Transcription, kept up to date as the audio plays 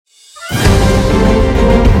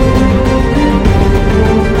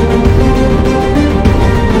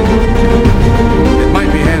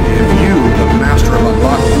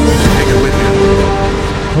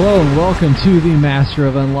welcome to the Master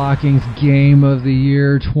of Unlocking's Game of the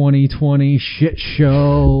Year 2020 Shit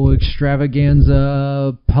Show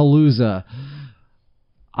Extravaganza Palooza.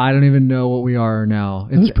 I don't even know what we are now.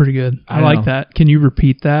 That's pretty good. I know. like that. Can you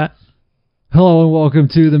repeat that? Hello and welcome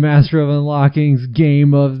to the Master of Unlocking's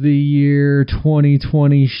Game of the Year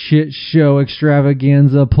 2020 Shit Show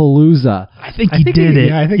Extravaganza Palooza. I think he did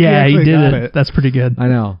it. Yeah, he did it. That's pretty good. I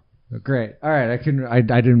know. Great. All right.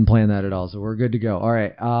 I didn't plan that at all, so we're good to go. All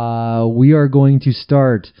right. We are going to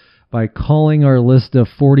start by calling our list of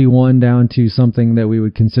 41 down to something that we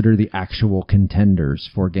would consider the actual contenders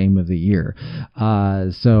for Game of the Year.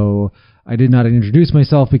 So I did not introduce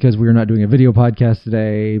myself because we are not doing a video podcast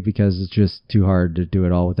today because it's just too hard to do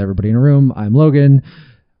it all with everybody in a room. I'm Logan.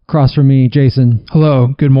 Across from me, Jason.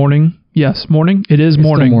 Hello. Good morning. Yes, morning. It is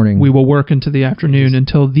morning. Still morning. We will work into the afternoon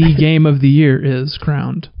until the Game of the Year is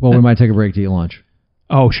crowned. Well, we might take a break to eat lunch.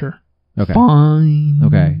 Oh, sure. Okay. Fine.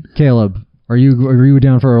 Okay. Caleb, are you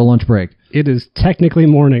down for a lunch break? It is technically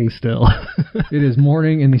morning still. It is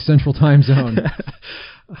morning in the Central Time Zone.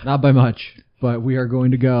 Not by much, but we are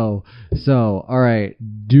going to go. So, all right.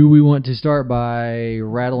 Do we want to start by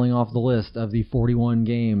rattling off the list of the 41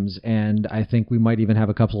 games? And I think we might even have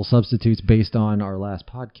a couple of substitutes based on our last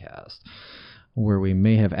podcast, where we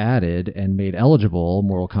may have added and made eligible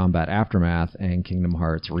Mortal Kombat Aftermath and Kingdom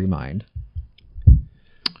Hearts Remind.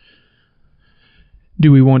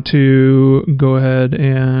 Do we want to go ahead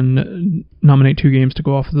and nominate two games to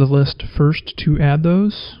go off the list first to add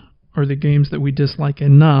those? Or the games that we dislike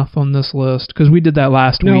enough on this list? Because we did that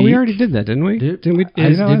last week. No, we already did that, didn't we? Didn't we?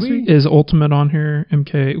 Did we? Is Ultimate on here?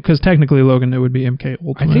 MK? Because technically, Logan, it would be MK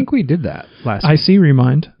Ultimate. I think we did that last week. I see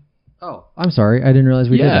Remind. Oh, I'm sorry. I didn't realize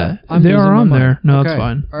we did that. They are on there. No, that's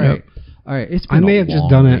fine. All right. Yep. All right. I may have just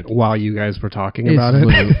done it while you guys were talking about it.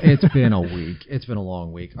 It's been a week. It's been a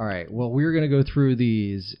long week. All right. Well, we're going to go through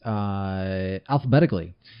these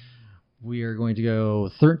alphabetically. We are going to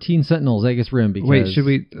go 13 Sentinels, Aegis Rim. Because Wait, should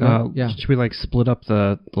we? yeah. Should we like split up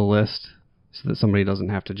the list so that somebody doesn't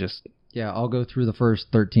have to just? Yeah, I'll go through the first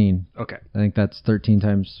 13. Okay. I think that's 13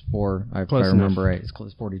 times 4. If I remember right, it's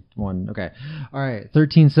close 41. Okay. All right.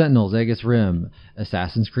 13 Sentinels, Aegis Rim,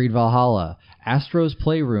 Assassin's Creed Valhalla, Astro's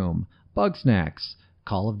Playroom, Bugsnax,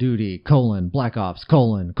 Call of Duty, Black Ops,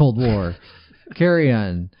 Cold War,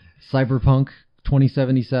 Carrion, Cyberpunk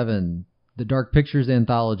 2077, The Dark Pictures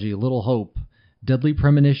Anthology, Little Hope, Deadly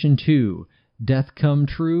Premonition 2, Death Come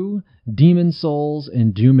True, Demon Souls,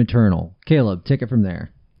 and Doom Eternal. Caleb, take it from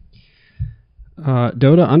there.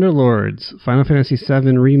 Dota Underlords, Final Fantasy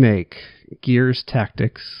VII Remake, Gears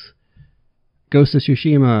Tactics, Ghost of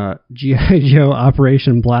Tsushima, G.I. Joe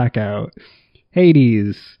Operation Blackout,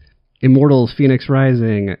 Hades, Immortals Phoenix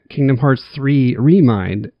Rising, Kingdom Hearts 3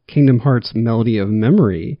 Remind, Kingdom Hearts Melody of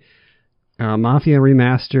Memory, Mafia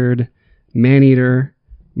Remastered, Maneater,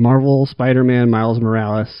 Marvel Spider-Man Miles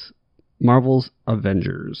Morales, Marvel's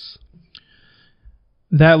Avengers.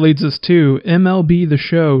 That leads us to MLB The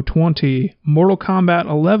Show 20, Mortal Kombat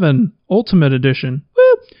 11 Ultimate Edition,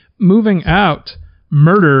 woo! Moving Out,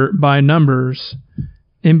 Murder by Numbers,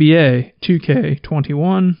 NBA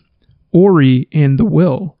 2K21, Ori and the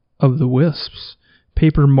Will of the Wisps,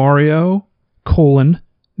 Paper Mario,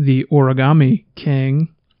 The Origami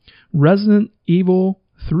King, Resident Evil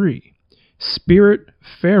 3,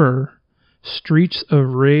 Spiritfarer, Streets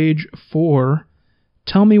of Rage 4,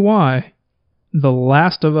 Tell Me Why, The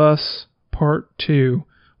Last of Us Part 2,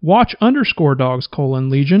 Watch _Dogs,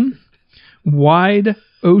 Legion, Wide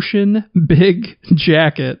Ocean Big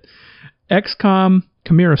Jacket, XCOM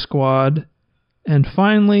Chimera Squad, and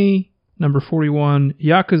finally, number 41,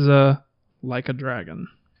 Yakuza Like a Dragon.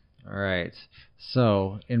 All right.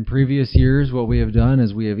 So, in previous years, what we have done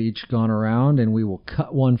is we have each gone around and we will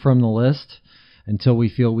cut one from the list until we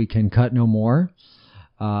feel we can cut no more.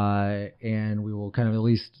 And we will kind of at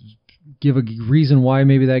least give a reason why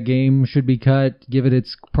maybe that game should be cut, give it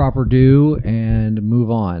its proper due, and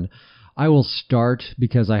move on. I will start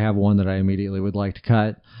because I have one that I immediately would like to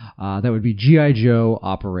cut. That would be G.I. Joe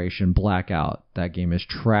Operation Blackout. That game is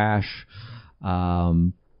trash.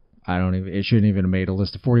 It shouldn't even have made a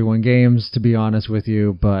list of 41 games, to be honest with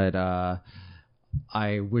you, but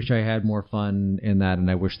I wish I had more fun in that,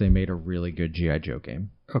 and I wish they made a really good G.I. Joe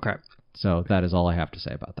game. Okay. So that is all I have to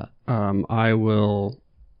say about that. I will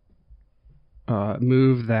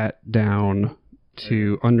move that down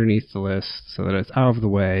to underneath the list so that it's out of the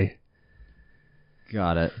way.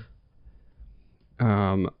 Got it.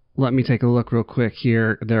 Let me take a look real quick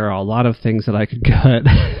here. There are a lot of things that I could cut.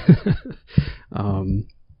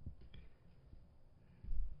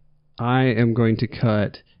 I am going to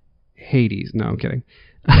cut Hades. No, I'm kidding.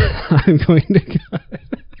 I'm going to cut...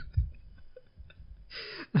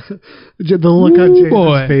 The look on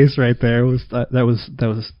Jason's face right there was that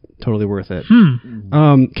was totally worth it.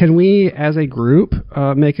 Can we, as a group,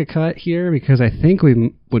 make a cut here? Because I think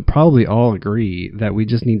we would probably all agree that we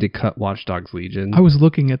just need to cut Watch Dogs Legion. I was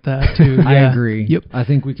looking at that too. I agree. Yep. I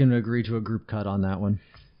think we can agree to a group cut on that one.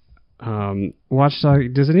 Watch Dogs.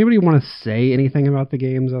 Does anybody want to say anything about the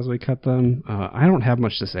games as we cut them? I don't have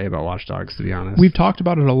much to say about Watch Dogs, to be honest. We've talked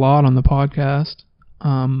about it a lot on the podcast.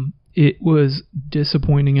 It was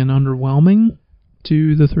disappointing and underwhelming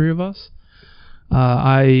to the three of us.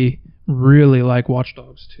 I really like Watch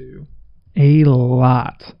Dogs 2 a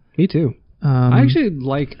lot. Me too. I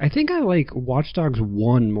think I like Watch Dogs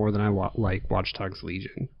 1 more than I like Watch Dogs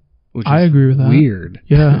Legion. Which is I agree with that. Weird.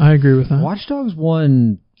 Yeah, I agree with that. Watch Dogs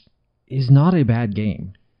 1 is not a bad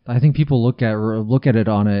game. I think people look at it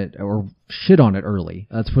on it or shit on it early.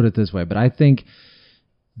 Let's put it this way. But I think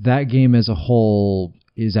that game as a whole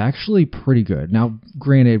is actually pretty good. Now,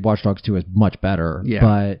 granted, Watch Dogs 2 is much better,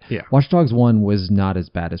 but Watch Dogs 1 was not as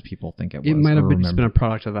bad as people think it was. It might have just been a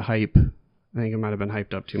product of the hype. I think it might have been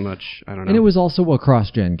hyped up too much. I don't know. And it was also a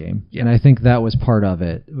cross-gen game, and I think that was part of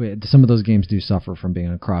it. Some of those games do suffer from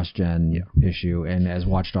being a cross-gen issue, and as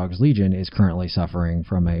Watch Dogs Legion is currently suffering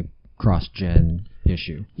from a cross-gen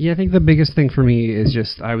issue. Yeah, I think the biggest thing for me is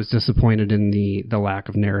just I was disappointed in the lack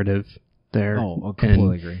of narrative there. Oh, I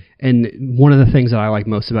completely agree. And one of the things that I like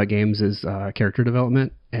most about games is character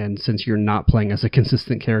development. And since you're not playing as a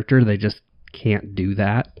consistent character, they just can't do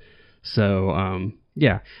that. So,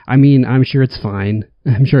 yeah. I mean, I'm sure it's fine.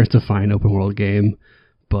 I'm sure it's a fine open world game,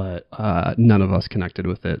 but none of us connected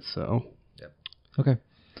with it. So, okay.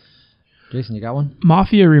 Jason, you got one?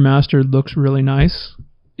 Mafia Remastered looks really nice.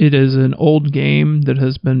 It is an old game that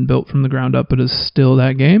has been built from the ground up, but is still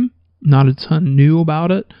that game. Not a ton new about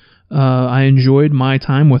it. I enjoyed my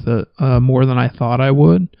time with it more than I thought I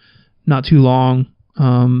would. Not too long,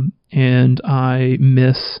 and I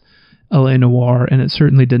miss L.A. Noire, and it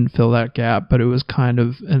certainly didn't fill that gap, but it was kind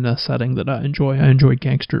of in a setting that I enjoy. I enjoy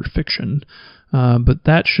gangster fiction, but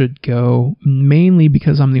that should go mainly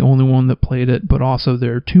because I'm the only one that played it, but also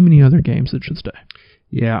there are too many other games that should stay.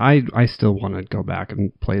 Yeah, I still want to go back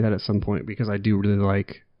and play that at some point because I do really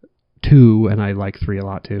like 2, and I like 3 a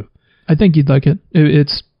lot too. I think you'd like it.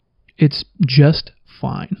 It's just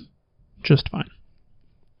fine. Just fine.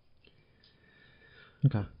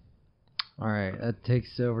 Okay. All right. That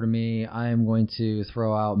takes it over to me. I am going to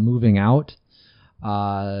throw out Moving Out.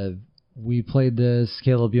 We played this,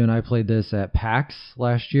 Caleb, you and I played this at PAX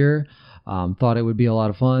last year. Thought it would be a lot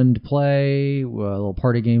of fun to play. A little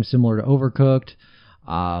party game similar to Overcooked.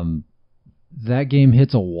 That game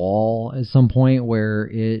hits a wall at some point where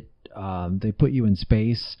they put you in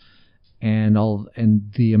space. And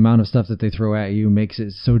the amount of stuff that they throw at you makes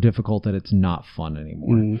it so difficult that it's not fun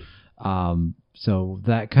anymore. So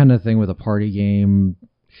that kind of thing with a party game,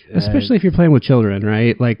 especially if you're playing with children,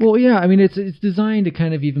 right? Like, well, yeah. I mean, it's designed to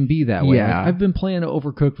kind of even be that way. Yeah. Like, I've been playing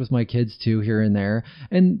Overcooked with my kids too, here and there,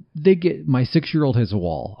 and my 6-year-old hits a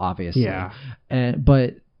wall, obviously. Yeah.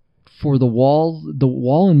 But for the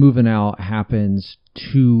wall in Moving Out happens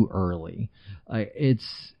too early. Like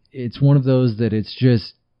it's one of those that it's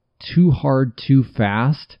just too hard, too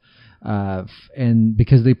fast, and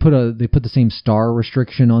because they put the same star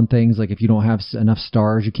restriction on things, like if you don't have enough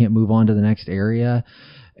stars, you can't move on to the next area,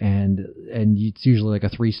 and it's usually like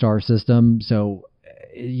a 3-star system. So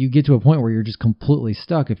you get to a point where you're just completely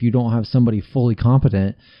stuck if you don't have somebody fully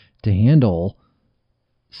competent to handle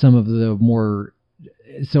some of the more.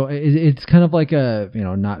 So it's kind of like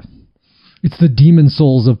it's the Demon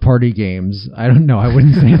Souls of party games. I don't know. I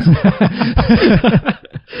wouldn't say it's that.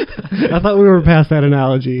 I thought we were past that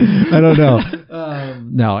analogy. I don't know.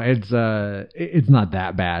 No, it's not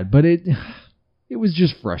that bad, but it was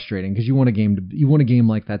just frustrating because you want a game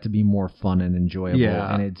like that to be more fun and enjoyable,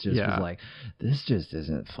 and it just was like, this just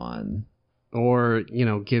isn't fun. Or,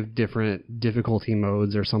 give different difficulty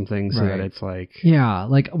modes or something so that it's like... Yeah,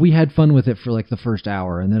 like we had fun with it for like the first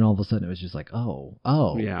hour, and then all of a sudden it was just like, oh.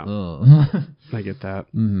 Yeah. I get that.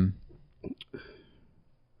 Mm-hmm.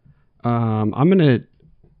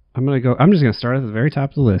 I'm just gonna start at the very top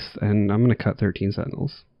of the list, and I'm gonna cut 13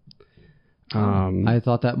 Sentinels. I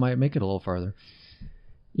thought that might make it a little farther.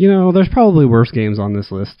 There's probably worse games on this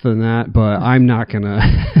list than that, but I'm not gonna.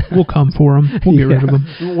 We'll come for them. We'll get rid of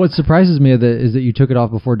them. What surprises me is that you took it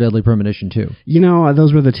off before Deadly Premonition 2.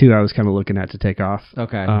 Those were the 2 I was kind of looking at to take off.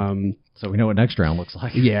 Okay. So we know what next round looks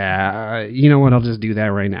like. Yeah, you know what? I'll just do that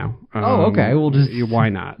right now. Okay. We'll just why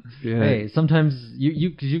not? Yeah. Hey, sometimes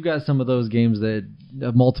because you've got some of those games that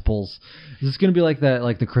multiples. Is this going to be like that,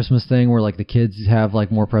 like the Christmas thing where like the kids have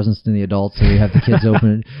like more presents than the adults, so you have the kids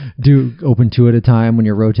open two at a time when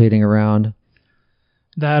you're rotating around?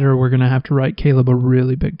 That, or we're gonna have to write Caleb a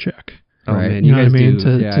really big check. Oh right. man, You know what I mean?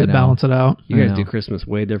 do, To balance it out. You guys I do know. Christmas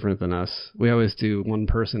way different than us. We always do one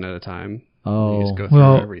person at a time. Oh. You just go through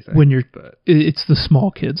Well, everything. when you're, But it's the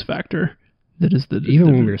small kids factor that is the even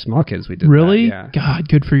when we were small kids, we did really. that, yeah. God,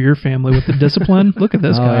 good for your family with the discipline. Look at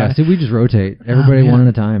this Oh, guy. yeah. See, we just rotate. Everybody man. one at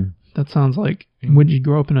a time. That sounds like when did you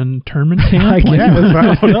grow up in an internment camp? I Like-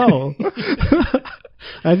 guess. I don't know.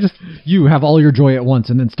 I just, You have all your joy at once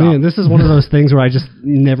and then stop. man, this is one of those things where I just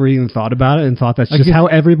never even thought about it and thought that's I just guess- how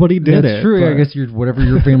everybody did That's it. true. I but- guess whatever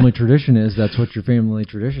your family tradition is, that's what your family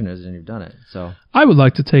tradition is, and you've done it. So I would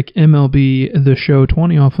like to take MLB The Show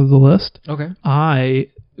 20 off of the list. okay. I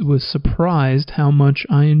was surprised how much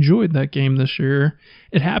I enjoyed that game this year.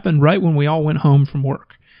 It happened right when we all went home from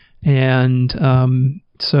work. And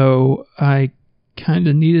so I kind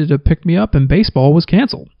of needed to pick me up, and baseball was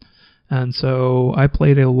canceled. And so I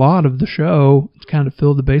played a lot of the show to kind of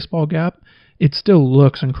fill the baseball gap. It still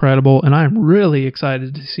looks incredible, and I'm really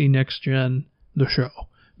excited to see next gen The Show.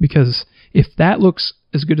 Because if that looks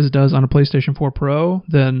as good as it does on a PlayStation 4 Pro,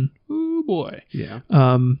 then, ooh boy. Yeah.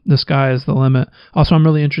 The sky is the limit. Also, I'm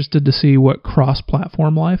really interested to see what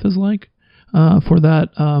cross-platform life is like for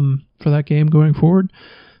that game going forward.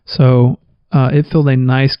 So it filled a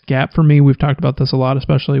nice gap for me. We've talked about this a lot,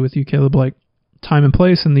 especially with you, Caleb. Like time and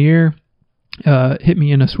place in the year hit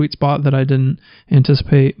me in a sweet spot that I didn't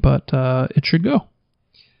anticipate, but it should go.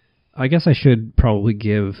 I guess I should probably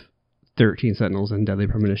give 13 Sentinels and Deadly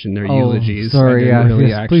Premonition their eulogies. Sorry, I didn't really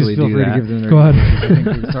yes, actually please feel do free that. to give them their Go ahead. eulogies.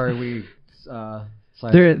 I think sorry, we.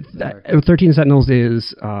 There, Sorry. 13 Sentinels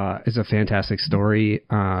is a fantastic story.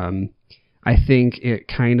 I think it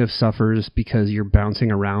kind of suffers because you're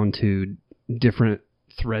bouncing around to different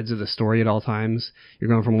threads of the story at all times. You're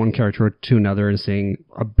going from one character to another and seeing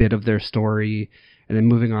a bit of their story and then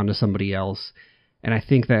moving on to somebody else. And I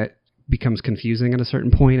think that becomes confusing at a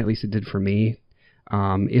certain point, at least it did for me.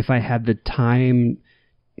 If I had the time,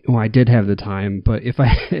 well, I did have the time, but if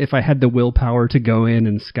I had the willpower to go in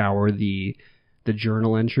and scour the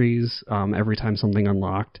journal entries every time something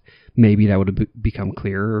unlocked, maybe that would have become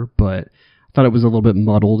clearer. But I thought it was a little bit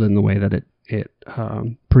muddled in the way that it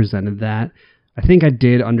presented that. I think I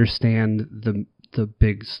did understand the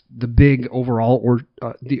big overall or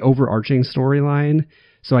the overarching storyline,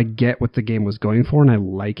 so I get what the game was going for, and I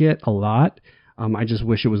like it a lot. I just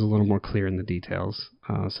wish it was a little more clear in the details.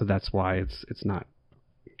 So that's why it's not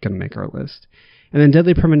going to make our list. And then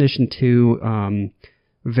Deadly Premonition 2,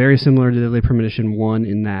 very similar to Deadly Premonition 1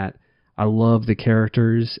 in that I love the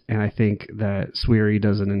characters, and I think that Swery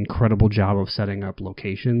does an incredible job of setting up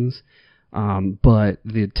locations. But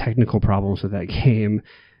the technical problems with that game,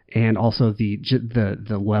 and also the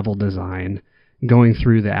level design, going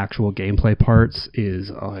through the actual gameplay parts is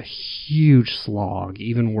a huge slog,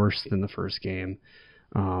 even worse than the first game.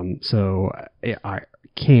 So I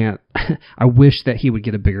can't. I wish that he would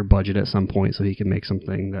get a bigger budget at some point so he can make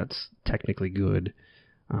something that's technically good.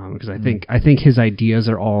 Because I think his ideas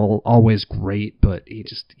are always great, but he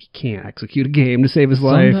can't execute a game to save his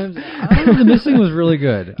life. The Missing was really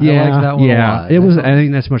good. Yeah, I liked that one a lot. It was. I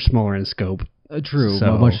think that's much smaller in scope. True,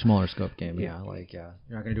 So- a much smaller scope game. Yeah, you're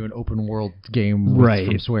not going to do an open world game Right,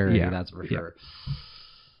 from Swery. yeah, That's for yeah. sure.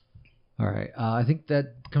 All right, I think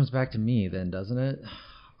that comes back to me then, doesn't it?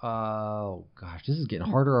 Oh gosh, this is getting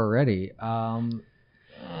harder already.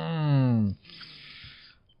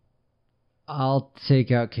 I'll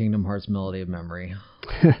take out Kingdom Hearts Melody of Memory.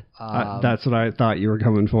 That's what I thought you were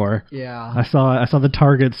coming for. Yeah. I saw the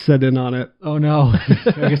targets set in on it. Oh no!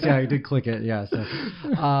 I guess I did click it. Yeah.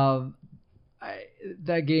 So,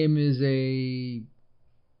 that game is a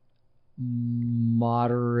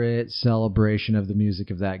moderate celebration of the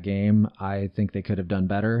music of that game. I think they could have done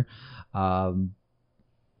better. The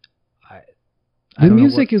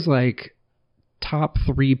music is like top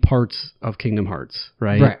 3 parts of Kingdom Hearts,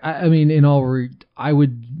 right? right. I mean, I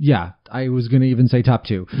was going to even say top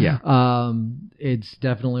 2. Yeah. It's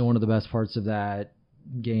definitely one of the best parts of that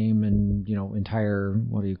game and entire,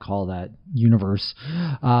 what do you call that, universe.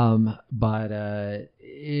 But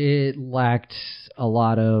it lacked a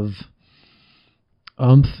lot of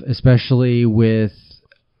oomph, especially with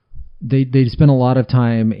they spent a lot of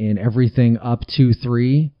time in everything up to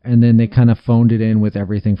 3, and then they kind of phoned it in with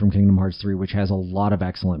everything from Kingdom Hearts 3, which has a lot of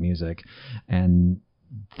excellent music, and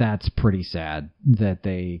that's pretty sad that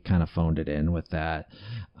they kind of phoned it in with that.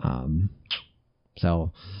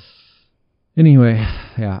 So anyway,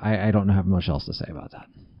 yeah, I don't have much else to say about that.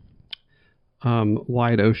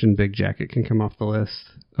 Wide Ocean Big Jacket can come off the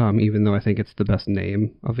list, even though I think it's the best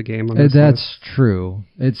name of a game on this That's list. true.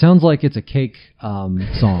 It sounds like it's a Cake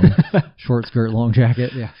song. Short skirt, long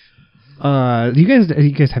jacket. Yeah. Do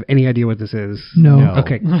you guys have any idea what this is? No.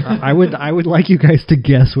 Okay. I would like you guys to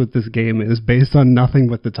guess what this game is based on nothing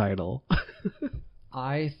but the title.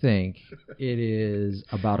 I think it is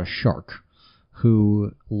about a shark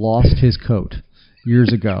who lost his coat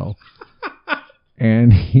years ago.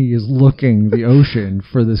 And he is looking the ocean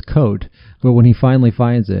for this coat, but when he finally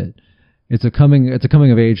finds it, it's a coming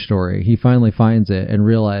of age story. He finally finds it and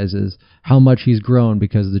realizes how much he's grown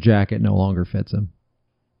because the jacket no longer fits him.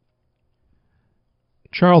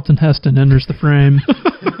 Charlton Heston enters the frame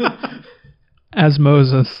as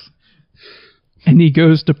Moses, and he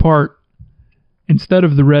goes to part, instead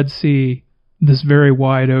of the Red Sea, this very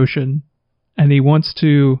wide ocean, and he wants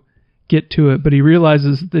to get to it, but he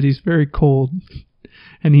realizes that he's very cold.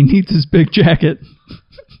 And he needs his big jacket.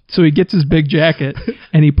 So he gets his big jacket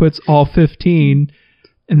and he puts all 15,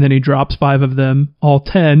 and then he drops 5 of them, all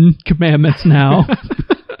 10 commandments now.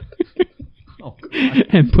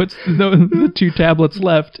 And puts the 2 tablets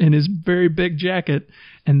left in his very big jacket,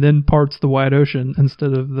 and then parts the wide ocean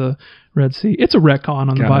instead of the Red Sea. It's a retcon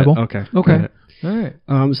on the Bible. Okay. All right.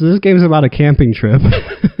 So this game is about a camping trip.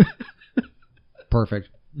 Perfect.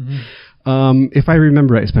 If I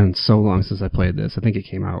remember right, it's been so long since I played this. I think it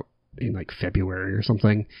came out in like February or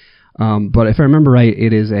something. But if I remember right,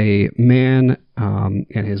 it is a man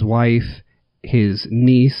and his wife, his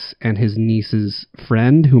niece, and his niece's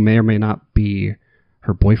friend, who may or may not be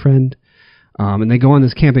her boyfriend. And they go on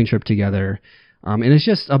this camping trip together. And it's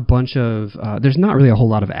just a bunch of... there's not really a whole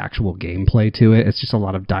lot of actual gameplay to it. It's just a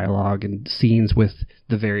lot of dialogue and scenes with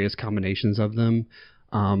the various combinations of them.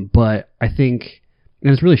 But I think...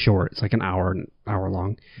 And it's really short. It's like an hour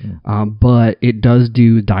long. But it does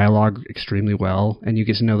do dialogue extremely well, and you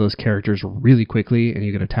get to know those characters really quickly, and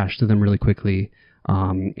you get attached to them really quickly.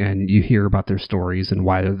 And you hear about their stories and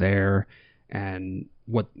why they're there, and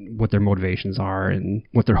what their motivations are, and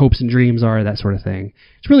what their hopes and dreams are, that sort of thing.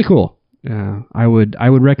 It's really cool. I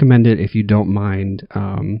would recommend it if you don't mind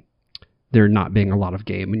there not being a lot of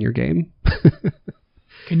game in your game.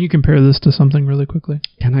 Can you compare this to something really quickly?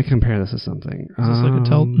 Can I compare this to something? Is this like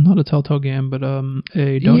not a Telltale game, but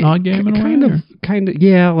a Don't Nod game in a way? Kind of,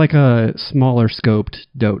 yeah, like a smaller scoped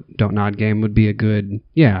Don't Nod game would be a good,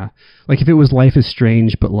 yeah. Like if it was Life is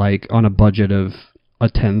Strange, but like on a budget of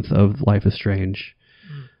 1/10 of Life is Strange.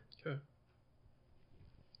 Okay.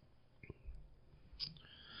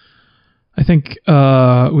 I think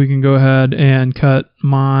we can go ahead and cut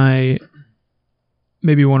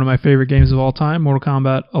maybe one of my favorite games of all time, Mortal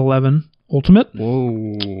Kombat 11 Ultimate.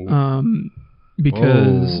 Whoa.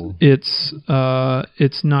 Because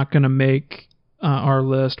it's not going to make our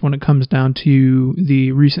list when it comes down to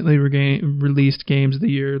the recently released games of the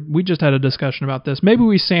year. We just had a discussion about this. Maybe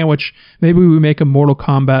we make a Mortal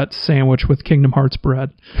Kombat sandwich with Kingdom Hearts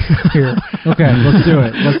bread here. Okay, let's do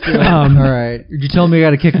it. All right. You telling me I got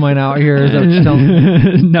to kick mine out here? Is that what you're telling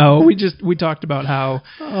me? No, we talked about how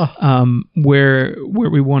where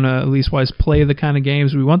we want to at least wise play the kind of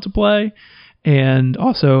games we want to play, and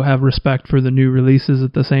also have respect for the new releases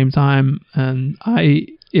at the same time. And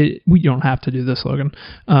we don't have to do this, Logan.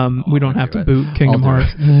 We don't have to boot Kingdom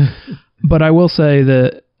Hearts. But I will say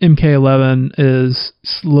that MK11 is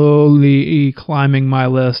slowly climbing my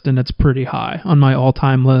list, and it's pretty high on my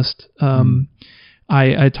all-time list.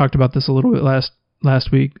 I talked about this a little bit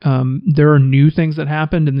last week. There are new things that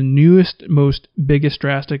happened, and the newest, biggest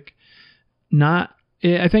drastic, I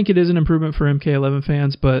think it is an improvement for MK11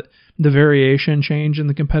 fans, but the variation change in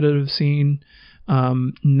the competitive scene.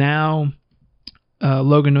 Now,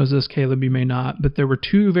 Logan knows this, Caleb, you may not, but there were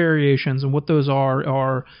 2 variations, and what those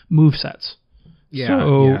are movesets.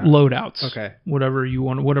 Loadouts. Okay. Whatever you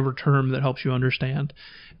want, whatever term that helps you understand.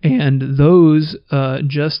 And those,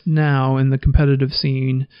 just now in the competitive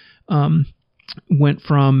scene, went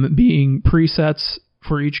from being presets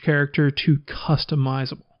for each character to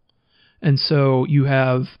customizable. And so you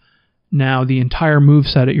have now the entire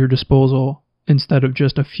moveset at your disposal instead of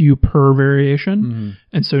just a few per variation. Mm-hmm.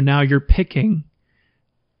 And so now you're picking...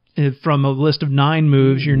 From a list of 9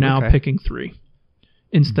 moves, you're now picking 3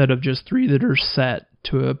 instead of just 3 that are set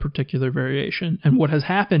to a particular variation. And what has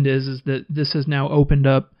happened is that this has now opened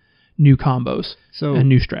up new combos and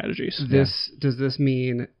new strategies. Does this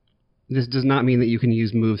mean this does not mean that you can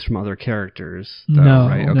use moves from other characters. Though, No,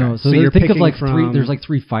 right? Okay. no. So, you're think of picking like from... three. There's like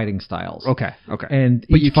 3 fighting styles. Okay. And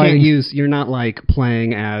but each you fighting can't use. You're not like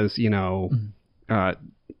playing as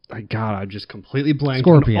God, I'm just completely blanked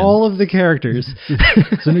Scorpion. on all of the characters.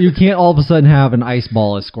 So you can't all of a sudden have an ice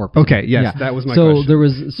ball as Scorpion. Okay, yes, that was my so question. there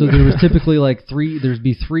was typically like 3. There'd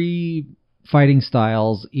be 3 fighting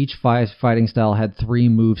styles. Each fighting style had 3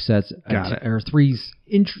 move sets or 3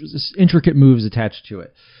 intricate moves attached to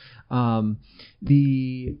it. What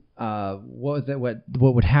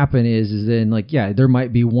would happen is then like there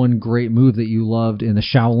might be one great move that you loved in the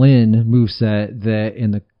Shaolin moveset that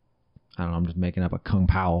in the I don't know, I'm just making up a Kung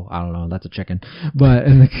Pao. I don't know, that's a chicken. But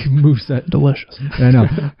in the moveset, delicious. I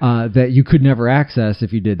know. That you could never access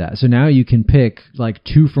if you did that. So now you can pick like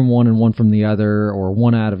 2 from one and 1 from the other, or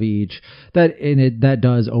 1 out of each. That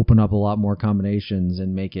does open up a lot more combinations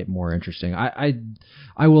and make it more interesting.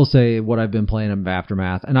 I will say what I've been playing of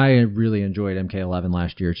Aftermath, and I really enjoyed MK11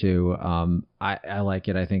 last year too. I like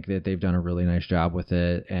it. I think that they've done a really nice job with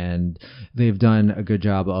it, and they've done a good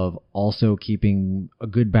job of also keeping a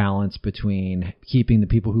good balance between keeping the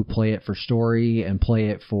people who play it for story and play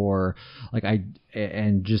it for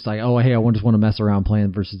just like, oh, hey, I just want to mess around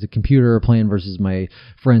playing versus the computer, playing versus my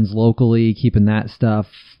friends locally, keeping that stuff,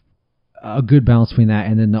 a good balance between that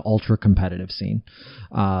and then the ultra competitive scene,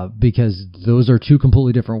 because those are 2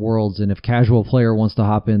 completely different worlds. And if casual player wants to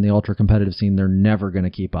hop in the ultra competitive scene, they're never going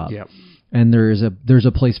to keep up. Yep. And there's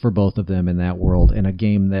a place for both of them in that world, in a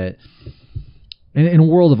game that, in a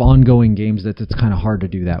world of ongoing games, that's kind of hard to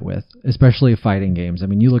do that with, especially fighting games. I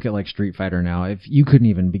mean, you look at like Street Fighter now, if you couldn't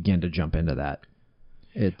even begin to jump into that.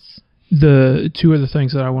 It's the 2 other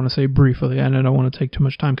things that I want to say briefly, and I don't want to take too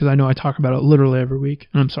much time because I know I talk about it literally every week,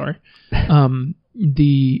 and I'm sorry.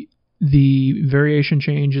 The variation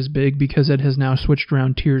change is big because it has now switched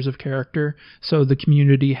around tiers of character. So the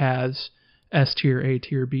community has S tier, A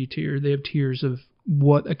tier, B tier. They have tiers of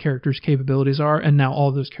what a character's capabilities are, and now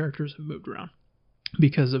all those characters have moved around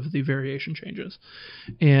because of the variation changes.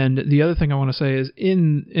 And the other thing I want to say is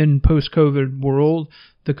in post-COVID world,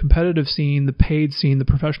 the competitive scene, the paid scene, the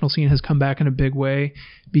professional scene has come back in a big way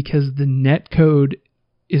because the netcode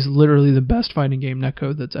is literally the best fighting game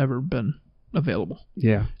netcode that's ever been available.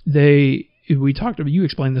 Yeah. We talked about, you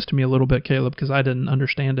explained this to me a little bit, Caleb, because I didn't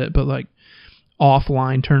understand it, but like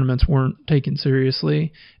offline tournaments weren't taken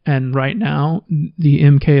seriously. And right now, the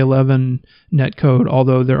MK11 netcode,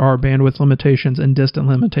 although there are bandwidth limitations and distant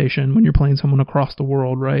limitation when you're playing someone across the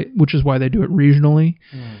world, right? Which is why they do it regionally.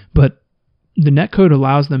 But the netcode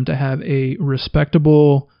allows them to have a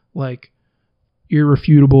respectable, like,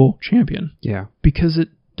 irrefutable champion. Yeah. Because it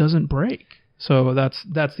doesn't break. So that's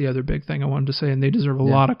the other big thing I wanted to say, and they deserve a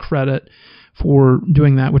lot of credit for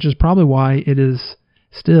doing that, which is probably why it is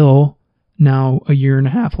still now a year and a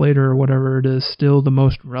half later or whatever it is, still the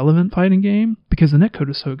most relevant fighting game because the netcode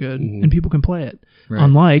is so good and people can play it,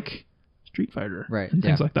 unlike Street Fighter and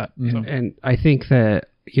things like that. So. And I think that,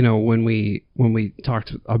 when we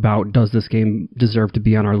talked about does this game deserve to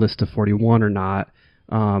be on our list of 41 or not,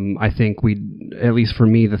 I think at least for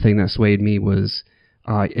me, the thing that swayed me was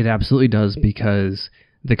it absolutely does, because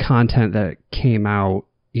the content that came out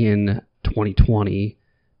in 2020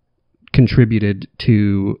 contributed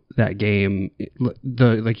to that game.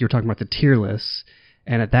 Like you were talking about the tier lists,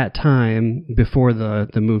 and at that time, before the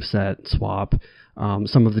moveset swap,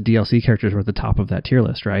 some of the DLC characters were at the top of that tier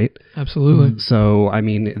list, right? Absolutely. So, I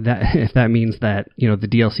mean, if that means that the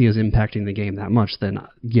DLC is impacting the game that much, then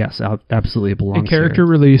yes, absolutely it belongs. A character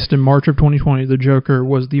released in March of 2020, the Joker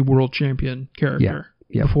was the world champion character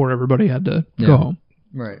before everybody had to go home.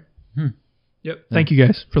 Right. Yep. Thank you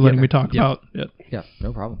guys for letting me talk about it. Yeah,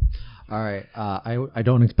 no problem. All right. I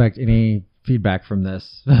don't expect any feedback from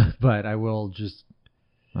this, but I will just,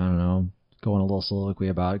 I don't know, go on a little soliloquy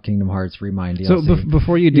about Kingdom Hearts Remind DLC. So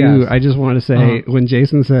before you do, I just wanted to say, when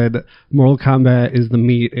Jason said Mortal Kombat is the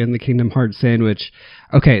meat in the Kingdom Hearts sandwich,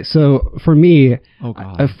 okay, so for me,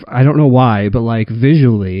 I don't know why, but like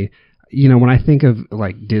visually, when I think of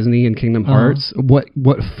like Disney and Kingdom Hearts, what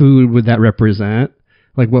food would that represent?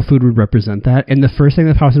 Like what food would represent that? And the first thing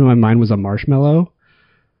that popped into my mind was a marshmallow.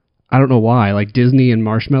 I don't know why, like Disney and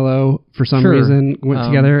marshmallow for some reason went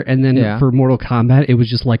together. And then for Mortal Kombat, it was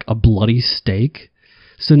just like a bloody steak.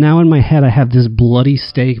 So now in my head, I have this bloody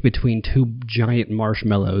steak between 2 giant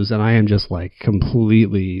marshmallows, and I am just like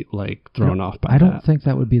completely like thrown off by that. I don't think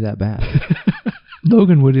that would be that bad.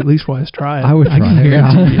 Logan would at least want to try it. I would try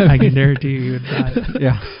it. I can guarantee you he would try it.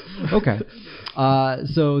 Yeah. Okay.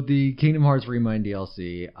 So the Kingdom Hearts Remind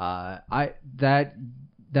DLC,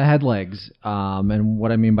 that had legs. And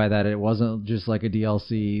what I mean by that, it wasn't just like a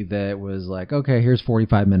DLC that was like, okay, here's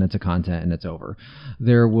 45 minutes of content and it's over.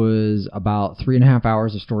 There was about 3.5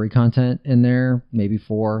 hours of story content in there, maybe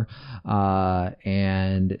 4.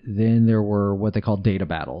 And then there were what they call data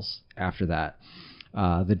battles after that.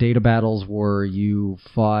 The data battles were you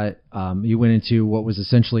fought, you went into what was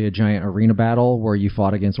essentially a giant arena battle where you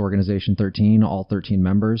fought against Organization 13, all 13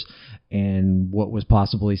 members, and what was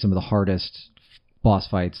possibly some of the hardest boss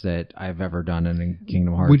fights that I've ever done in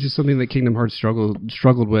Kingdom Hearts. Which is something that Kingdom Hearts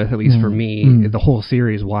struggled with, at least for me, the whole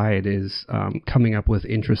series wide, is coming up with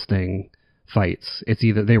interesting fights. It's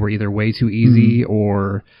either they were either way too easy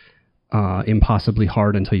or impossibly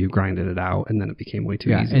hard until you grinded it out, and then it became way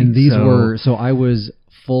too easy. And these were, so I was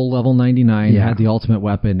full level 99, had the ultimate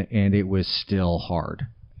weapon, and it was still hard.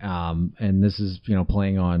 And this is,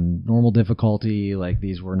 playing on normal difficulty. Like,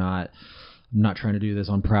 these were not, I'm not trying to do this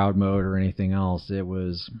on proud mode or anything else.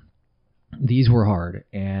 These were hard,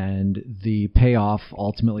 and the payoff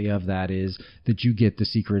ultimately of that is that you get the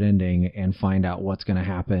secret ending and find out what's going to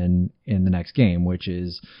happen in the next game, which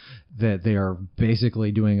is that they are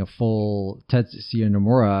basically doing a full. Tetsuya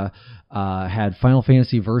Nomura had Final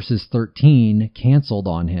Fantasy Versus 13 canceled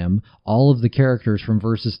on him. All of the characters from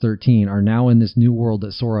Versus 13 are now in this new world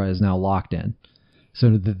that Sora is now locked in.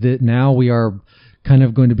 So now we are kind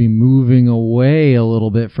of going to be moving away a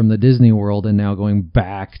little bit from the Disney world and now going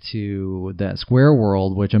back to that Square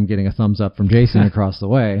world, which I'm getting a thumbs up from Jason across the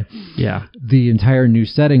way. Yeah. The entire new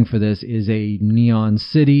setting for this is a neon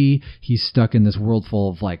city. He's stuck in this world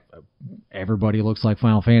full of, like, everybody looks like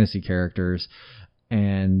Final Fantasy characters.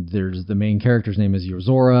 And there's the main character's name is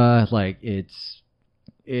Yozora. Like,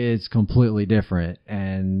 it's completely different,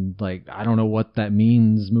 and like I don't know what that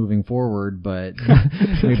means moving forward, but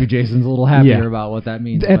maybe Jason's a little happier about what that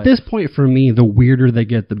means. At this point, for me, the weirder they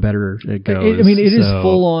get, the better it goes. It is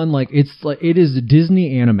full on, like, it is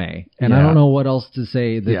Disney anime, and I don't know what else to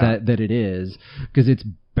say that it is, because it's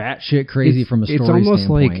batshit crazy from a story standpoint. It's almost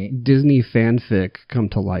like Disney fanfic come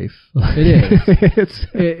to life. It is.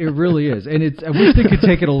 It really is. And I wish they could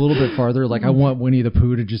take it a little bit farther. Like, I want Winnie the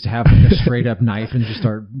Pooh to just have like a straight up knife and just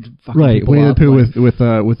start fucking people Winnie up. the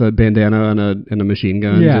Pooh with a bandana and a machine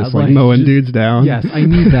gun, just like mowing dudes down. Yes, I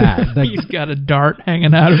need that. He's got a dart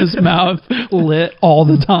hanging out of his mouth, lit all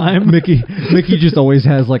the time. Mickey just always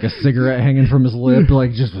has like a cigarette hanging from his lip,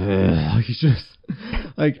 like just he's just.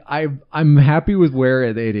 Like, I'm happy with where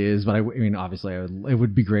it is, but I mean, obviously, it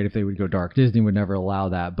would be great if they would go dark. Disney would never allow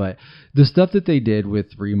that, but the stuff that they did with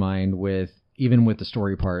Remind, even with the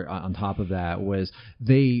story part on top of that, was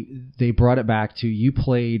they brought it back to, you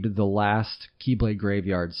played the last Keyblade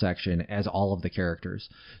Graveyard section as all of the characters.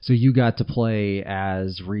 So you got to play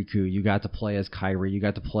as Riku, you got to play as Kairi, you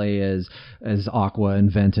got to play as Aqua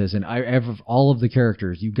and Ventus, and all of the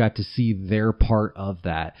characters, you got to see their part of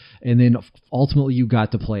that. And then ultimately you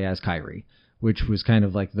got to play as Kairi, which was kind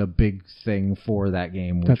of like the big thing for that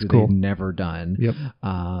game, which they've never done. Yep.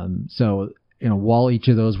 So, while each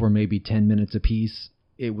of those were maybe 10 minutes apiece,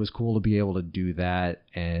 it was cool to be able to do that.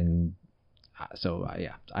 And so,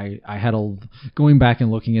 I had going back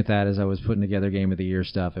and looking at that as I was putting together Game of the Year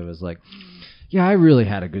stuff, it was like, yeah, I really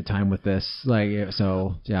had a good time with this. Like,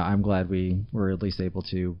 so yeah, I'm glad we were at least able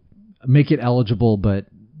to make it eligible, but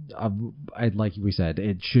like we said,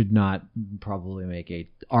 it should not probably make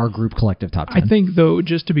our group collective top 10. I think, though,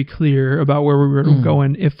 just to be clear about where we were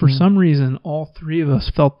going, if for some reason all three of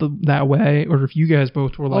us felt that way, or if you guys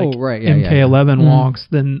both were like MK11 wonks,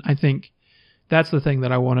 then I think that's the thing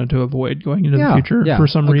that I wanted to avoid going into the future. For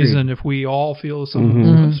some reason, if we all feel a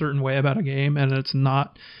certain way about a game and it's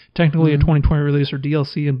not technically a 2020 release or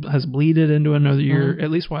DLC and has bleeded into another year,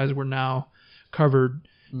 at least wise, we're now covered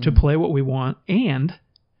to play what we want and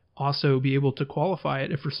also be able to qualify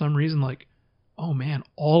it if for some reason, like, oh man,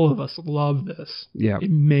 all of us love this. Yeah,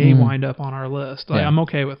 it may wind up on our list. Like, I'm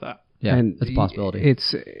okay with that. Yeah, and it's a possibility.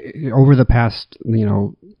 It's over the past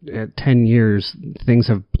 10 years, things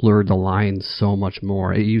have blurred the lines so much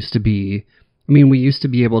more. It used to be, we used to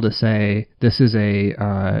be able to say this is a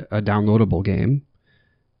downloadable game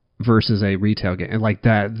versus a retail game, and like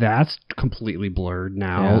that's completely blurred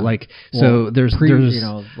now. Like, so there's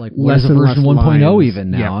like less than version 1.0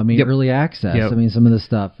 even now. Early access. Some of the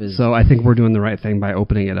stuff is. So I think we're doing the right thing by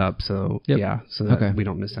opening it up. So so that we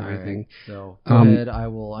don't miss anything. Right. So go ahead.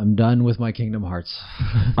 I'm done with my Kingdom Hearts.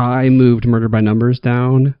 I moved Murder by Numbers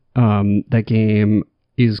down. That game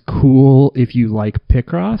is cool if you like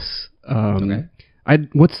Picross. Do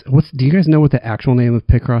you guys know what the actual name of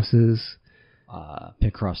Picross is?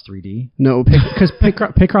 Picross 3D. No, because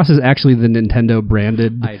Picross is actually the Nintendo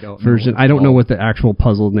branded version. I don't know what the actual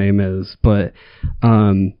puzzle name is, but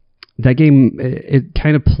that game, it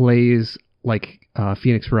kind of plays like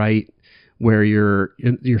Phoenix Wright, where you're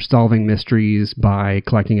solving mysteries by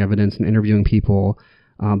collecting evidence and interviewing people.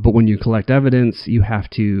 But when you collect evidence, you have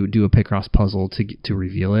to do a Picross puzzle to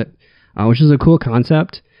reveal it, which is a cool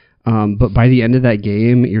concept. But by the end of that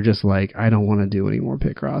game, you're just like, I don't want to do any more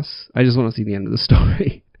Picross. I just want to see the end of the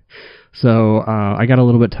story. So I got a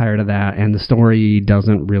little bit tired of that, and the story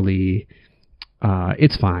doesn't really...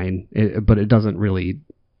 it's fine, but it doesn't really...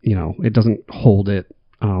 it doesn't hold it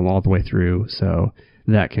all the way through, so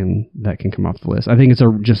that can come off the list. I think it's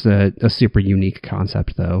just a super unique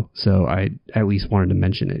concept, though, so I at least wanted to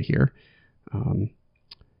mention it here.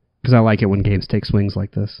 Because I like it when games take swings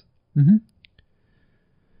like this. Mm-hmm.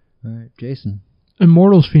 All right, Jason.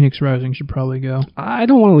 Immortals Phoenix Rising should probably go. I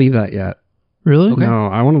don't want to leave that yet. Really? Okay. No,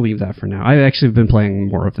 I want to leave that for now. I've actually been playing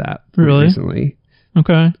more of that recently.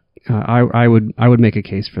 Okay. I would make a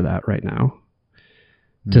case for that right now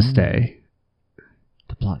to stay.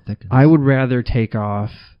 The plot thickens. I would rather take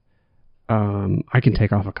off... I can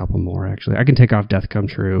take off a couple more, actually. I can take off Death Come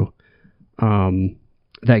True.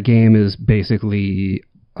 That game is basically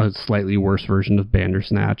a slightly worse version of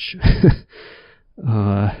Bandersnatch.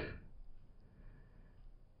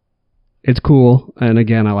 It's cool, and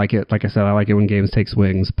again, I like it. Like I said, I like it when games take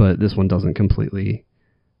swings, but this one doesn't completely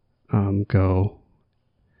go.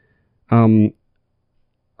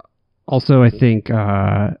 Also, I think,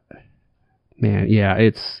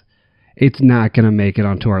 it's not going to make it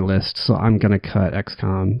onto our list, so I'm going to cut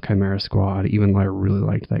XCOM Chimera Squad, even though I really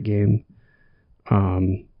liked that game.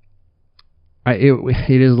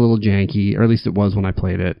 It is a little janky, or at least it was when I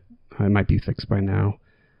played it. It might be fixed by now.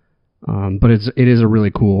 But it is a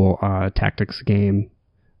really cool tactics game.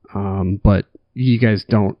 But you guys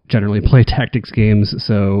don't generally play tactics games,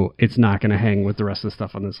 so it's not going to hang with the rest of the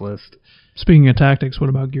stuff on this list. Speaking of tactics, what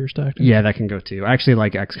about Gears Tactics? Yeah, that can go too. I actually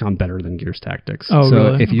like XCOM better than Gears Tactics. Oh, so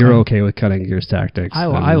really? if you're okay with cutting Gears Tactics... I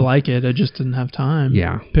like it. I just didn't have time.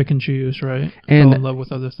 Yeah. Pick and choose, right? And fell in love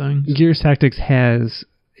with other things. Gears Tactics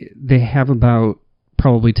they have about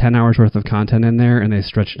probably 10 hours worth of content in there, and they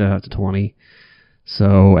stretched it out to 20.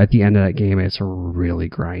 So at the end of that game, it's really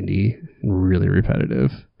grindy and really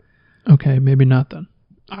repetitive. Okay, maybe not then.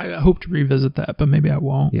 I hope to revisit that, but maybe I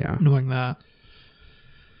won't. Yeah. Knowing that.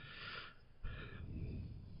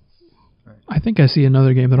 I think I see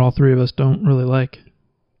another game that all three of us don't really like.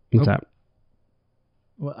 What's that?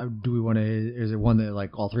 Well, do we want to? Is it one that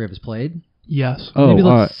like all three of us played? Yes. Oh, maybe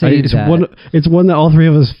let's save that. It's one that all three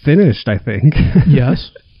of us finished, I think.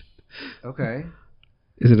 Yes. Okay.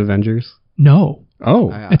 Is it Avengers? No. Oh.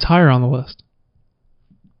 It's higher on the list.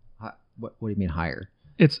 What do you mean higher?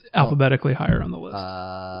 It's alphabetically higher on the list.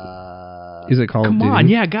 Is it Call of Duty? Come on,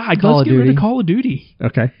 yeah, God, let's get rid of Call of Duty.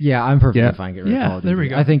 Okay. Yeah, I'm perfectly fine getting rid of Call of Duty. There we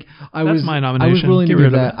go. I think That's my nomination. I was willing get to do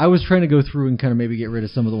rid that. of it. I was trying to go through and kind of maybe get rid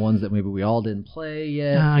of some of the ones that maybe we all didn't play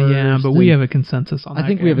yet. Yeah, but we have a consensus on that. I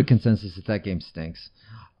think game. we have a consensus that game stinks.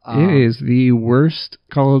 It is the worst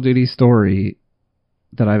Call of Duty story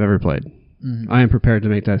that I've ever played. Mm-hmm. I am prepared to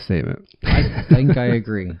make that statement. I think I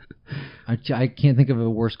agree. I can't think of a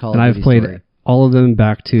worse Call of Duty story. And I've played all of them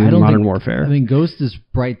back to Modern Warfare. I mean, Ghost is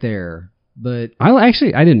right there, but I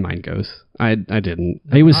didn't mind Ghost. I didn't.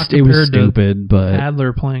 It was stupid, but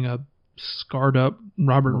Adler playing a scarred up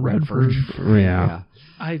Robert Redford. Yeah.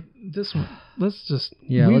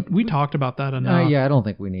 We talked about that enough. Yeah, I don't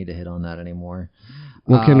think we need to hit on that anymore.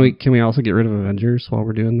 Well, can we also get rid of Avengers while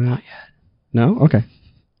we're doing that? Not yet. No? Okay.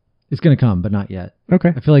 It's going to come, but not yet.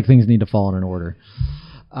 Okay. I feel like things need to fall in an order.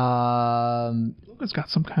 Lucas got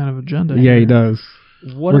some kind of agenda. Yeah, here. he does.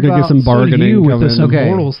 We're going to get some bargaining with this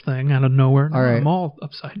Immortals thing out of nowhere. All right. I'm all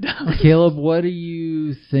upside down. Caleb, what do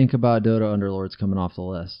you think about Dota Underlords coming off the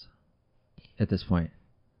list at this point?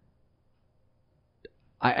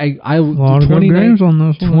 A lot of good games on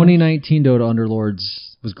this 2019 Dota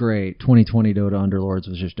Underlords was great. 2020 Dota Underlords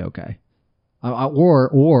was just okay.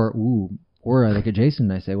 Or like a Jason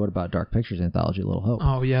and I say, what about Dark Pictures Anthology Little Hope?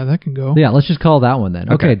 Oh, yeah, that can go. Yeah, let's just call that one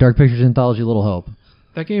then. Okay, Dark Pictures Anthology Little Hope.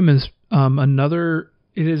 That game is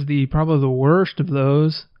it is probably the worst of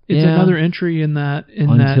those. It's another entry in that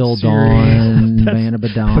Until series. Dawn, Man of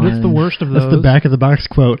Dawn. But it's the worst of those. That's the back of the box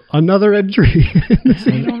quote. Another entry.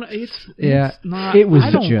 It's not. It was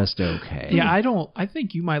just okay. Yeah, I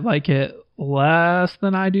think you might like it less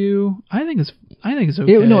than I do. I think it's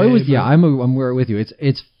okay. It was. Yeah, I'm with you.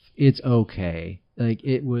 It's okay. Like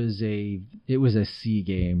it was a C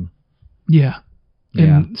game. Yeah.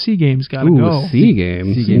 And C game's got to go. C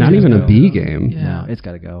game. Not even a B game. Yeah, no, it's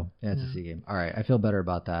got to go. Yeah, it's a C game. All right, I feel better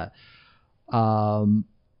about that. All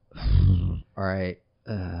right,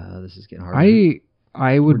 this is getting hard.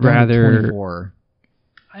 I would rather. 24.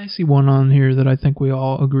 I see one on here that I think we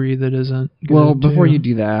all agree that isn't good. Well, before you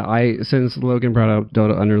do that, since Logan brought up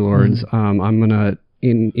Dota Underlords, I'm gonna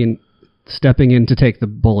in stepping in to take the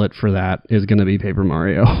bullet for that is gonna be Paper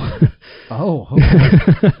Mario. Oh,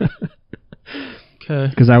 okay. Okay.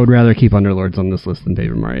 Because I would rather keep Underlords on this list than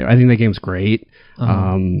Paper Mario. I think that game's great.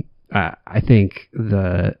 I think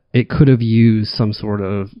it could have used some sort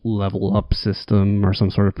of level up system or some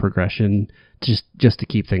sort of progression just to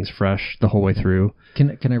keep things fresh the whole way through.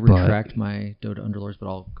 Can I retract my Dota Underlords? But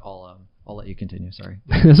I'll let you continue. Sorry.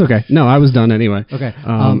 That's okay. No, I was done anyway. Okay.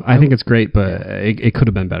 I think it's great, but it could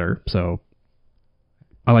have been better. So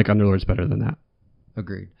I like Underlords better than that.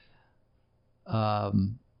 Agreed.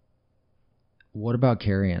 What about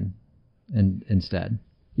Carrion instead?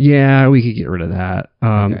 Yeah, we could get rid of that.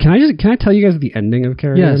 Okay. Can I tell you guys the ending of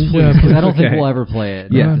Carrion? Yes, please, because I don't think we'll ever play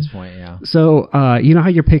it at this point. Yeah. So you know how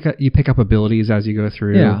you pick up abilities as you go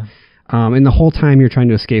through. Yeah. And the whole time you're trying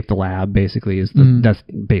to escape the lab, basically, that's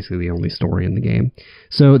basically the only story in the game.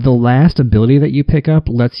 So the last ability that you pick up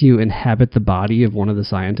lets you inhabit the body of one of the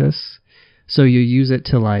scientists. So you use it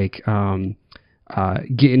to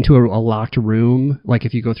get into a locked room. Like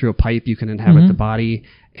if you go through a pipe, you can inhabit the body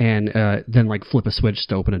and then flip a switch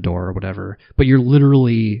to open a door or whatever. But you're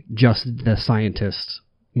literally just the scientist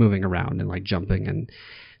moving around and jumping. And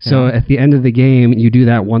so at the end of the game, you do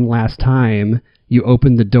that one last time. You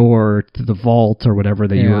open the door to the vault or whatever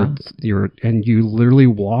that and you literally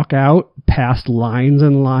walk out past lines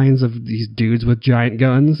and lines of these dudes with giant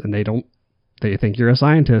guns, and they think you're a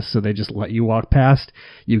scientist, so they just let you walk past.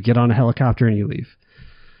 You get on a helicopter and you leave.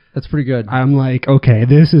 That's pretty good. I'm like, okay,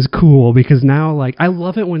 this is cool, because now I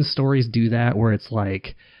love it when stories do that, where it's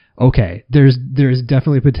like, okay, there's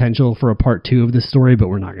definitely potential for a part 2 of this story, but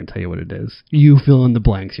we're not going to tell you what it is. You fill in the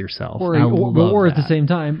blanks yourself. Or at the same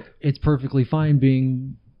time, it's perfectly fine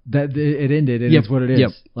being that it ended and it's what it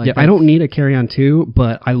is. Yep. I don't need a Carrion 2,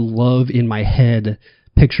 but I love in my head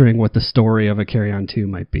picturing what the story of a Carrion 2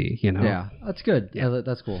 might be, you know? Yeah, that's good. Yeah,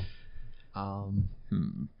 that's cool.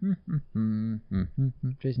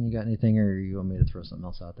 Jason, you got anything, or you want me to throw something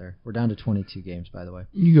else out there? We're down to 22 games, by the way.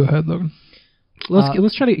 You go ahead, Logan.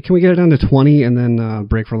 Let's try to. Can we get it down to 20 and then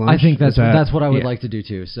break for lunch? I think that's what I would like to do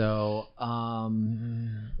too. So, are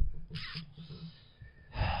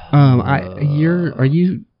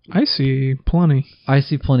you? I see plenty. I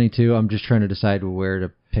see plenty too. I'm just trying to decide where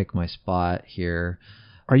to pick my spot here.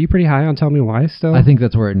 Are you pretty high on Tell Me Why still? I think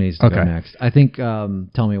that's where it needs to go next. I think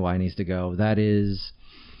Tell Me Why needs to go. That is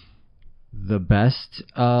the best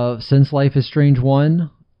since Life is Strange 1,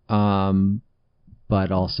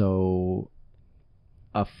 but also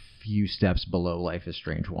a few steps below Life is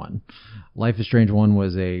Strange 1. Life is Strange 1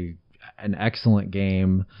 was an excellent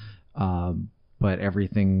game, but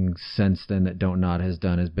everything since then that Don't Nod has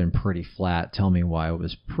done has been pretty flat. Tell Me Why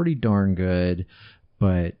was pretty darn good,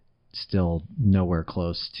 but still nowhere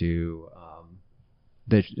close to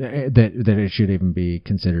that it should even be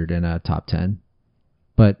considered in a top 10.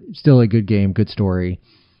 But still a good game, good story.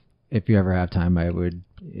 If you ever have time, I would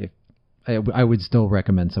still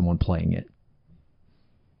recommend someone playing it.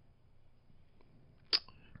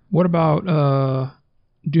 What about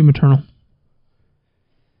Doom Eternal?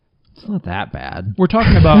 It's not that bad. We're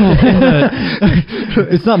talking about.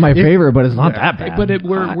 It's not my favorite, but it's not that bad. But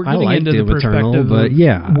we're getting into the perspective of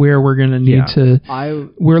where we're going to need to.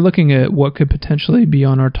 We're looking at what could potentially be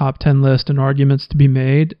on our top 10 list and arguments to be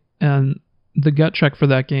made. And the gut check for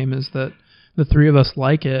that game is that the three of us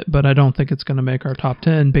like it, but I don't think it's going to make our top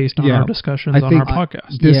 10 based on our discussions on our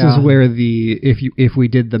podcast. This is where if we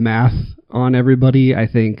did the math on everybody, I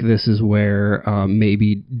think this is where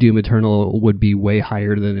maybe Doom Eternal would be way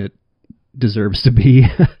higher than it deserves to be,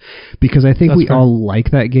 because I think all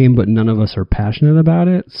like that game, but none of us are passionate about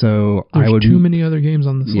it. So there's too many other games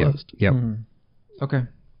on this list. Yep. Okay.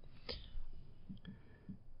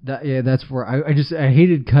 That's where I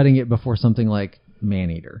hated cutting it before something like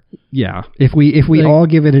Maneater. Yeah. If we all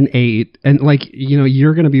give it an 8, and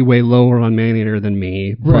you're going to be way lower on Maneater than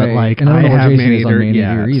me, right? But I have Maneater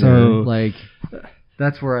either. So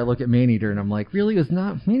that's where I look at Maneater and I'm like, really,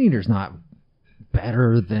 Maneater's not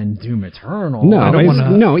better than Doom Eternal.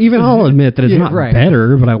 No, even I'll admit that it's not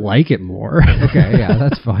better, but I like it more. Okay, yeah,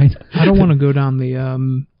 that's fine. I don't want to go down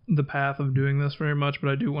the path of doing this very much, but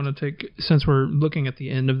I do want to take, since we're looking at the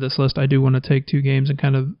end of this list, I do want to take 2 games and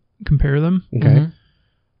kind of compare them. Okay. Mm-hmm.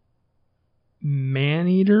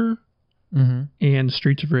 Maneater and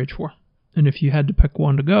Streets of Rage 4. And if you had to pick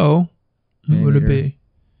one to go, what would it be?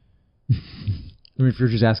 I mean, if you're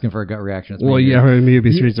just asking for a gut reaction, it's Well, Maneater. yeah, maybe it'd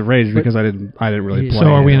be Streets of Rage because I didn't really play. So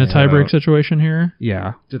are we in a it, tiebreak situation here?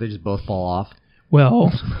 Yeah. Do they just both fall off?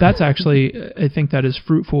 Well, that's actually, I think that is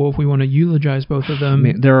fruitful if we want to eulogize both of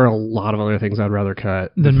them. There are a lot of other things I'd rather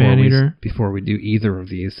cut Than Maneater. before we do either of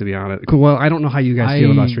these, to be honest. Well, I don't know how you guys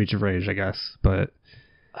feel about Streets of Rage, I guess, but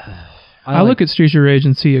I look at Streets of Rage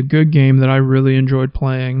and see a good game that I really enjoyed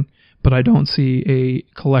playing, but I don't see a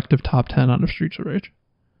collective top 10 out of Streets of Rage.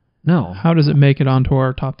 No. How does it make it onto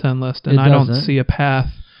our top 10 list? And It I don't doesn't. see a path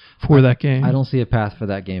for that game. I don't see a path for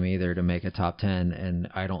that game either to make a top 10, and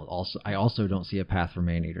I also don't see a path for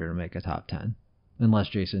Maneater to make a top 10. Unless,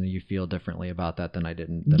 Jason, you feel differently about that than I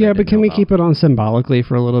didn't. yeah, but can we keep it on symbolically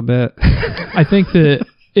for a little bit? I think that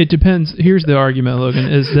it depends. Here's the argument, Logan,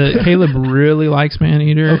 is that Caleb really likes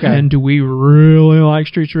Maneater, Okay. and do we really like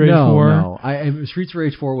Streets of Rage 4? No. Streets of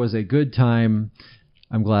Rage 4 was a good time.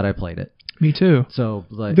 I'm glad I played it. Me too. So,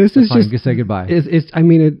 like, This that's is fine. just Say goodbye.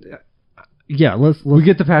 Yeah, let's we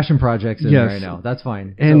get the passion projects in Yes. right now. That's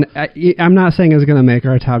fine. And So, I'm not saying it's going to make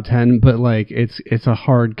our top 10, but like it's a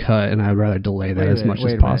hard cut, and I'd rather delay that as much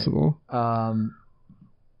as possible.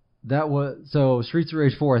 that was so. Streets of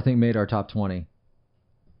Rage 4, I think, made our top 20.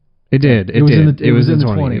 It did. It was did. in the, it was in the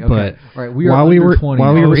 20. 20. But Okay. All right, we are while we under were 20.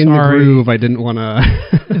 while we were in sorry. the groove, I didn't want to.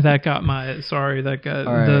 That got my that got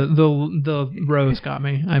All right. the rose got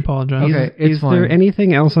me. I apologize. Okay, it's Is there fine.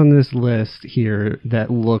 anything else on this list here that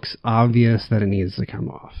looks obvious that it needs to come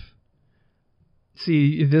off?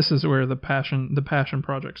 See, this is where the passion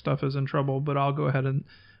project stuff is in trouble. But I'll go ahead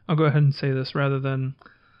and say this rather than,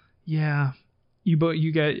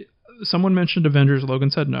 you get someone mentioned Avengers. Logan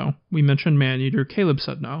said no. We mentioned Maneater. Caleb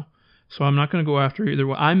said no. So I'm not going to go after either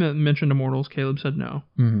one. I mentioned Immortals. Caleb said no.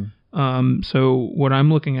 Mm-hmm. So what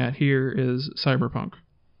I'm looking at here is Cyberpunk.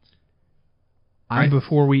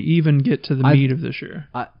 Before we even get to the meat of this year.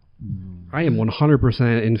 I am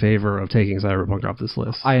 100% in favor of taking Cyberpunk off this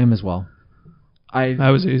list. I am as well. That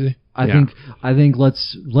was easy. I think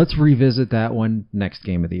let's revisit that one next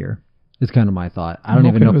game of the year. It's kind of my thought. I don't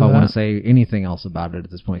even know if I want to say anything else about it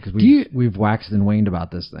at this point because we've waxed and waned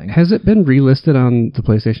about this thing. Has it been relisted on the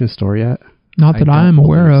PlayStation Store yet? Not that I'm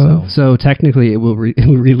aware of. So technically, it will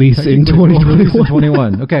release in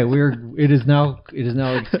 2021. Okay, it is now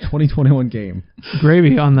a 2021 game.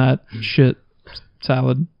 Gravy on that shit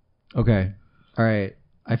salad. Okay, all right.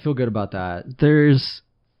 I feel good about that. There's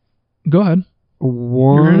go ahead.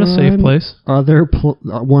 You're in a safe place.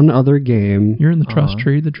 One other game. You're in the trust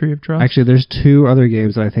tree, the tree of trust. Actually, there's two other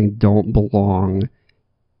games that I think don't belong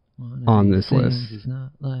on this list. Is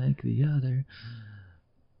not like the other.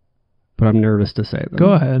 But I'm nervous to say them.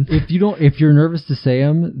 Go ahead. If you're nervous to say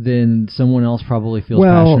them, then someone else probably feels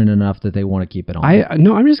passionate enough that they want to keep it on.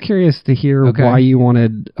 I'm just curious to hear why you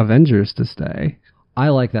wanted Avengers to stay. I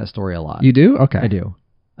like that story a lot. You do? Okay. I do.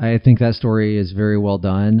 I think that story is very well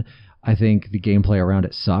done. I think the gameplay around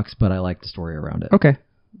it sucks, but I like the story around it. Okay.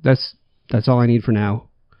 That's all I need for now.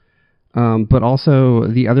 But also,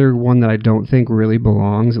 the other one that I don't think really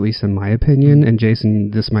belongs, at least in my opinion, and Jason,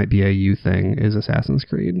 this might be a you thing, is Assassin's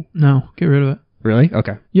Creed. No, get rid of it. Really?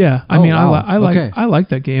 Okay. Yeah, I mean, wow. I like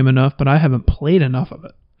that game enough, but I haven't played enough of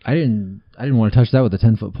it. I didn't want to touch that with a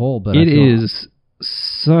 10-foot pole, but it is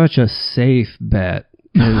such a safe bet.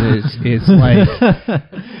 It's like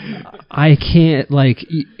I can't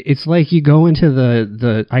it's like you go into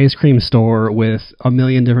the ice cream store with a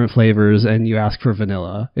million different flavors and you ask for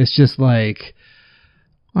vanilla. It's just like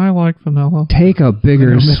I like vanilla. Take a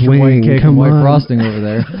bigger swing. White cake Come and white on. frosting over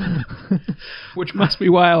there. Which must be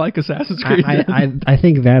why I like Assassin's Creed. I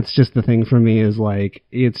think that's just the thing for me is like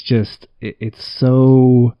it's just it's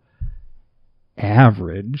so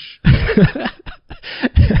average.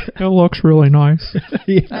 It looks really nice.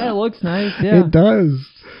 Yeah, it looks nice. Yeah, it does.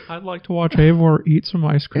 I'd like to watch Eivor eat some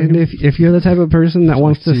ice cream. And if you're the type of person that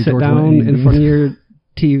wants to sit down in front of your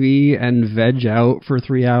TV and veg out for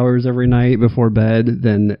 3 hours every night before bed,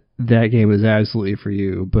 then that game is absolutely for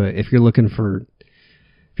you. But if you're looking for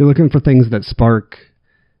things that spark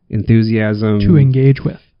enthusiasm to engage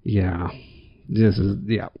with, this is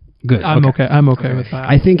good. I'm okay with that.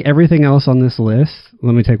 I think everything else on this list.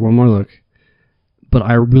 Let me take one more look. But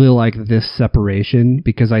I really like this separation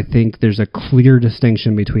because I think there's a clear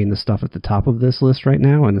distinction between the stuff at the top of this list right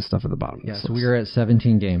now and the stuff at the bottom. Yeah, so we are at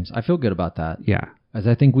 17 games. I feel good about that. Yeah, as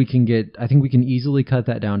I think we can easily cut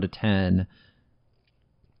that down to 10.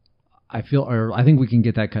 I think we can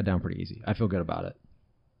get that cut down pretty easy. I feel good about it.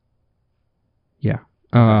 Yeah.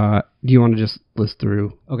 Do you want to just list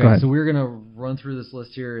through? Okay, so we're gonna run through this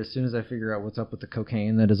list here as soon as I figure out what's up with the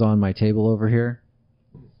cocaine that is on my table over here.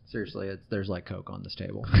 Seriously, there's like Coke on this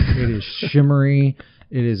table. It is shimmery.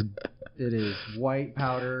 It is white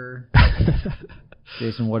powder.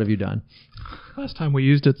 Jason, what have you done? Last time we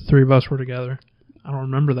used it, the three of us were together. I don't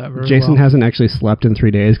remember that very Jason well. hasn't actually slept in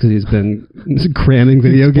 3 days because he's been cramming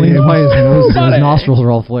video games. Why his nostrils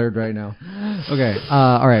are all flared right now. Okay,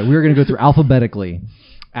 all right. We're going to go through alphabetically.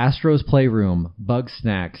 Astro's Playroom, Bug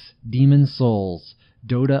Snacks, Demon Souls,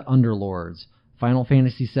 Dota Underlords, Final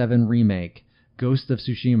Fantasy VII Remake, Ghost of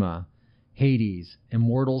Tsushima, Hades,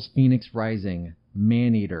 Immortals Phoenix Rising,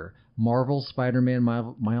 Maneater, Marvel's Spider-Man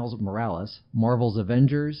Miles Morales, Marvel's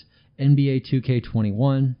Avengers, NBA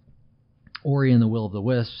 2K21, Ori and the Will of the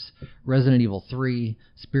Wisps, Resident Evil 3,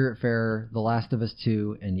 Spiritfarer, The Last of Us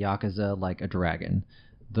 2, and Yakuza Like a Dragon.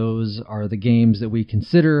 Those are the games that we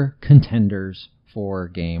consider contenders for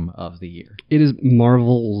Game of the Year. It is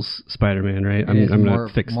Marvel's Spider-Man, right? I'm going to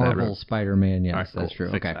fix that. Marvel's Spider-Man, yes, right, cool. That's true.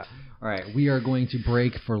 Fix okay. that. All right, we are going to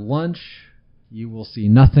break for lunch. You will see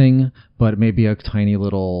nothing, but maybe a tiny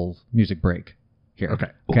little music break here. Okay.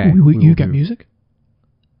 Okay. You got music?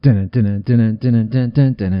 Oh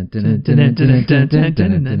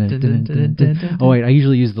wait, I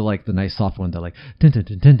usually use the nice soft one that like. All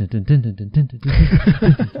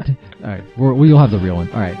right, we'll have the real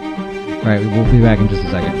one. All right, we'll be back in just a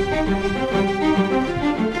second.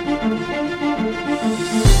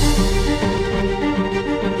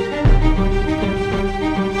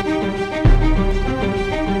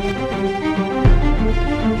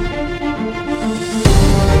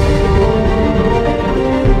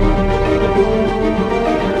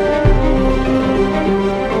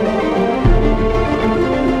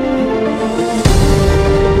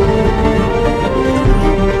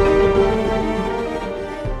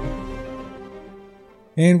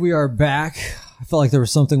 And we are back. I felt like there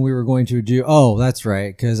was something we were going to do. Oh, that's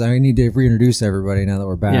right, because I need to reintroduce everybody now that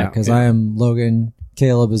we're back. Because I am Logan.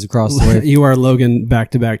 Caleb is across the way. You are Logan.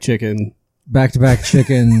 Back-to-back chicken. Back-to-back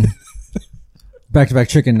chicken. Back-to-back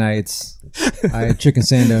chicken nights. I had chicken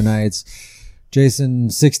sando nights. Jason,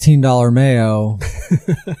 $16 mayo.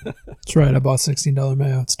 That's right. I bought $16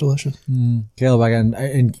 mayo. It's delicious. Caleb,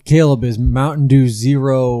 and Caleb is Mountain Dew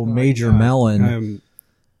Zero Major Melon. I'm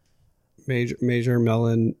Major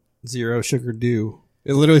Melon Zero Sugar Dew.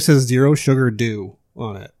 It literally says Zero Sugar Dew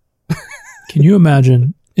on it. Can you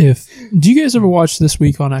imagine do you guys ever watch This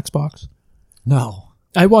Week on Xbox? No.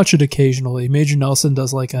 I watch it occasionally. Major Nelson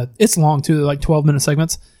does it's long too, like 12-minute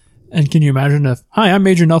segments. And can you imagine hi, I'm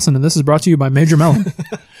Major Nelson and this is brought to you by Major Melon.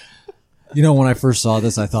 You know, when I first saw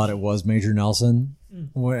this, I thought it was Major Nelson.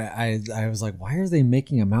 I was like, why are they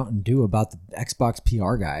making a Mountain Dew about the Xbox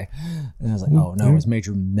PR guy? And I was like, oh, no, it was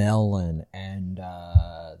Major Melon. And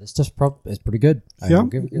this stuff is pretty good. I will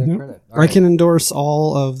give it that credit. I can endorse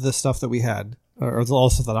all of the stuff that we had, or all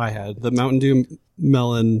the stuff that I had. The Mountain Dew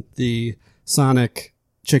Melon, the Sonic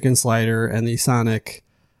Chicken Slider, and the Sonic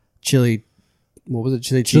Chili... What was it?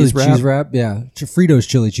 Chili cheese wrap? Yeah. Fritos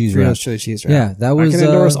chili cheese wrap. Fritos chili cheese wrap. Yeah, that was... I can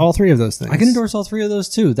endorse all three of those things. I can endorse all three of those,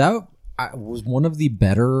 too. That was one of the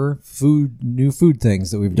better new food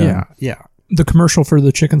things that we've done. Yeah. The commercial for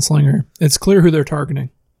the chicken slinger, it's clear who they're targeting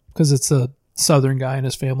because it's a Southern guy and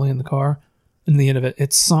his family in the car. In the end of it,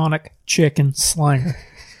 it's Sonic Chicken Slinger.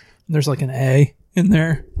 There's like an A in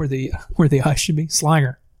there where the I should be.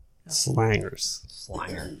 Slinger. Slangers.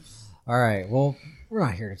 Slinger. All right. Well, we're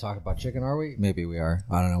not here to talk about chicken, are we? Maybe we are.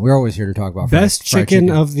 I don't know. We're always here to talk about best fried chicken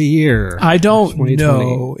of the year. I don't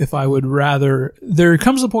know if I would rather. There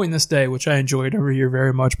comes a point in this day, which I enjoyed every year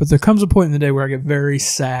very much, but there comes a point in the day where I get very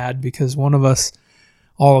sad because all of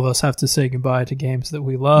us have to say goodbye to games that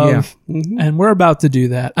we love. Yeah. Mm-hmm. And we're about to do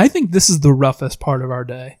that. I think this is the roughest part of our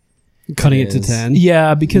day. Cutting it to 10.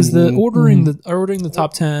 Yeah, because the ordering the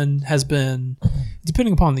top 10 has been,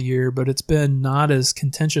 depending upon the year, but it's been not as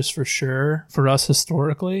contentious for sure for us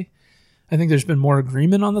historically. I think there's been more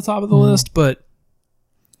agreement on the top of the list, but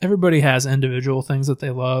everybody has individual things that they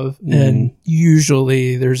love, and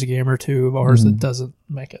usually there's a game or two of ours that doesn't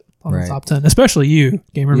make it on the top 10, especially you,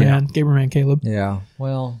 Gamerman Caleb. Yeah,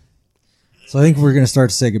 well, so I think we're going to start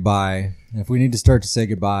to say goodbye. If we need to start to say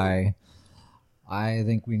goodbye, I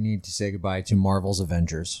think we need to say goodbye to Marvel's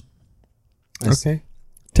Avengers. Okay.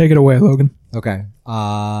 Take it away, Logan. Okay.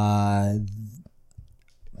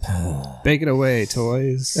 Bake it away,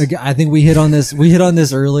 toys. I think we hit on this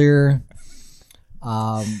earlier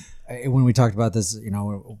when we talked about this,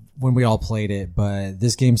 when we all played it, but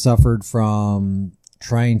this game suffered from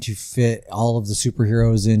trying to fit all of the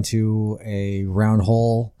superheroes into a round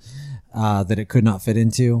hole that it could not fit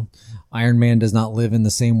into. Iron Man does not live in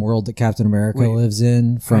the same world that Captain America lives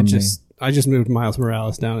in. I just moved Miles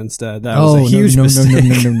Morales down instead. That was a huge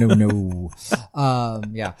mistake. No.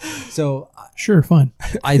 Yeah. So Sure, fine.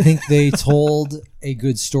 I think they told a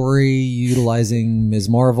good story utilizing Ms.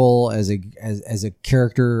 Marvel as a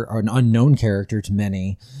character, or an unknown character to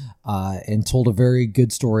many, and told a very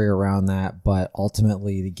good story around that. But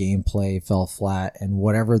ultimately, the gameplay fell flat, and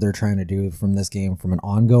whatever they're trying to do from this game, from an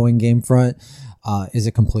ongoing game front, is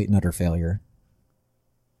a complete and utter failure.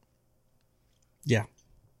 Yeah.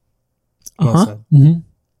 Well said. Mm-hmm.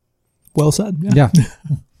 Well said. Yeah.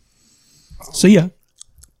 So yeah,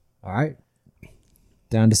 All right.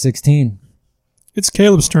 Down to 16. it's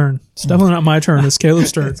Caleb's turn. It's definitely not my turn. It's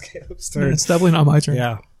Caleb's turn. It's Caleb's turn. It's definitely not my turn.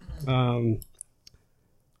 Yeah. All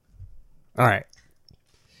right.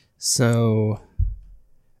 So,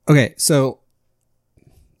 okay. So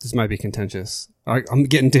this might be contentious. I'm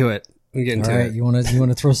getting to it. I'm getting All to right. it. You want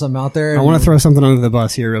to throw something out there? I want to throw something under the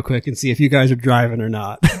bus here real quick and see if you guys are driving or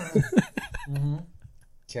not.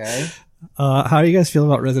 Okay. How do you guys feel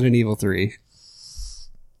about Resident Evil 3?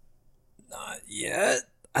 Not yet.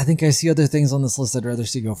 I think I see other things on this list I'd rather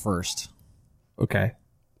see go first. Okay.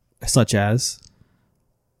 Such as?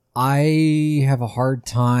 I have a hard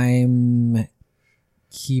time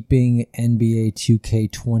keeping NBA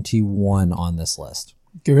 2K21 on this list.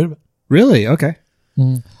 Get rid of it. Really? Okay.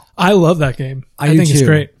 I love that game. I do think it's too.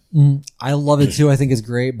 great. I love it too. I think it's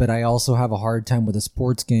great, but I also have a hard time with a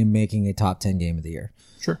sports game making a top 10 game of the year.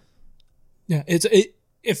 Sure. Yeah, if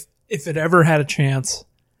it ever had a chance,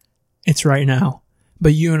 it's right now.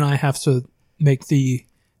 But you and I have to make the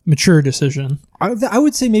mature decision. I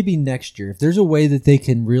would say maybe next year, if there's a way that they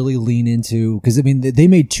can really lean into, because I mean, they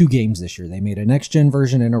made 2 games this year. They made a next gen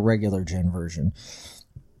version and a regular gen version.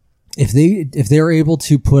 If they're able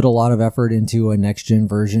to put a lot of effort into a next gen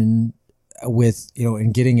version with,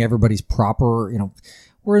 and getting everybody's proper,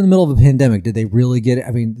 we're in the middle of a pandemic. Did they really get it?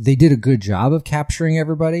 I mean, they did a good job of capturing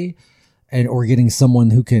everybody or getting someone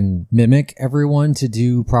who can mimic everyone to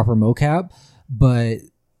do proper mocap, but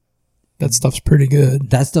That stuff's pretty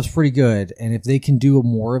good. And if they can do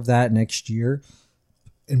more of that next year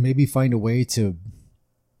and maybe find a way to,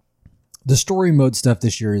 the story mode stuff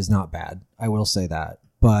this year is not bad. I will say that.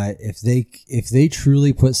 But if they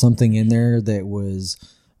truly put something in there that was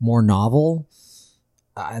more novel,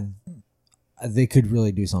 they could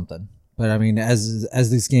really do something. But I mean, as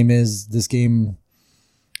this game,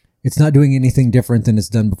 it's not doing anything different than it's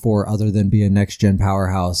done before, other than be a next gen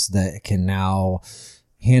powerhouse that can now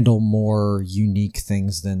handle more unique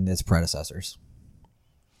things than its predecessors.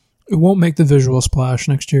 It won't make the visual splash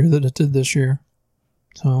next year that it did this year.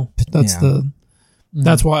 So that's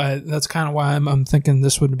that's kind of why I'm thinking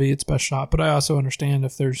this would be its best shot. But I also understand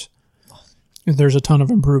if there's a ton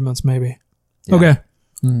of improvements, maybe. Yeah. Okay.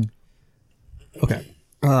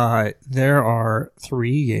 Okay. There are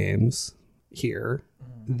 3 games here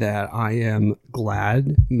that I am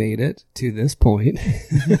glad made it to this point.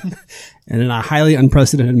 And in a highly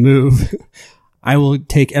unprecedented move, I will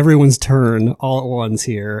take everyone's turn all at once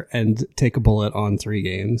here and take a bullet on 3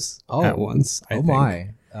 games at once. I think.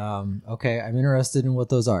 My. Okay, I'm interested in what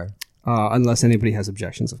those are. Unless anybody has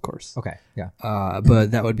objections, of course. Okay, yeah.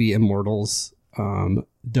 But that would be Immortals, Dota,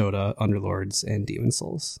 Underlords, and Demon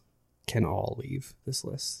Souls can all leave this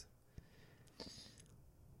list.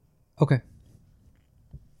 Okay.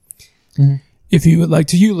 If you would like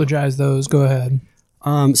to eulogize those, go ahead.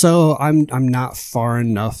 So I'm not far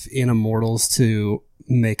enough in Immortals to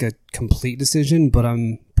make a complete decision, but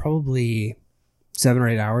I'm probably 7 or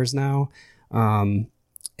 8 hours now.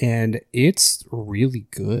 And it's really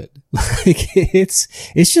good. Like it's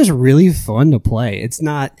just really fun to play. It's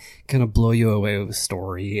not gonna blow you away with a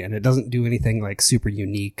story, and it doesn't do anything like super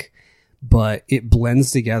unique, but it blends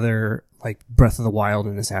together like Breath of the Wild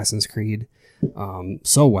and Assassin's Creed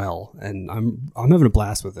so well, and I'm having a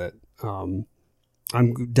blast with it. I'm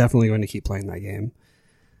definitely going to keep playing that game.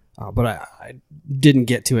 But I didn't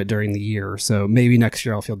get to it during the year, so maybe next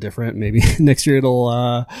year I'll feel different. Maybe next year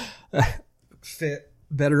it'll fit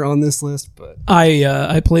better on this list. But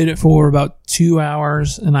I played it for about 2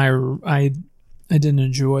 hours, and I didn't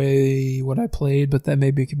enjoy what I played, but that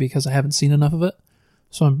may be because I haven't seen enough of it.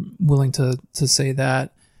 So I'm willing to say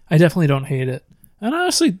that I definitely don't hate it. And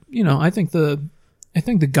honestly, I think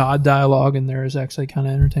the God dialogue in there is actually kind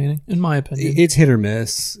of entertaining, in my opinion. It's hit or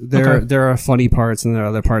miss. There are funny parts, and there are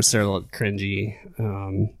other parts that are a little cringy.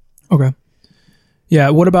 Okay. Yeah.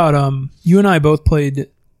 What about you and I both played.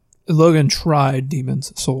 Logan tried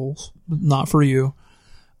Demon's Souls, not for you.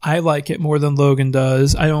 I like it more than Logan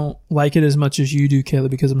does. I don't like it as much as you do,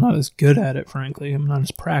 Caleb, because I'm not as good at it, frankly. I'm not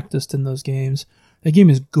as practiced in those games. That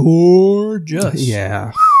game is gorgeous.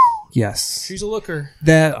 Yeah. Yes. She's a looker.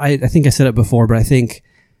 That I think I said it before, but I think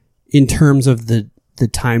in terms of the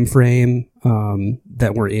time frame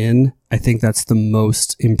that we're in, I think that's the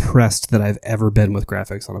most impressed that I've ever been with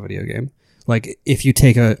graphics on a video game. Like, if you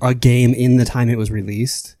take a game in the time it was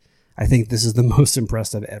released, I think this is the most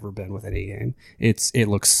impressed I've ever been with any game. It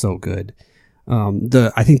looks so good.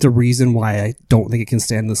 I think the reason why I don't think it can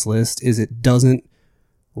stand this list is it doesn't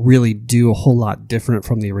really do a whole lot different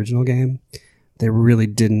from the original game. They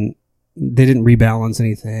didn't rebalance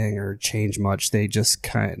anything or change much. They just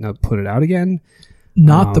kind of put it out again.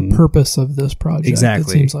 Not the purpose of this project.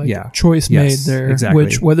 Exactly. It seems like choice made there, exactly.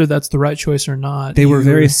 which whether that's the right choice or not. They were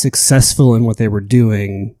very successful in what they were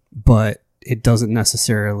doing, but it doesn't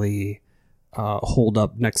necessarily hold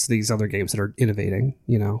up next to these other games that are innovating,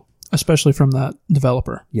 you know? Especially from that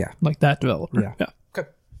developer. Yeah. Like that developer. Yeah. Okay.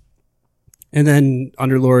 And then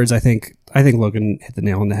Underlords, I think Logan hit the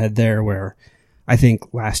nail on the head there, where I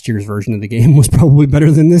think last year's version of the game was probably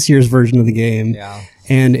better than this year's version of the game. Yeah.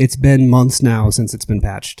 And it's been months now since it's been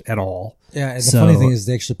patched at all. Yeah, and the funny thing is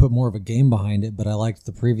they actually put more of a game behind it, but I liked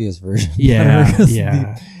the previous version. Yeah,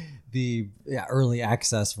 yeah. The early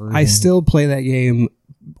access version. I still play that game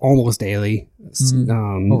almost daily.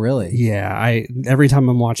 Oh, really? Yeah. Every time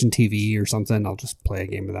I'm watching TV or something, I'll just play a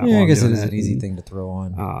game of that. Yeah, I guess it is an easy thing to throw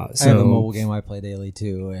on. So, I have a mobile game I play daily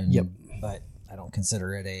too, but I don't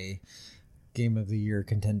consider it a game of the year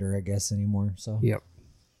contender, I guess, anymore. So yep.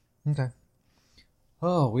 Okay.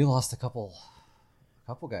 Oh, we lost a couple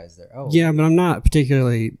guys there. Oh, yeah, but I'm not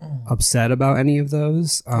particularly upset about any of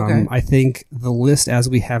those. Okay. I think the list as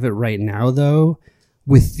we have it right now, though,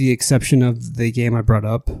 with the exception of the game I brought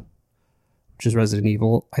up, which is Resident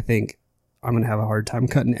Evil, I think I'm gonna have a hard time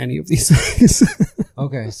cutting any of these things.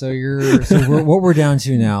 Okay, so what we're down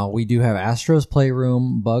to now, we do have Astro's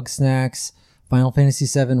Playroom, Bugsnax, Final Fantasy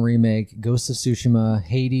VII Remake, Ghost of Tsushima,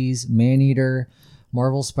 Hades, Maneater,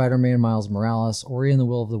 Marvel's Spider-Man Miles Morales, Ori and the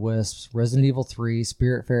Will of the Wisps, Resident Evil 3,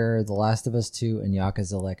 Spiritfarer, The Last of Us 2, and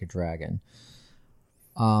Yakuza Like a Dragon.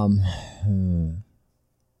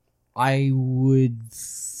 I would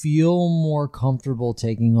feel more comfortable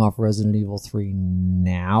taking off Resident Evil 3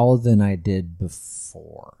 now than I did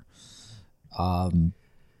before.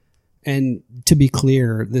 And to be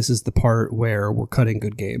clear, this is the part where we're cutting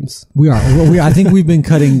good games. We are. I think we've been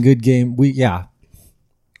cutting good game.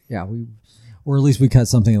 Or at least we cut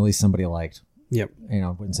something at least somebody liked. Yep. I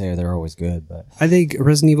wouldn't say they're always good, but I think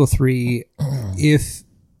Resident Evil 3, if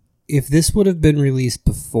this would have been released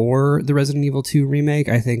before the Resident Evil 2 remake,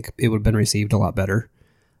 I think it would have been received a lot better.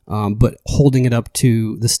 But holding it up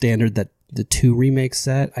to the standard that the 2 remake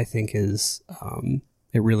set, I think is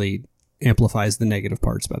it really amplifies the negative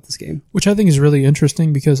parts about this game. Which I think is really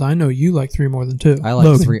interesting because I know you like 3 more than 2. I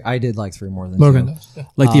like 3. I did like 3 more than Logan 2. does. Yeah.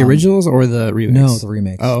 Like the originals or the remakes? No, the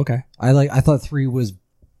remakes. Oh, okay. I thought 3 was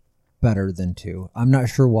better than 2. I'm not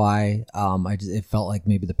sure why. It felt like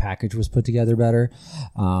maybe the package was put together better.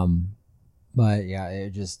 But yeah,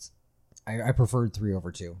 I preferred 3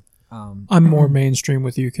 over 2. I'm more mainstream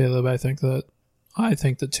with you, Caleb. I think that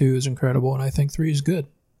 2 is incredible and I think 3 is good.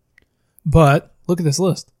 But look at this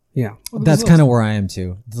list. Yeah. That's kind of where I am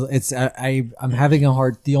too. I'm having a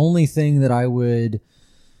hard. The only thing that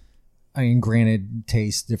granted,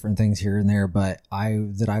 taste different things here and there, but I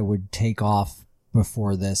would take off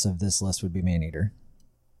before this list would be Maneater.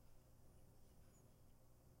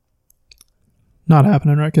 Not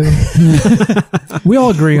happening, right, Kevin? We all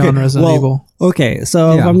agree on Resident Evil. Okay,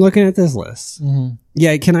 so if I'm looking at this list,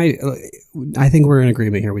 Mm-hmm. can I think we're in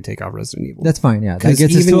agreement here. We take off Resident Evil. That's fine. Yeah, that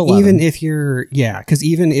gets us to 11.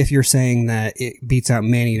 Even if you're saying that it beats out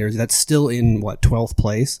Maneater, that's still in 12th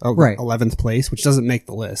place, right? 11th place, which doesn't make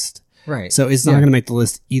the list. Right. So it's not going to make the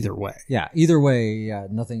list either way. Yeah. Either way,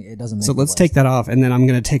 nothing. It doesn't make. So let's take that off, and then I'm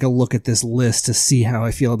going to take a look at this list to see how I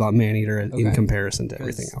feel about Maneater in comparison to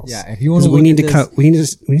everything else. Yeah. If you want to, we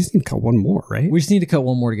just need to cut one more, right? We just need to cut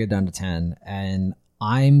one more to get down to 10, and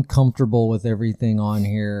I'm comfortable with everything on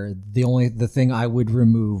here. The thing I would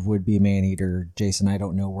remove would be Maneater. Jason, I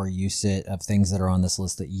don't know where you sit of things that are on this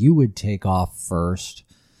list that you would take off first.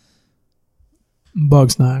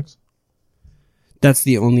 Bugsnax. That's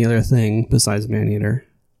the only other thing besides Maneater.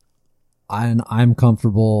 I'm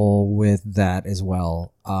comfortable with that as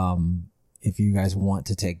well. If you guys want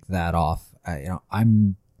to take that off,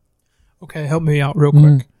 I'm okay. Help me out real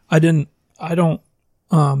quick. I don't.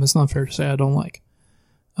 It's not fair to say I don't like.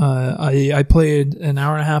 I played an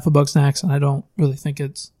hour and a half of Bugsnax, and I don't really think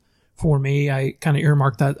it's for me. I kind of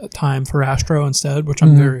earmarked that time for Astro instead, which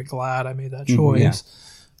I'm very glad I made that choice.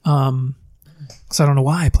 Because I don't know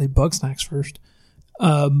why I played Bugsnax first.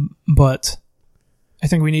 But I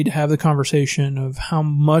think we need to have the conversation of how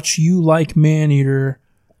much you like Maneater,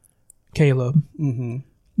 Caleb,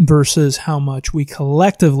 versus how much we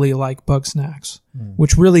collectively like Bugsnax,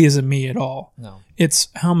 which really isn't me at all. No. It's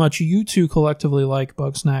how much you two collectively like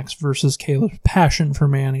Bugsnax versus Caleb's passion for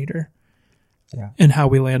Maneater. Yeah. And how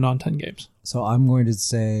we land on 10 games. So I'm going to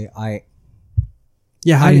say I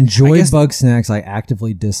Yeah, enjoyed Bugsnax. I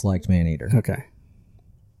actively disliked Maneater. Okay.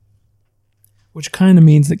 Which kind of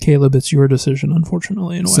means that, Caleb, it's your decision,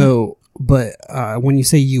 unfortunately, in a way. So, but when you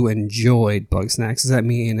say you enjoyed Bugsnax, does that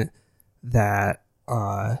mean that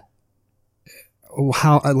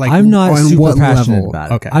how like I'm not on super what passionate level?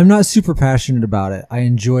 about it. Okay. I'm not super passionate about it. I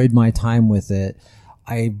enjoyed my time with it.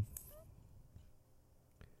 I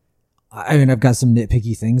mean, I've got some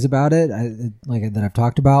nitpicky things about it, that I've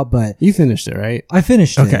talked about, but You finished it, right? I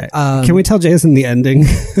finished it. Okay. Can we tell Jason the ending?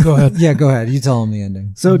 Go ahead. Yeah, go ahead. You tell him the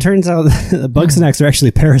ending. So it turns out the Bugsnax are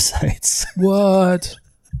actually parasites. What?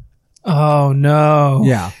 Oh, no.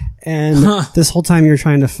 Yeah. And this whole time you're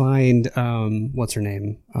trying to find, what's her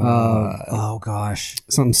name? Oh gosh.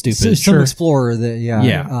 Something stupid. Some Sure. explorer that. Yeah.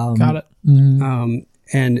 Yeah. Got it.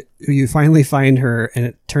 And you finally find her, and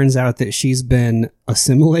it turns out that she's been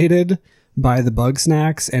assimilated by the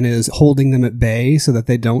Bugsnax and is holding them at bay so that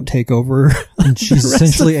they don't take over. And she's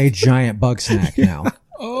essentially a giant bug snack now.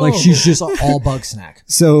 Like she's just all bug snack.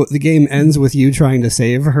 So the game ends with you trying to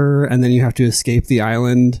save her, and then you have to escape the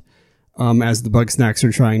island as the Bugsnax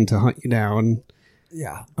are trying to hunt you down.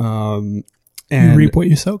 Yeah. You And reap what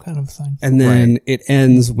you sow, kind of thing. And then it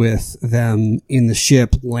ends with them in the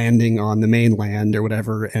ship landing on the mainland or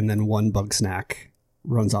whatever, and then one Bugsnax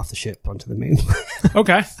runs off the ship onto the mainland.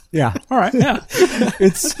 Okay. Yeah. All right. Yeah.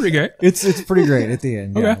 It's Pretty great. It's pretty great at the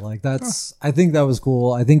end. Yeah. Okay. Like that's I think that was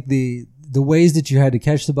cool. I think the ways that you had to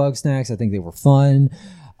catch the bug snacks, I think they were fun.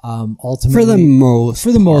 Ultimately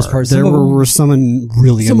For the most part, some there of them- were some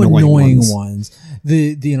really some annoying ones.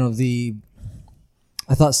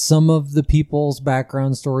 I thought some of the people's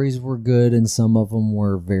background stories were good and some of them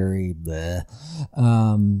were very bleh.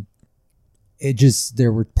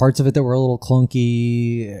 There were parts of it that were a little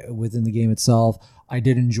clunky within the game itself. I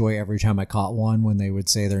did enjoy every time I caught one when they would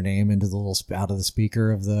say their name into the little out of the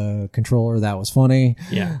speaker of the controller. That was funny.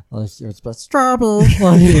 Yeah. It's about strawberry.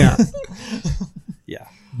 Yeah. Yeah.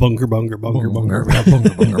 Bunker.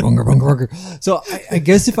 So I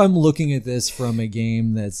guess if I'm looking at this from a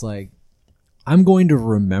game that's like, I'm going to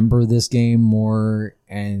remember this game more,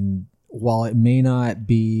 and while I may not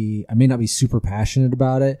be super passionate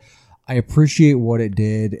about it, I appreciate what it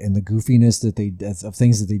did and the goofiness of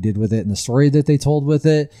things that they did with it and the story that they told with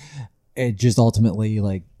it. It just ultimately,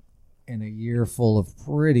 like, in a year full of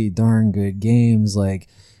pretty darn good games, like,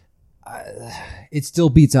 it still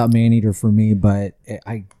beats out Maneater for me, but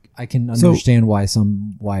I can understand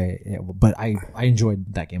but I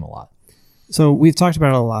enjoyed that game a lot. So we've talked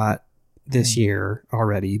about it a lot this year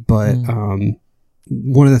already, but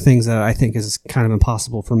one of the things that I think is kind of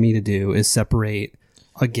impossible for me to do is separate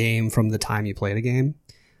a game from the time you played a game.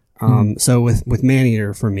 So with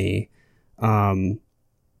Maneater for me,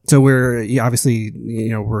 so we're obviously,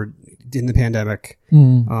 we're in the pandemic.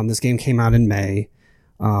 This game came out in May.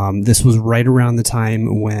 This was right around the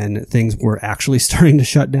time when things were actually starting to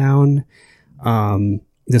shut down.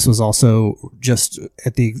 This was also just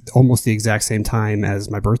at almost the exact same time as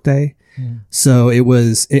my birthday. So it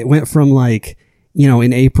went from like,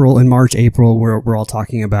 in March, April, we're all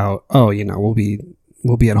talking about,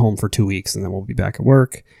 we'll be at home for 2 weeks and then we'll be back at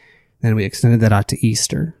work. Then we extended that out to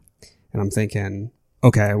Easter. And I'm thinking,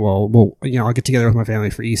 okay, well, I'll get together with my family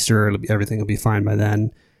for Easter. Everything will be fine by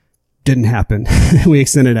then. Didn't happen. We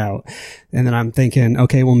extended out. And then I'm thinking,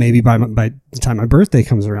 okay, well, maybe by the time my birthday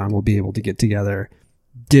comes around, we'll be able to get together.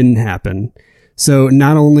 Didn't happen. So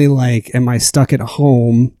not only like am I stuck at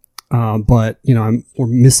home, but we're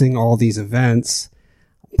missing all these events.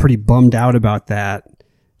 I'm pretty bummed out about that.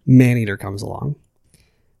 Maneater comes along,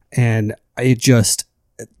 and I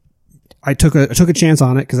took a chance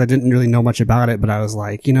on it because I didn't really know much about it. But I was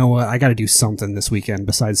like, you know what, I got to do something this weekend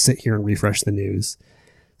besides sit here and refresh the news.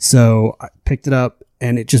 So I picked it up,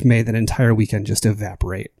 and it just made that entire weekend just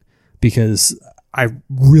evaporate because I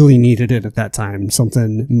really needed it at that time.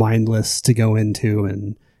 Something mindless to go into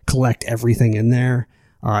and collect everything in there,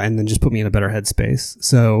 and then just put me in a better headspace.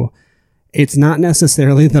 So it's not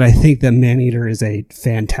necessarily that I think that Maneater is a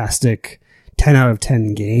fantastic 10 out of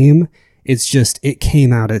 10 game. It's just, it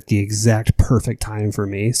came out at the exact perfect time for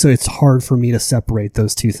me. So it's hard for me to separate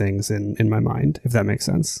those two things in my mind, if that makes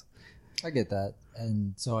sense. I get that.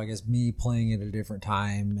 And so I guess me playing it at a different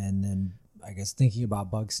time and then I guess thinking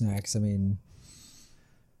about Bugsnax, I mean,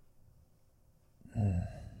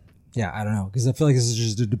 Yeah, I don't know, because I feel like this is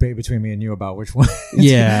just a debate between me and you about which one.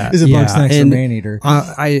 Yeah, is it yeah. Bugsnax or And Maneater?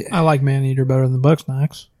 I I like Maneater better than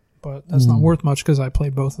Bugsnax, but that's not worth much because I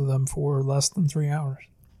played both of them for less than 3 hours.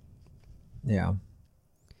 Yeah.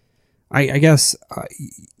 I guess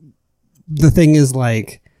the thing is,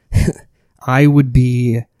 like, I would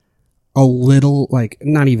be a little, like,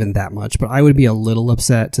 not even that much, but I would be a little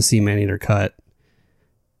upset to see Maneater cut.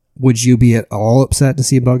 Would you be at all upset to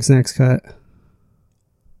see Bugsnax cut?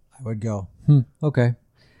 I would go, okay.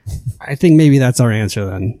 I think maybe that's our answer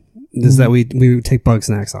then, is that we would take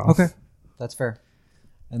Bugsnax off. Okay. That's fair.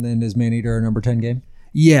 And then is Maneater a number 10 game?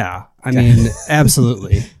 Yeah, I mean,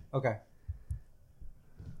 absolutely. Okay.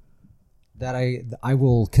 That I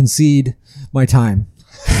will concede my time.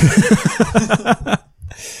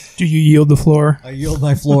 Do you yield the floor? I yield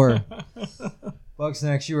my floor.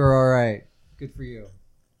 Bugsnax, you were all right. Good for you.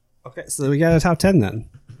 Okay, so we got a top 10 then.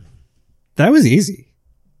 That was easy.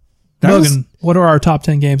 Logan, what are our top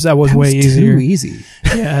 10 games? That was way easier. Too easy.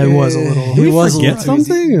 Yeah, it was a little. It was a Get little too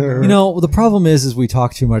something? easy. Or? You know, the problem is we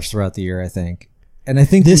talk too much throughout the year, I think. And I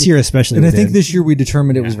think This year especially. And we I think did. this year we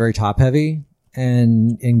determined it was very top heavy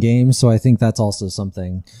and in games, so I think that's also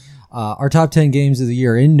something. Our top 10 games of the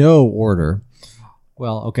year in no order.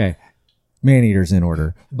 Well, okay. Maneater's in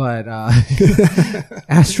order, but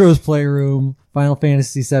Astro's Playroom, Final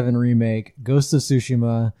Fantasy VII Remake, Ghost of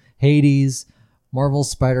Tsushima, Hades, Marvel's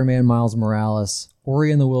Spider-Man Miles Morales,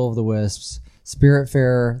 Ori and the Will of the Wisps,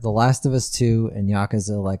 Spiritfarer, The Last of Us 2, and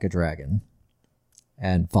Yakuza Like a Dragon.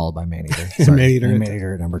 And followed by Maneater. Sorry,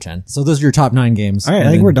 Maneater at number 10. So those are your top 9 games. All right, And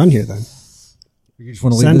I think then we're done here then. You just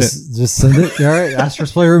want to Send leave this? Just send it? All right,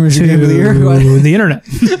 Astro's Playroom is your game of the year? To the internet.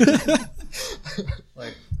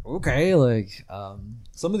 Okay, like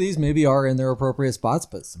some of these maybe are in their appropriate spots,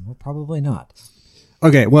 but some are probably not.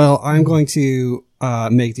 Okay, well, I'm going to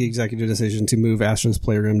make the executive decision to move Astro's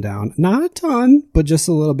Playroom down. Not a ton, but just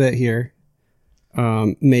a little bit here.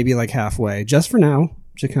 Maybe like halfway, just for now,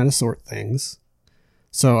 to kind of sort things.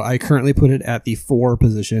 So I currently put it at the 4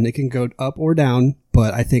 position. It can go up or down,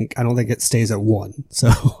 but I don't think it stays at 1.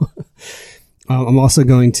 So I'm also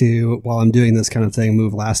going to, while I'm doing this kind of thing,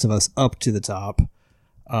 move Last of Us up to the top.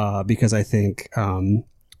 Because I think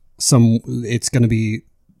it's going to be.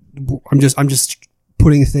 I'm just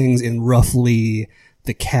putting things in roughly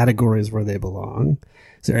the categories where they belong.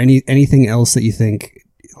 Is there anything else that you think,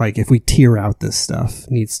 like, if we tier out this stuff,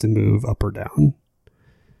 needs to move up or down?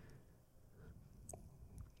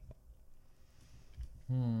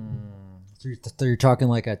 So you're talking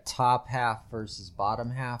like a top half versus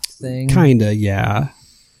bottom half thing? Kinda, yeah.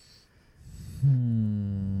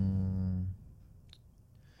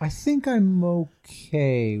 I think I'm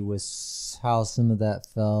okay with how some of that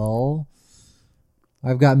fell.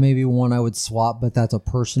 I've got maybe one I would swap, but that's a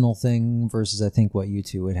personal thing versus I think what you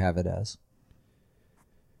two would have it as.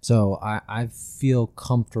 So I feel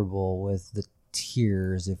comfortable with the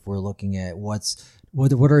tiers if we're looking at what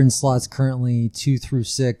are in slots currently 2 through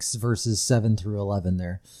 6 versus 7 through 11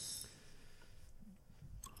 there.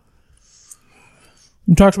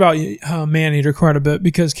 We talked about Maneater quite a bit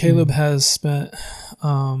because Caleb has spent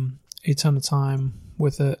a ton of time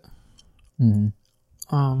with it. Mm-hmm.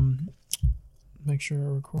 Make sure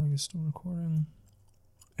our recording is still recording.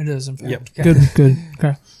 It is, in fact. Yep. Good.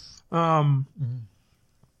 Okay. I'm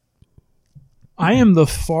the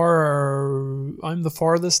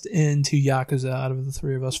farthest into Yakuza out of the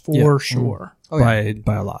 3 of us for sure. Oh, yeah.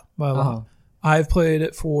 By a lot. By a lot. I've played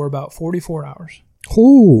it for about 44 hours.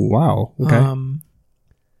 Oh, wow. Okay.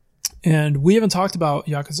 And we haven't talked about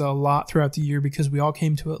Yakuza a lot throughout the year because we all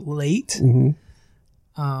came to it late.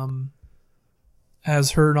 Mm-hmm.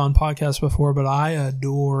 As heard on podcasts before, but I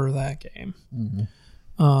adore that game.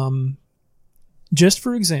 Mm-hmm. Just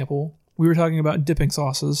for example, we were talking about dipping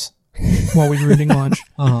sauces while we were eating lunch.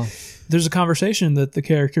 There's a conversation that the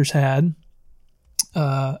characters had.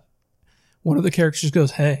 One of the characters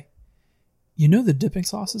goes, "Hey, you know the dipping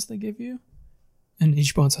sauces they give you?" And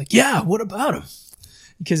Ichiban's like, "Yeah, what about them?"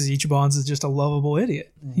 Because Ichiban's is just a lovable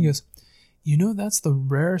idiot. Mm-hmm. He goes, "You know that's the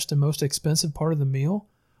rarest and most expensive part of the meal?"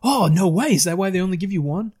 "Oh, no way. Is that why they only give you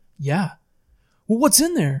one?" "Yeah." "Well, what's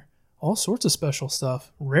in there?" "All sorts of special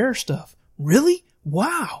stuff. Rare stuff." "Really?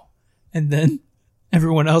 Wow." And then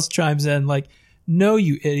everyone else chimes in like, "No,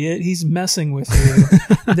 you idiot. He's messing with you.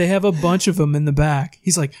 They have a bunch of them in the back."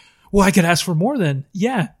 He's like, "Well, I could ask for more then."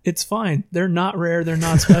 "Yeah, it's fine. They're not rare. They're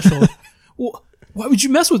not special." "Well, why would you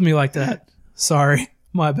mess with me like that?" "Sorry.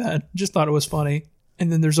 My bad. Just thought it was funny."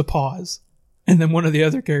 And then there's a pause. And then one of the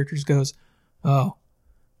other characters goes, "Oh,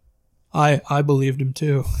 I believed him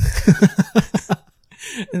too."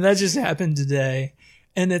 And that just happened today.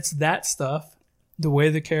 And it's that stuff the way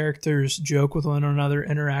the characters joke with one another,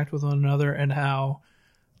 interact with one another, and how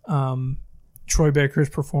Troy Baker's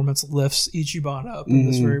performance lifts Ichiban up in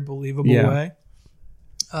this very believable way.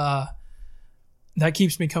 That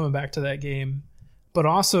keeps me coming back to that game. But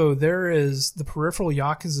also, there is the peripheral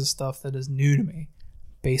Yakuza stuff that is new to me.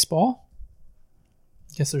 Baseball.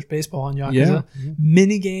 I guess there's baseball in Yakuza. Yeah.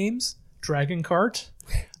 Mini games. Dragon Kart.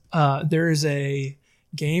 There is a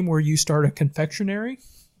game where you start a confectionery,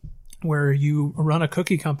 where you run a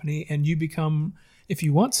cookie company, and you become, if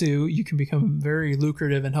you want to, you can become very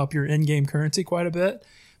lucrative and help your in-game currency quite a bit.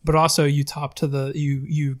 But also, you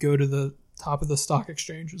go to the top of the stock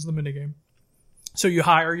exchange is the minigame. So you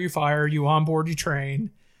hire, you fire, you onboard, you train,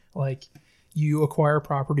 like you acquire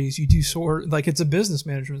properties, you do sort, like it's a business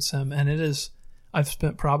management sim, and it is, I've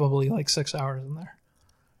spent probably like 6 hours in there.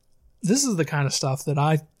 This is the kind of stuff that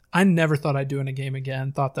I never thought I'd do in a game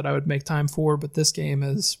again, thought that I would make time for, but this game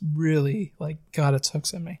is really like got its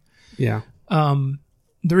hooks in me. Yeah.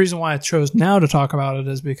 The reason why I chose now to talk about it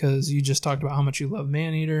is because you just talked about how much you love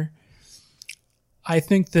Maneater. I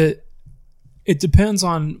think that it depends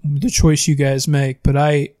on the choice you guys make, but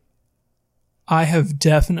I have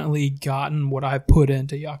definitely gotten what I put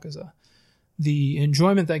into Yakuza. The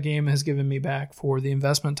enjoyment that game has given me back for the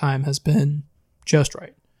investment time has been just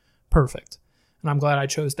right. Perfect. And I'm glad I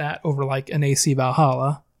chose that over like an AC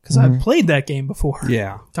Valhalla, because I've played that game before.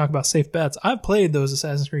 Yeah. Talk about safe bets. I've played those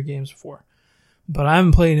Assassin's Creed games before, but I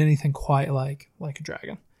haven't played anything quite like a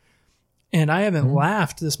Dragon. And I haven't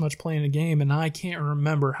laughed this much playing a game, and I can't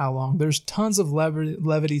remember how long. There's tons of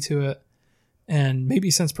levity to it, and maybe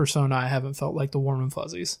since Persona, I haven't felt like the warm and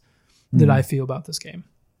fuzzies that I feel about this game.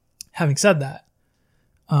 Having said that,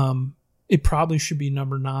 it probably should be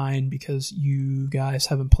number 9 because you guys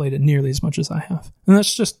haven't played it nearly as much as I have. And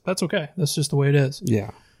that's okay. That's just the way it is.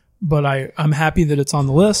 Yeah. But I'm happy that it's on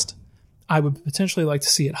the list. I would potentially like to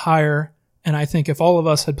see it higher, and I think if all of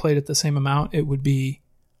us had played it the same amount, it would be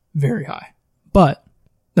very high. But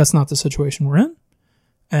that's not the situation we're in,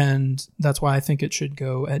 and that's why I think it should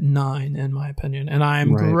go at 9 in my opinion, and I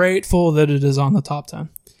am grateful that it is on the top 10.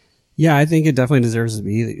 Yeah, I think it definitely deserves to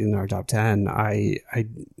be in our top 10. I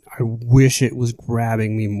wish it was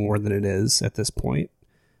grabbing me more than it is at this point,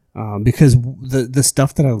 because the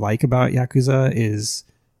stuff that I like about Yakuza is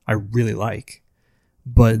I really like,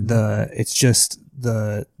 but it's just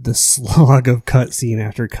the slog of cutscene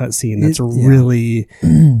after cutscene that's really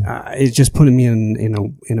it's just putting me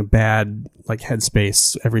in a bad like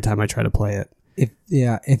headspace every time I try to play it.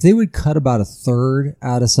 If they would cut about a third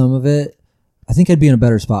out of some of it, I think I'd be in a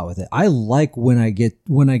better spot with it. I like when I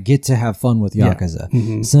get to have fun with Yakuza. Yeah.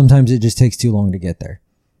 Mm-hmm. Sometimes it just takes too long to get there.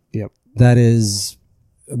 Yep. That is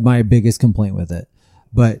my biggest complaint with it.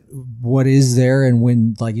 But what is there, and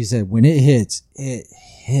when, like you said, when it hits, it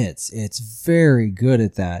hits. It's very good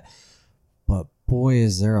at that. But boy,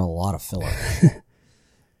 is there a lot of filler.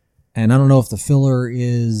 And I don't know if the filler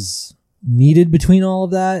is needed between all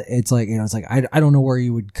of that. It's like, I don't know where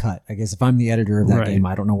you would cut. I guess if I'm the editor of that game,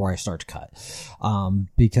 I don't know where I start to cut.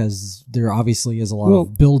 Because there obviously is a lot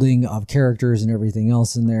of building of characters and everything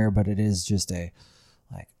else in there, but it is just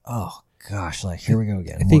oh gosh, like here we go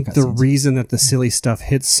again. I think the reason that the silly stuff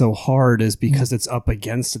hits so hard is because it's up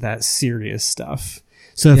against that serious stuff.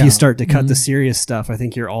 So if you start to cut the serious stuff, I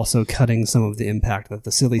think you're also cutting some of the impact that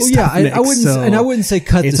the silly stuff makes. I wouldn't say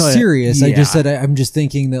cut the serious. I just said I'm just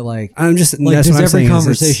thinking that does every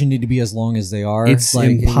conversation need to be as long as they are? It's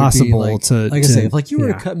impossible to. Like I say, if you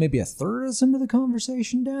were to cut maybe a third of some of the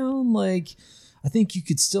conversation down, I think you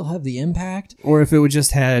could still have the impact. Or if it would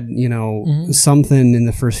just had, something in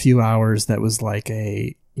the first few hours that was like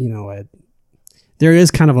there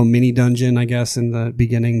is kind of a mini dungeon, I guess, in the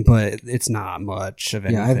beginning, but it's not much of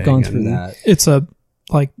anything. Yeah, I've gone through that. It's a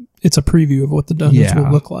preview of what the dungeons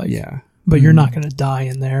will look like. Yeah. But you're not going to die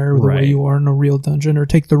in there the way you are in a real dungeon, or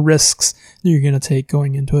take the risks that you're going to take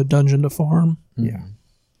going into a dungeon to farm. Yeah.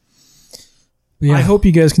 I hope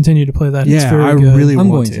you guys continue to play that. Yeah, it's very good. I really I'm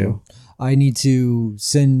want going to. I need to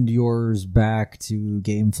send yours back to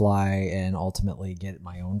Gamefly and ultimately get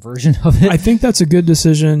my own version of it. I think that's a good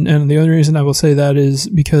decision, and the only reason I will say that is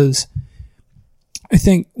because I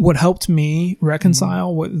think what helped me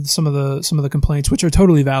reconcile with some of the complaints, which are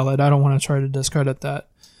totally valid. I don't want to try to discredit that,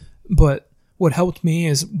 but what helped me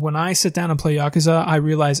is when I sit down and play Yakuza, I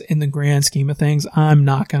realize in the grand scheme of things, I'm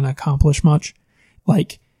not going to accomplish much.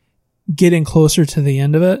 Like getting closer to the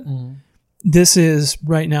end of it. This is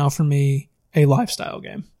right now for me a lifestyle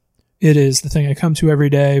game. It is the thing I come to every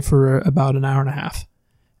day for about an hour and a half.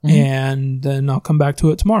 And then I'll come back to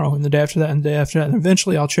it tomorrow and the day after that and the day after that. And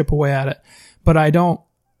eventually I'll chip away at it. But I don't,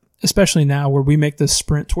 especially now where we make this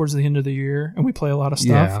sprint towards the end of the year and we play a lot of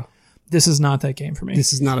stuff. Yeah. This is not that game for me.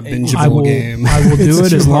 This is not a bingeable game. I will do it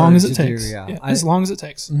It's as too long hard as it to do, takes. yeah. As long as it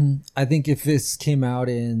takes. I think if this came out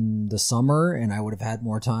in the summer and I would have had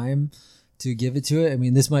more time to give it to it, I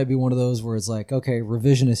mean, this might be one of those where it's like, okay,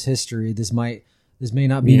 revisionist history. This may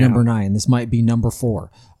not be number 9. This might be number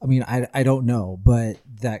 4. I mean, I don't know, but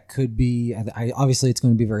that could be. Obviously, it's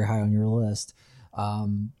going to be very high on your list.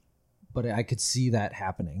 But I could see that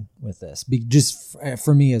happening with this, just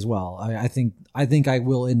for me as well. I think I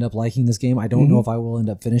will end up liking this game. I don't know if I will end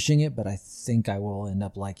up finishing it, but I think I will end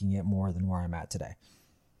up liking it more than where I'm at today.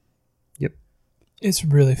 Yep, it's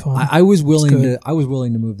really fun. I was willing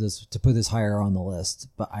to move this to put this higher on the list,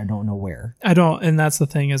 but I don't know where. I don't, and that's the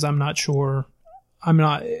thing is I'm not sure. I'm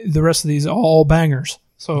not. The rest of these are all bangers,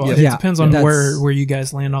 so it depends on where you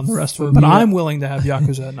guys land on the rest of it. But I'm willing to have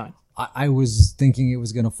Yakuza at 9. I was thinking it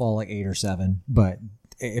was going to fall like 8 or 7, but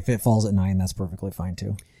if it falls at 9, that's perfectly fine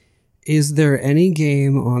too. Is there any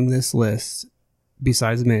game on this list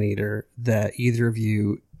besides Maneater that either of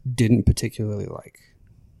you didn't particularly like?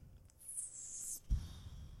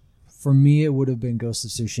 For me, it would have been Ghost of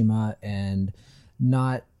Tsushima, and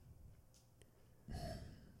not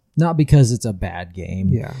because it's a bad game.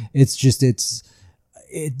 Yeah, it's just it's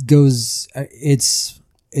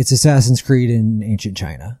Assassin's Creed in ancient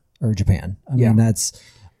China. Or Japan. I mean,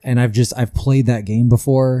 I've played that game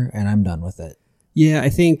before and I'm done with it. Yeah, I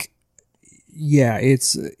think,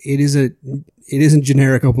 it is a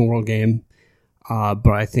generic open world game.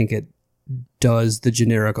 But I think it does the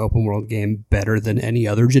generic open world game better than any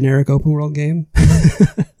other generic open world game.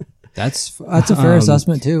 That's a fair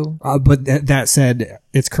assessment too. But that said,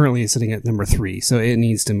 it's currently sitting at number 3, so it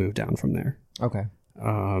needs to move down from there. Okay.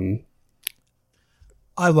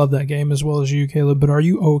 I love that game as well as you, Caleb, but are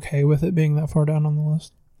you okay with it being that far down on the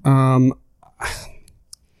list?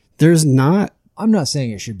 There's not. I'm not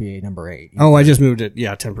saying it should be number 8. Oh, I just moved it,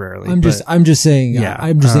 temporarily. I'm just saying. Yeah,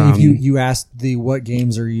 I'm just saying. If you asked what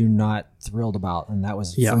games are you not thrilled about, and that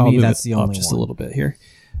was for me. That's the only one. Just a little bit here.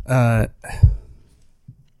 I'm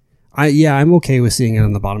okay with seeing it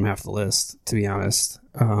on the bottom half of the list, to be honest.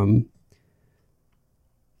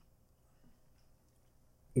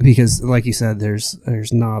 Because, like you said, there's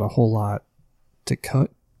not a whole lot to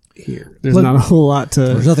cut here. There's not a whole lot to.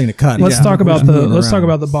 There's nothing to cut. Let's talk about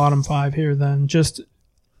the bottom 5 here then, just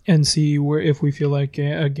and see if we feel like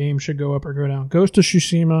a game should go up or go down. Ghost of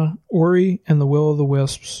Tsushima, Ori and the Will of the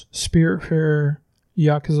Wisps, Spiritfarer,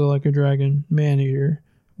 Yakuza Like a Dragon, Maneater.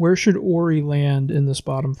 Where should Ori land in this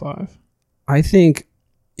bottom 5? I think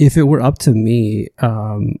if it were up to me,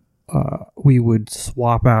 we would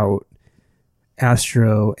swap out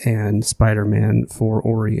Astro and Spider-Man for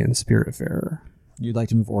Ori and Spiritfarer. You'd like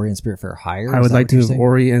to move Ori and Spiritfarer higher? I would like to move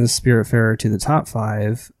Ori and Spiritfarer to the top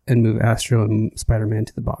 5 and move Astro and Spider-Man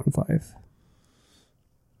to the bottom 5.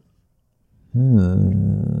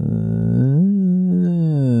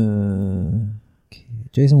 Okay.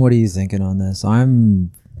 Jason, what are you thinking on this?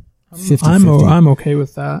 I'm 50-50. I'm okay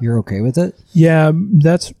with that. You're okay with it? Yeah,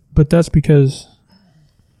 that's because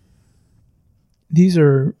these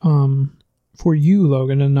are for you,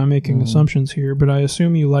 Logan, and I'm making assumptions here, but I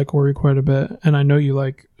assume you like Ori quite a bit, and I know you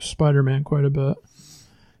like Spider-Man quite a bit.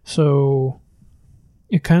 So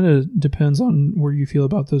it kind of depends on where you feel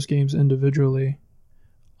about those games individually.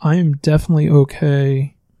 I am definitely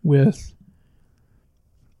okay with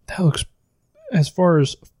that. Looks, as far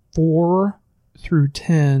as 4 through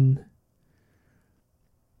 10,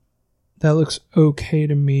 that looks okay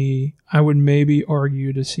to me. I would maybe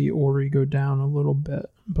argue to see Ori go down a little bit,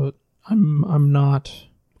 but I'm not.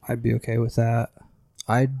 I'd be okay with that.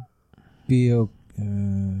 I'd be okay.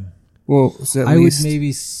 Well, so I would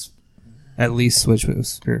maybe at least switch with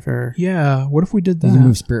Spiritfarer. Yeah. What if we did that? You can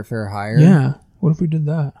move Spiritfarer higher. Yeah. What if we did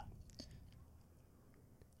that?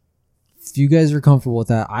 If you guys are comfortable with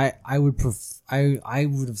that, I would I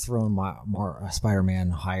would have thrown more Spider-Man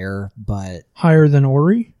higher, but higher than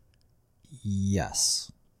Ori.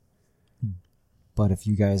 Yes. But if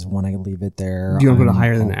you guys want to leave it there, do you want to put it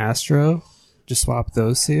higher than Astro? Just swap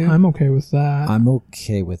those two. I'm okay with that. I'm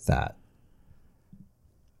okay with that.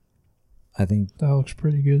 I think that looks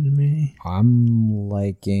pretty good to me. I'm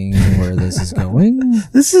liking where this is going.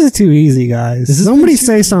 This is too easy, guys. Somebody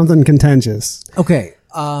say something contentious. Okay.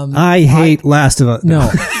 I hate Last of Us. No,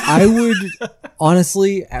 I would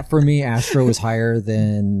honestly, for me, Astro is higher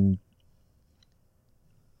than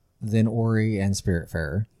Ori and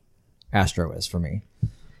Spiritfarer. Astro is for me.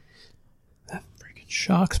 That freaking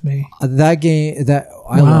shocks me. That game,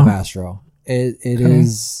 I love Astro. It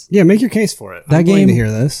is. Yeah, make your case for it. That I'm game willing to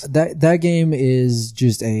hear this. That game is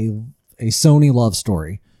just a Sony love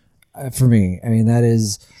story. for me. I mean, that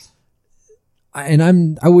is, and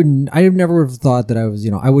I never have thought that I was,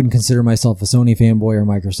 I wouldn't consider myself a Sony fanboy or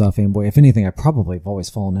Microsoft fanboy. If anything, I probably have always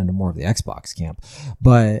fallen into more of the Xbox camp,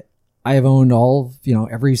 but I have owned all,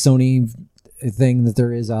 every Sony thing that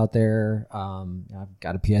there is out there. I've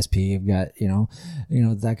got a PSP. I've got,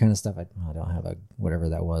 that kind of stuff. I don't have a, whatever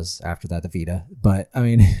that was after that, the Vita, but I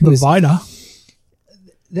mean, the Vita.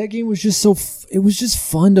 That game was just it was just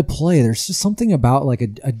fun to play. There's just something about like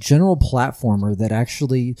a general platformer that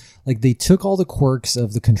actually, like, they took all the quirks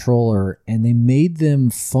of the controller and they made them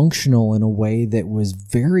functional in a way that was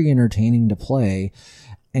very entertaining to play,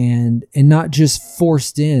 and not just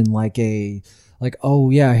forced in like oh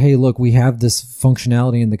yeah, hey, look, we have this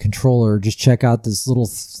functionality in the controller. Just check out this little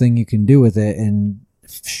thing you can do with it and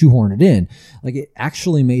shoehorn it in. Like, it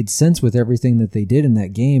actually made sense with everything that they did in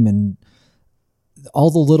that game, and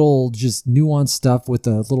all the little just nuanced stuff with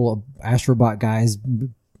the little Astrobot guys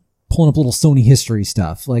pulling up little Sony history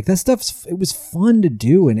stuff. Like, that stuff, it was fun to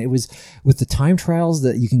do. And it was with the time trials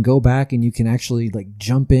that you can go back and you can actually like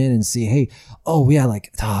jump in and see, hey, oh yeah,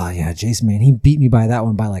 like, yeah, Jason, man, he beat me by that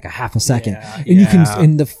one by like a half a second. And you can,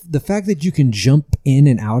 and the fact that you can jump in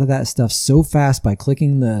and out of that stuff so fast by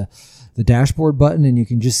clicking the dashboard button, and you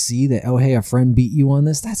can just see that, oh, hey, a friend beat you on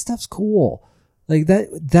this. That stuff's cool. Like,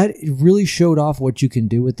 that really showed off what you can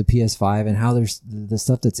do with the PS5 and how there's the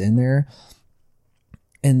stuff that's in there.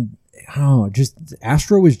 And I don't know, just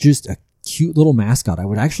Astro was just a cute little mascot. I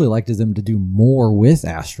would actually like them to do more with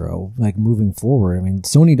Astro, like, moving forward. I mean,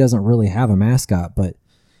 Sony doesn't really have a mascot, but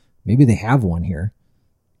maybe they have one here.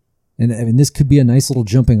 And I mean, this could be a nice little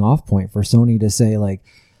jumping off point for Sony to say, like,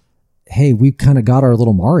 hey, we've kind of got our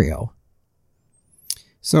little Mario.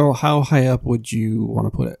 So how high up would you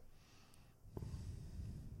want to put it?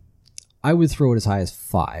 I would throw it as high as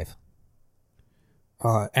 5.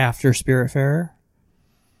 After Spiritfarer?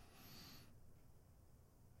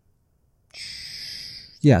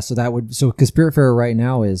 Yeah, so that would, because Spiritfarer right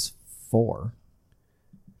now is 4.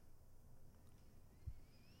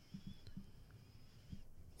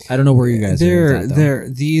 I don't know where you guys are.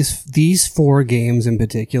 These 4 games in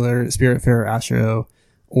particular, Spiritfarer, Astro,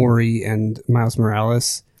 Ori, and Miles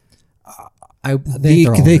Morales,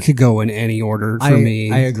 they could go in any order for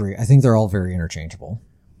me. I agree. I think they're all very interchangeable.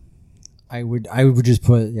 I would just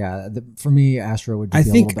put, for me, Astro would just be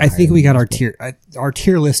a little bit higher. I think we got our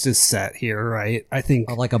tier list is set here, right? I think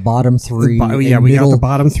like a bottom 3. We got the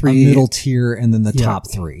bottom 3, a middle tier, and then the top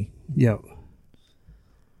 3. Yep.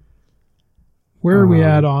 Where are we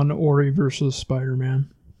at on Ori versus Spider-Man?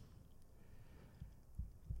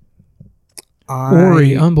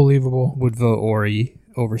 Ori, unbelievable. Would vote Ori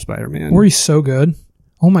over Spider-Man. Ori's so good.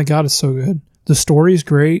 Oh my god, it's so good. The story's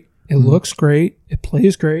great. It looks great. It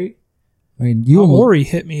plays great. I mean, Ori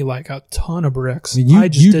hit me like a ton of bricks. I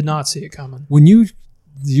just did not see it coming. When you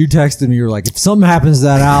texted me, you were like, if something happens to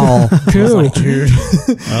that owl, I was like, dude,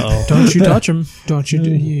 don't you touch him. Don't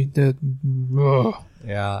you do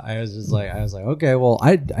Yeah, I was like, okay, well,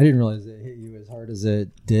 I didn't realize it hit you as hard as it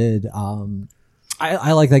did.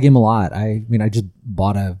 I like that game a lot. I mean, I just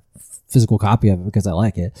bought a physical copy of it because I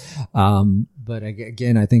like it. But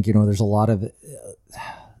again, I think, there's a lot of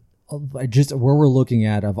just where we're looking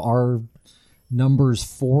at of our numbers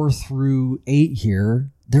 4 through 8 here,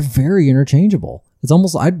 they're very interchangeable. It's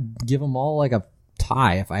almost, I'd give them all like a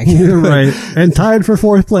tie if I can. Right. And tied for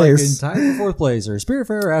 4th place. Tied for 4th place. Or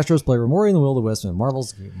Spiritfarer, Astro's Playroom, Ori and the Will of the Wisp, and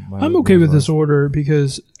Marvel's. I'm okay with this order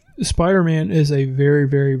because Spider-Man is a very,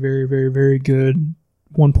 very, very, very, very good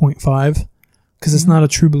 1.5 because it's not a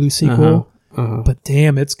true blue sequel, but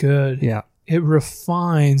damn, it's good. Yeah. It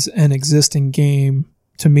refines an existing game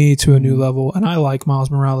to me to a new level, and I like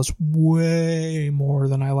Miles Morales way more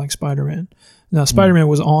than I like Spider-Man. Now, Spider-Man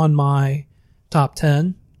was on my top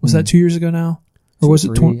 10. Was that 2 years ago now? Or was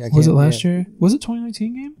it was it last year? Was it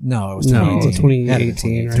 2019 game? No, it was 2018.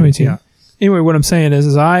 2018. Right? 2018. Yeah. Anyway, what I'm saying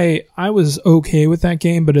is I was okay with that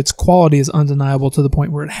game, but its quality is undeniable to the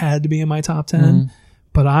point where it had to be in my top 10.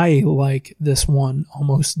 But I like this one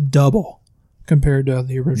almost double compared to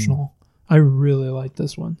the original. I really like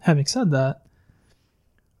this one. Having said that,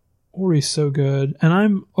 Ori's so good, and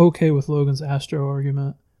I'm okay with Logan's Astro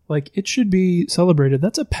argument. Like, it should be celebrated.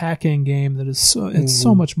 That's a pack-in game that is it's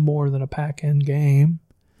so much more than a pack-in game.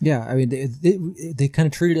 Yeah, I mean, they kind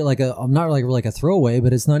of treated it like not like a throwaway,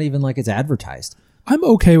 but it's not even like it's advertised. I'm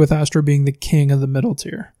okay with Astro being the king of the middle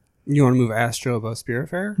tier. You want to move Astro above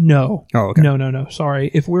Spiritfarer? No. Oh, okay. No.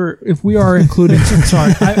 Sorry. If we are including,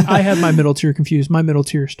 sorry, I had my middle tier confused. My middle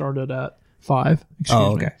tier started at 5.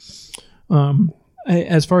 Excuse me.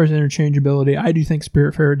 As far as interchangeability, I do think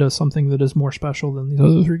Spiritfarer does something that is more special than these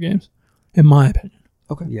other 3 games, in my opinion.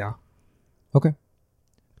 Okay. Yeah. Okay.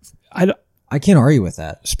 I can't argue with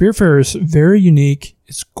that. Spiritfarer is very unique.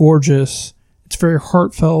 It's gorgeous. It's very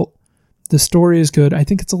heartfelt. The story is good. I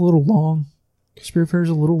think it's a little long. Spiritfarer is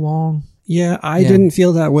a little long. Yeah, I didn't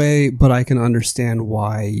feel that way, but I can understand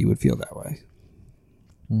why you would feel that way.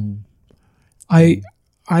 I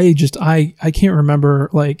can't remember,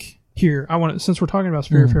 like, here, since we're talking about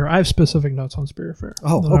Spiritfarer, I have specific notes on Spiritfarer.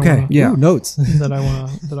 Oh, okay. Yeah. Ooh, notes. that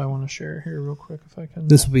I want to share here real quick if I can.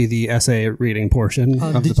 This will be the essay reading portion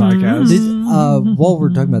of the podcast. While we're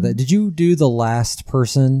talking about that, did you do the last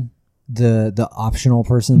person, the optional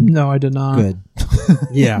person? No, I did not. Good.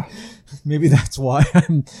 Yeah. Maybe that's why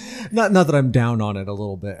I'm not that I'm down on it a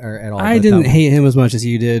little bit or at all. I didn't hate him as much as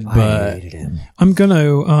you did, but I hated him. I'm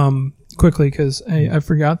gonna quickly, because I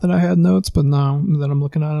forgot that I had notes, but now that I'm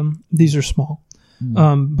looking at them, these are small.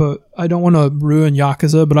 But I don't want to ruin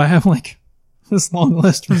Yakuza, but I have like this long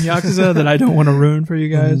list from Yakuza that I don't want to ruin for you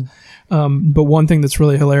guys. But one thing that's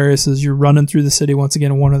really hilarious is you're running through the city once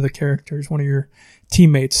again, and one of the characters, one of your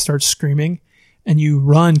teammates, starts screaming, and you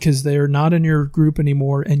run because they're not in your group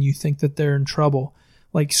anymore, and you think that they're in trouble,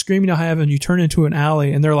 like screaming to heaven. You turn into an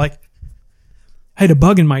alley, and they're like, "I had a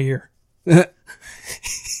bug in my ear."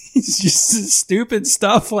 It's just stupid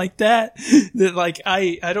stuff like that like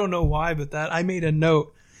I don't know why, but that I made a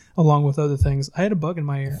note along with other things. I had a bug in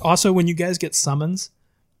my ear. Also, when you guys get summons,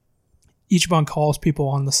 Ichiban calls people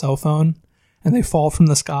on the cell phone and they fall from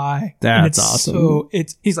the sky. That's awesome. So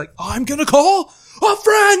he's like, oh, I'm gonna call a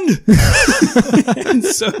friend. And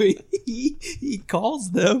so he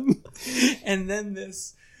calls them, and then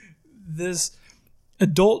this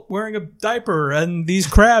adult wearing a diaper, and these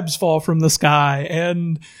crabs fall from the sky,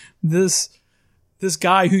 and this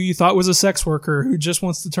guy who you thought was a sex worker who just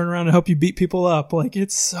wants to turn around and help you beat people up. Like,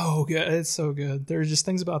 it's so good. It's so good. There are just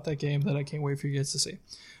things about that game that I can't wait for you guys to see.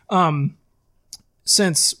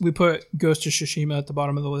 Since we put Ghost of Tsushima at the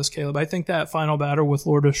bottom of the list, Caleb, I think that final battle with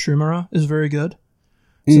Lord of Shimura is very good.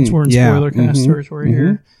 Since we're in spoiler cast territory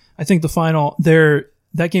here, I think the final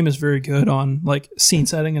that game is very good on like scene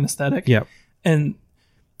setting and aesthetic. Yep. And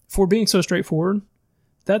for being so straightforward,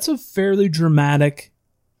 that's a fairly dramatic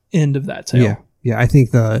end of that tale. Yeah. I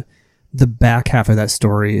think the back half of that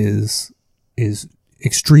story is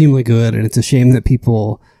extremely good, and it's a shame that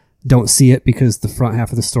people don't see it because the front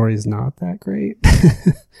half of the story is not that great.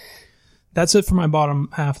 That's it for my bottom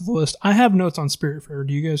half of the list. I have notes on Spiritfarer.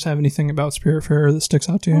 Do you guys have anything about Spiritfarer that sticks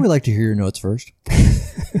out to you? I would like to hear your notes first.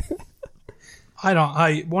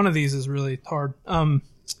 One of these is really hard.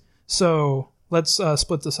 So let's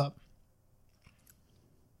split this up.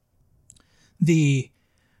 The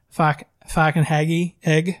fucking Haggy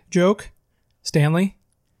egg joke, Stanley.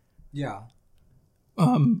 Yeah.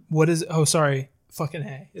 What is? Oh, sorry. Fucking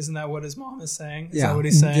A. Isn't that what his mom is saying? Is Yeah. that what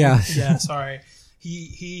he's saying? Yeah. Yeah. Sorry.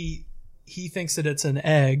 He thinks that it's an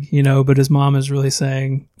egg, but his mom is really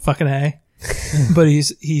saying fucking A. But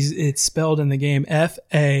it's spelled in the game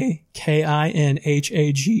FAKINHAGE.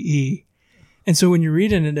 And so when you're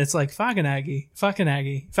reading it, it's like fucking Aggie,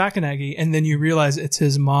 and then you realize it's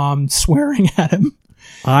his mom swearing at him.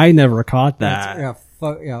 I never caught that.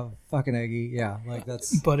 Fucking Eggy. Yeah, like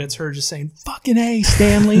that's. But it's her just saying fucking A,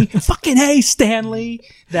 Stanley, fucking A, Stanley.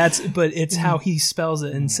 But it's how he spells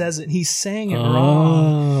it and says it. He's saying it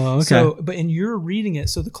wrong. Okay. So, but you're reading it.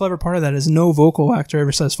 So the clever part of that is no vocal actor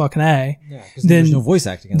ever says fucking A. Yeah, because there's no voice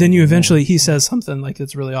acting. Then you eventually he says something like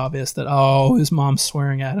it's really obvious that his mom's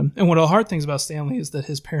swearing at him. And one of the hard things about Stanley is that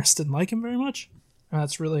his parents didn't like him very much.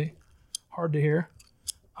 That's really hard to hear.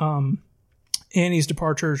 Annie's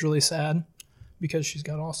departure is really sad because she's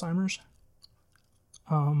got Alzheimer's.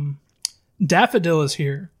 Daffodil is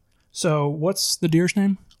here. So what's the deer's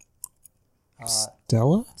name?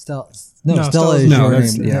 Stella? Stella Stella's is no, your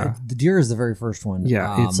that's- name. yeah. The deer is the very first one.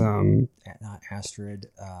 Yeah, it's not Astrid.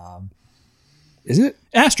 is it?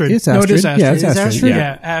 Astrid. It's No, it is Astrid. Astrid. Yeah, it's It's Astrid.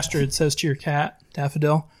 Yeah, Astrid says to your cat,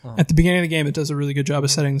 Daffodil. At the beginning of the game, it does a really good job of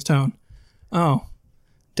setting the tone. Oh,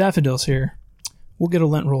 Daffodil's here. We'll get a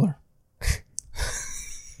lint roller.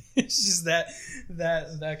 It's just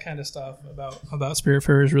that kind of stuff about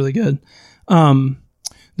Spiritfarer is really good.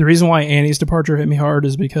 The reason why Annie's departure hit me hard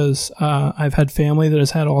is because I've had family that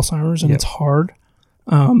has had Alzheimer's, and it's hard.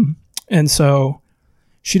 And so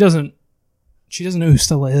she doesn't know who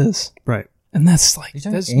Stella is, Right. and that's like Are you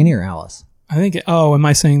talking about Annie or Alice? I think. Am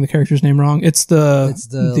I saying the character's name wrong? It's the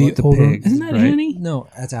older. pig, Isn't that right? Annie? No,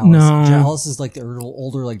 that's Alice. No. Alice is like the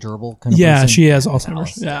older, like gerbil kind of Yeah, person. she has That's Alzheimer's.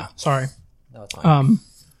 Alice. Yeah, sorry. No, it's fine.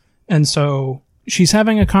 And so she's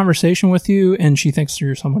having a conversation with you, and she thinks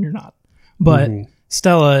you're someone you're not. But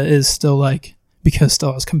Stella is still like, because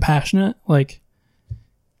Stella's compassionate, like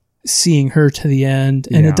seeing her to the end,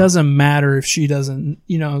 and Yeah. it doesn't matter if she doesn't,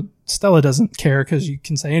 Stella doesn't care because you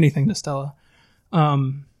can say anything to Stella.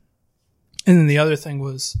 And then the other thing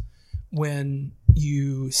was when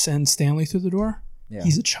you send Stanley through the door,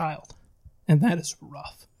 he's a child, and that is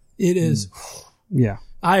rough. It is. Yeah.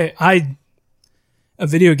 A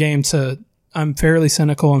video game I'm fairly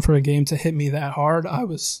cynical, and for a game to hit me that hard,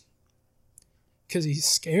 because he's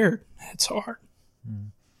scared. It's hard.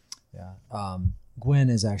 Yeah. Gwen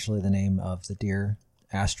is actually the name of the deer.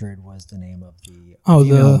 Astrid was the name of the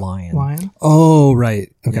the lion. Oh,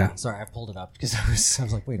 right. Okay. Yeah, sorry, I pulled it up because I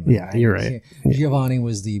was like, wait a minute. Yeah, you're right. Giovanni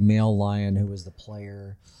was the male lion who was the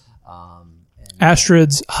player. And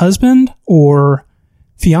Astrid's husband or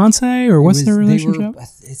fiance, or what's their relationship?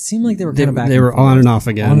 It seemed like they were kind of back. They were on and off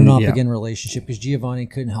again. On and off again relationship because Giovanni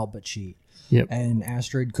couldn't help but cheat. Yep. And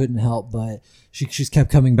Astrid couldn't help but she just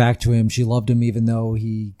kept coming back to him. She loved him even though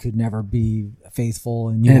he could never be faithful.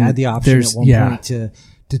 And you had the option at one point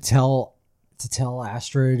to tell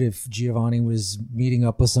Astrid if Giovanni was meeting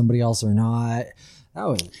up with somebody else or not.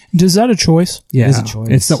 Is that a choice? Yeah. It is a choice.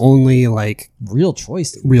 It's the only real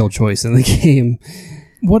choice in the game.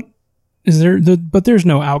 What is there? But there's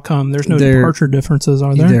no outcome. There's no departure differences,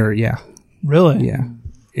 are there? Yeah. Really? Yeah.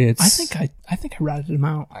 I think I ratted him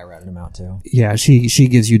out. I ratted him out too. Yeah, she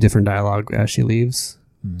gives you different dialogue as she leaves,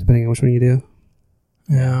 depending on which one you do.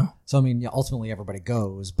 Yeah. So I mean, ultimately everybody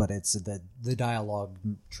goes, but it's the dialogue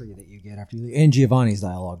tree that you get after you leave, and Giovanni's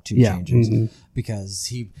dialogue too changes because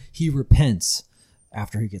he repents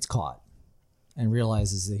after he gets caught and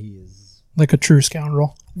realizes that he is like a true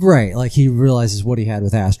scoundrel. Right, like he realizes what he had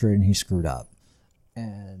with Astrid and he screwed up.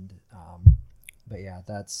 And but yeah,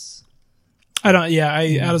 that's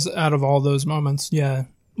out of all those moments,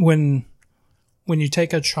 when you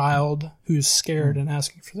take a child who's scared and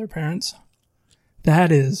asking for their parents,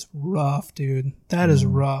 that is rough, dude. That is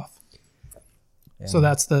rough. Yeah. So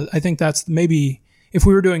I think that's maybe if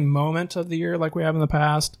we were doing moment of the year like we have in the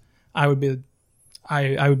past, I would be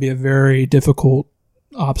a very difficult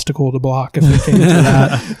obstacle to block if it came to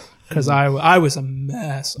that because I was a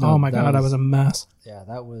mess. Oh my God, I was a mess. Yeah,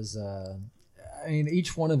 that was. I mean,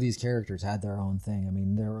 each one of these characters had their own thing. I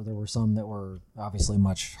mean, there were some that were obviously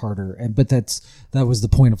much harder, but that was the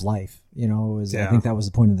point of life. I think that was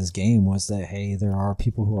the point of this game was that, hey, there are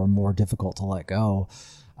people who are more difficult to let go.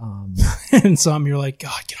 And some you're like,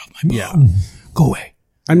 God, get off my boat. Yeah. Go away.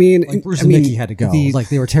 I mean, like Bruce and Mickey had to go.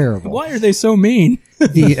 They were terrible. Why are they so mean?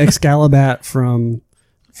 The Excalibat from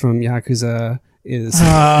Yakuza is...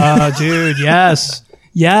 dude, yes.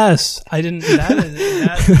 Yes. I didn't...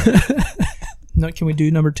 No, can we do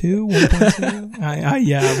number 2? 1.2?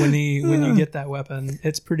 Yeah, when you get that weapon,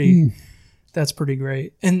 it's pretty... That's pretty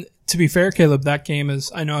great. And to be fair, Caleb, that game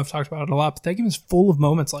is... I know I've talked about it a lot, but that game is full of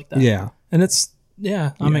moments like that. Yeah. And it's...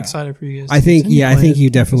 Yeah, I'm excited for you guys. I think you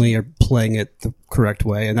definitely are playing it the correct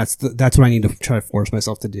way, and that's what I need to try to force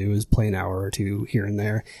myself to do is play an hour or two here and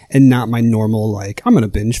there, and not my normal I'm going to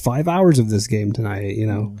binge 5 hours of this game tonight,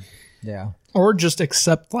 Yeah. Or just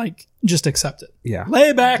accept it. Yeah.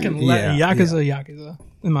 Lay back and let Yakuza,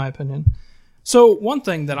 in my opinion. So one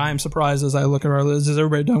thing that I am surprised as I look at our list is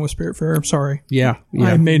everybody done with Spiritfarer? I'm sorry. Yeah.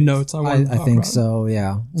 I made notes. I think so.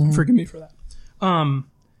 Yeah. Mm-hmm. Forgive me for that.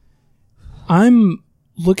 I'm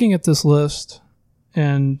looking at this list,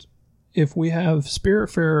 and if we have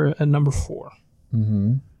Spiritfarer at number 4,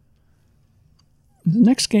 the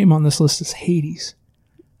next game on this list is Hades.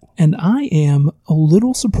 And I am a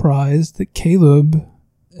little surprised that Caleb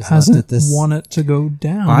hasn't want it to go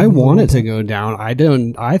down. I want it to go down.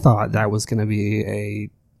 I thought that was going to be a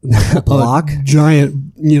block, a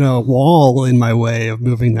giant, wall in my way of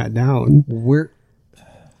moving that down.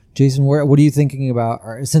 Jason, what are you thinking about?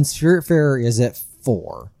 Since Spiritfarer is at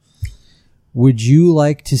 4, would you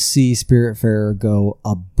like to see Spiritfarer go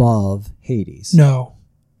above Hades? No.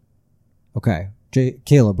 Okay.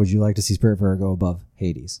 Caleb, would you like to see Spiritfarer go above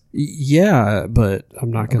Hades? Yeah, but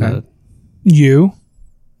I'm not going to... You?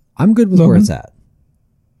 I'm good with where it's at.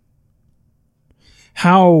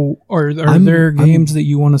 How are there games that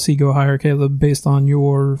you want to see go higher, Caleb, based on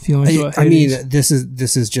your feelings about Hades? I mean, this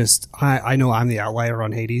is just I know I'm the outlier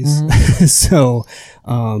on Hades, so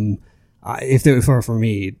if it were for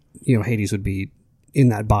me, Hades would be in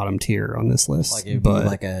that bottom tier on this list. Like it'd be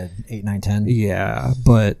like a 8, 9, 10. Yeah,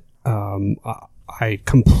 but I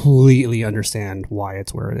completely understand why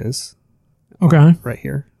it's where it is. Okay, right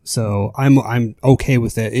here. So I'm okay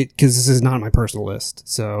with it because this is not my personal list.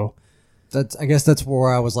 So I guess that's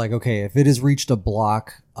where I was like, okay, if it has reached a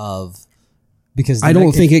block of Because I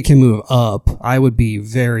don't think it can move up. I would be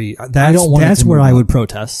very. That's where I would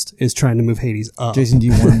protest, is trying to move Hades up. Jason, do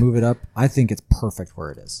you want to move it up? I think it's perfect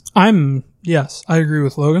where it is. Yes, I agree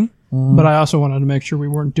with Logan, but I also wanted to make sure we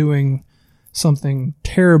weren't doing something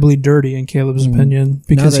terribly dirty in Caleb's opinion,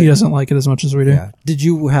 because he doesn't like it as much as we do. Yeah. Did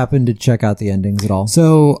you happen to check out the endings at all?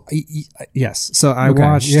 So yes. So I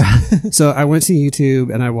watched. Yeah. So I went to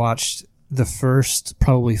YouTube and I watched the first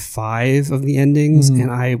probably 5 of the endings, and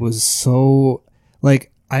I was so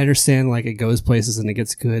like, I understand like it goes places and it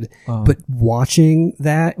gets good, but watching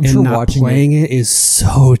that and not playing it is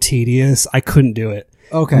so tedious. I couldn't do it.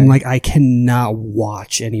 Okay. I'm like, I cannot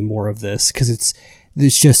watch any more of this because it's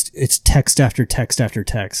text after text after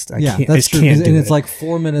text. I can't do and it's it. like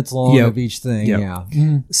 4 minutes long of each thing. Yep.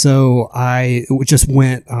 Yeah. So I just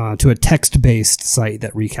went to a text-based site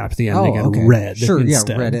that recapped the ending and read.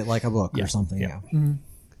 Instead. Read it like a book or something. Yeah.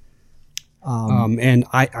 And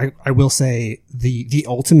I will say the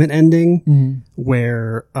ultimate ending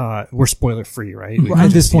where we're spoiler free, right?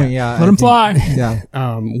 At this point, yeah. Let him fly.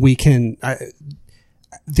 Yeah. We can.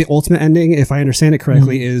 The ultimate ending, if I understand it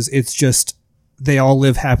correctly, is it's just they all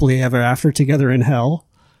live happily ever after together in hell.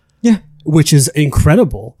 Yeah. Which is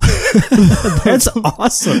incredible. That's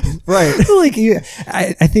awesome. Right. Like,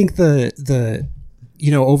 I think the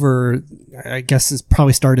over, I guess it's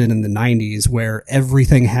probably started in the 90s where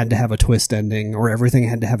everything had to have a twist ending or everything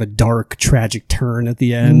had to have a dark, tragic turn at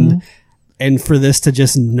the end. And for this to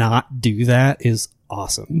just not do that is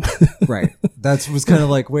awesome. Right. That was kind of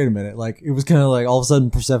like, wait a minute. Like, it was kind of like all of a sudden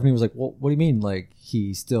Persephone was like, well, what do you mean? Like,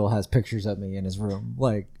 he still has pictures of me in his room.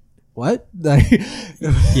 Like, what?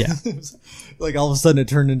 Yeah. Like all of a sudden it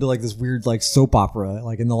turned into like this weird like soap opera,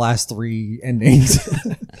 like in the last 3 endings.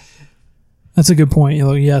 That's a good point.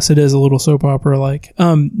 Yes, it is a little soap opera like.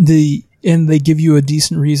 And they give you a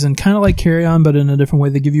decent reason, kind of like Carry On, but in a different way.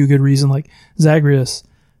 They give you a good reason, like, Zagreus,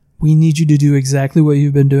 we need you to do exactly what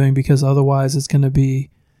you've been doing, because otherwise it's going to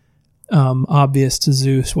be obvious to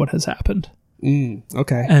Zeus what has happened.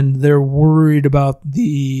 Okay. And they're worried about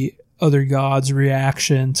the other gods'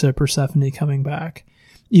 reaction to Persephone coming back,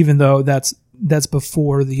 even though that's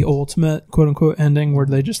before the ultimate quote unquote ending where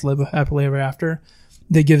they just live happily ever after.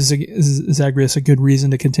 They give Zagreus a good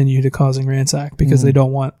reason to continue to causing ransack, because they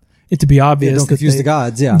don't want it to be obvious. Don't confuse the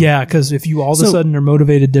gods. Yeah. Yeah. Because if you all of a sudden are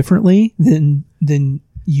motivated differently, then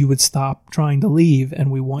you would stop trying to leave,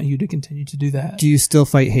 and we want you to continue to do that. Do you still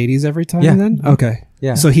fight Hades every time then? Okay.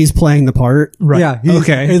 Yeah. So he's playing the part? Right. Yeah.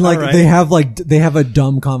 Okay. And like right. they have a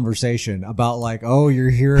dumb conversation about like, oh,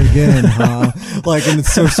 you're here again, huh? Like, and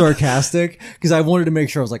it's so sarcastic, because I wanted to make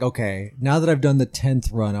sure I was like, okay, now that I've done the 10th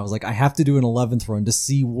run, I was like, I have to do an 11th run to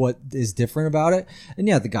see what is different about it. And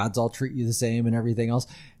yeah, the gods all treat you the same and everything else.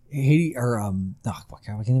 Hades, or I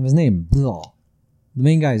can't think of his name. Blah. The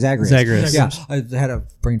main guy, Zagreus. Yeah, I had a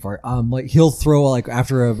brain fart. Like he'll throw like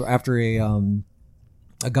after a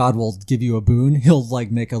god will give you a boon, he'll like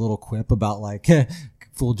make a little quip about like,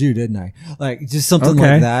 fooled you, didn't I? Like just something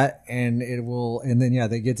like that, and it will. And then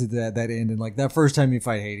they get to that end, and like that first time you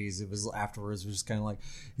fight Hades, it was afterwards. It was just kind of like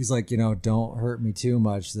he's like, don't hurt me too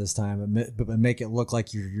much this time, but make it look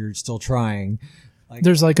like you're still trying. Like,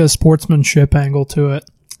 there's like a sportsmanship angle to it.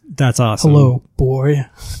 That's awesome. Hello, boy.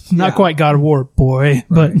 Not quite God of War, boy,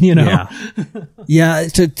 but Yeah.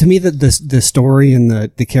 To me, the story and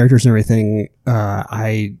the characters and everything,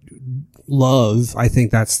 I love. I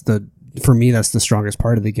think for me, that's the strongest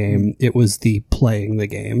part of the game. It was the playing the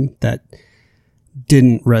game that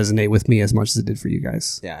didn't resonate with me as much as it did for you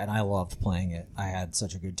guys. Yeah, and I loved playing it. I had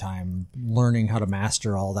such a good time learning how to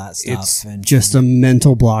master all that stuff. It's just a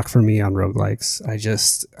mental block for me on roguelikes. I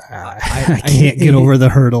can't get over the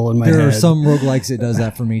hurdle in my head. There are some roguelikes it does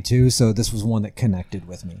that for me too, so this was one that connected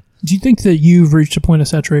with me. Do you think that you've reached a point of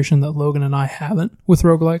saturation that Logan and I haven't with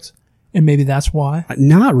roguelikes? And maybe that's why?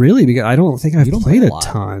 Not really, because I don't think I've played a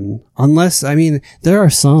ton. Unless, there are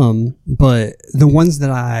some, but the ones that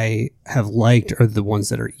I have liked are the ones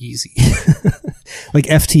that are easy. Like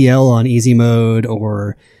FTL on easy mode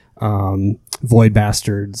or Void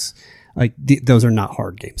Bastards. Like those are not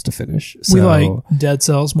hard games to finish. So, we like Dead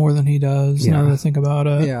Cells more than he does, now that I think about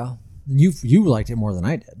it. Yeah. You liked it more than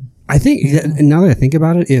I did. I think, now that I think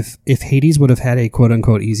about it, if Hades would have had a quote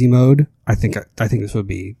unquote easy mode, I think this would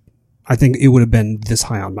be... I think it would have been this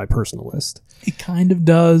high on my personal list. It kind of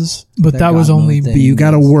does, but that was only... But you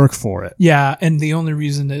got to work for it. Yeah, and the only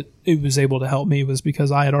reason that it was able to help me was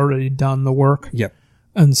because I had already done the work. Yep.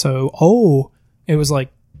 And so, it was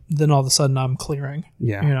like, then all of a sudden I'm clearing.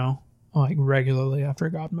 Yeah. Like regularly after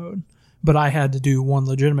God mode. But I had to do one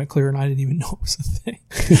legitimate clear, and I didn't even know it was a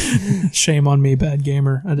thing. Shame on me, bad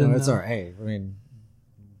gamer. I didn't know. It's all right. Hey,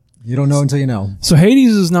 You don't know until you know. So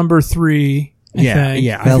Hades is number 3. I think.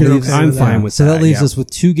 Yeah. I'm fine with so that. that leaves us with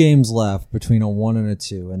 2 games left between a 1 and a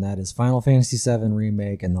 2, and that is Final Fantasy VII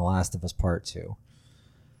Remake and The Last of Us Part 2.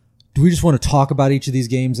 Do we just want to talk about each of these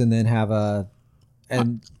games and then have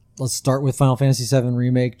and let's start with Final Fantasy VII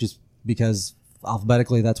Remake just because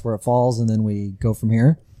alphabetically that's where it falls, and then we go from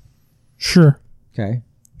here? Sure. Okay.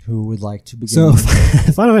 Who would like to begin? So,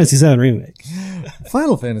 Final Fantasy VII Remake.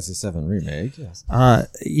 Final Fantasy VII Remake, yes.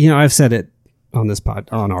 I've said it on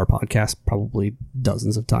our podcast probably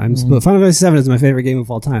dozens of times, but Final Fantasy VII is my favorite game of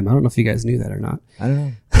all time. I don't know if you guys knew that or not. I don't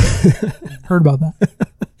know. Heard about that.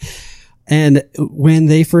 And when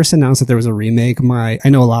they first announced that there was a remake, I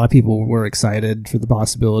know a lot of people were excited for the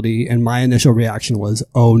possibility, and my initial reaction was,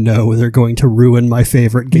 oh no, they're going to ruin my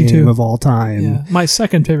favorite game of all time. Yeah, my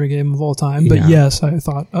second favorite game of all time, but yes, I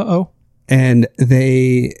thought, uh-oh. And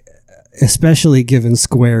they, especially given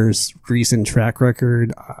Square's recent track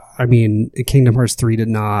record, I mean, Kingdom Hearts 3 did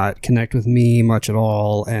not connect with me much at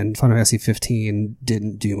all, and Final Fantasy 15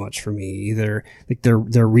 didn't do much for me either. Like their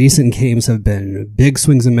recent games have been big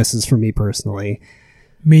swings and misses for me personally.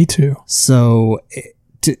 Me too. So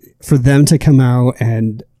for them to come out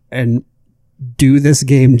and do this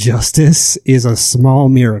game justice is a small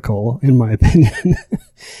miracle, in my opinion.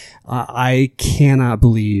 I cannot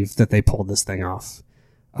believe that they pulled this thing off.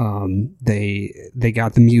 They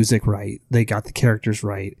got the music right. They got the characters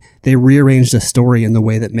right. They rearranged the story in the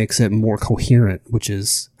way that makes it more coherent, which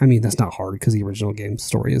is, I mean, that's not hard because the original game's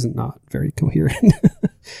story isn't not very coherent.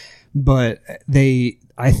 But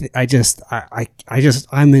I'm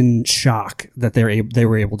in shock that they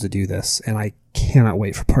were able to do this, and I cannot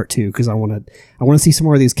wait for part 2 because I want to see some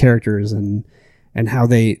more of these characters and how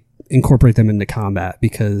they incorporate them into combat,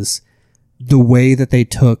 because the way that they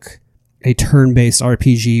took a turn-based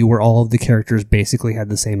RPG where all of the characters basically had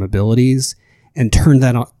the same abilities and turned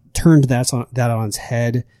that on its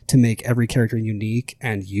head to make every character unique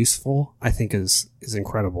and useful, I think is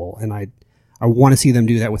incredible. And I want to see them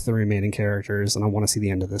do that with the remaining characters, and I want to see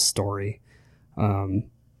the end of this story. I'm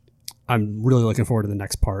really looking forward to the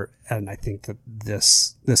next part, and I think that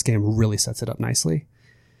this game really sets it up nicely.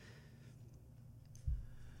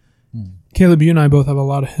 Caleb, you and I both have a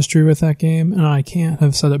lot of history with that game, and I can't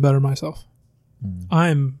have said it better myself.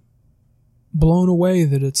 I'm blown away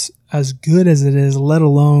that it's as good as it is, let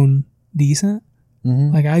alone decent.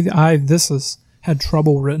 Like this has had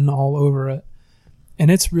trouble written all over it, and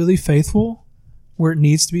it's really faithful where it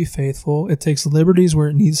needs to be faithful. It takes liberties where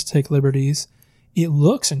it needs to take liberties. It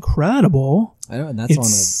looks incredible. I know, and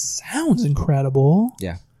that's sounds incredible.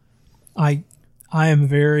 Yeah. I am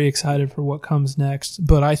very excited for what comes next,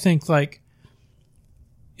 but I think like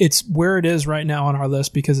it's where it is right now on our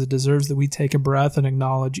list because it deserves that we take a breath and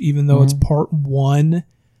acknowledge, even though it's part 1,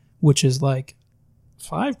 which is like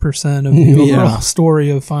 5% of the overall story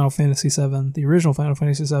of Final Fantasy VII, the original Final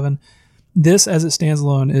Fantasy VII. This, as it stands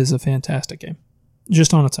alone, is a fantastic game,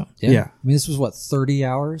 just on its own. Yeah. I mean, this was what, 30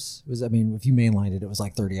 hours? If you mainlined it, it was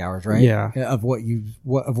like 30 hours, right? Yeah. Of what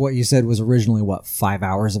you said was originally 5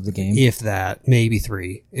 hours of the game? If that, maybe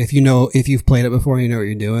 3. If you've played it before, you know what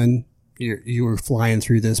you're doing. You were flying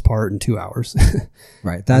through this part in 2 hours.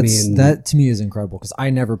 Right. That to me is incredible because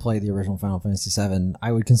I never played the original Final Fantasy VII.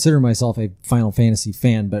 I would consider myself a Final Fantasy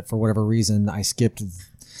fan, but for whatever reason, I skipped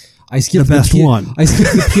the best one. I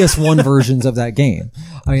skipped the PS1 versions of that game.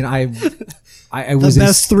 I mean, I was the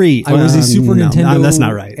best 3. I was a Super Nintendo. That's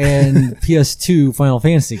not right. And PS2 Final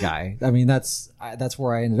Fantasy guy. I mean, that's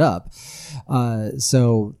where I ended up.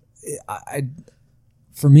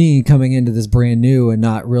 For me, coming into this brand new and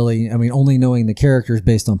not really, I mean, only knowing the characters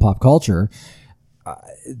based on pop culture,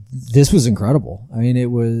 this was incredible. I mean,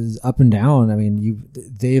 it was up and down. I mean,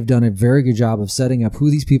 they've done a very good job of setting up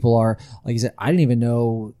who these people are. Like you said, I didn't even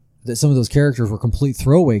know that some of those characters were complete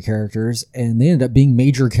throwaway characters, and they ended up being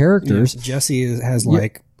major characters. Yeah, Jesse has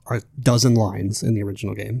like a dozen lines in the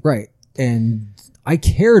original game. Right. And I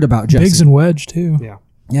cared about Jesse. Biggs and Wedge, too. Yeah.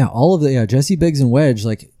 Yeah, all of Jesse, Biggs, and Wedge,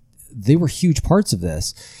 like, they were huge parts of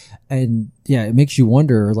this. And yeah, it makes you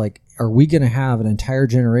wonder, like, are we going to have an entire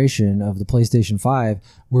generation of the PlayStation 5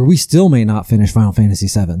 where we still may not finish Final Fantasy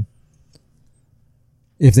VII?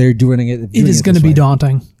 If they're doing it, it is going to be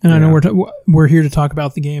daunting. And I know we're here to talk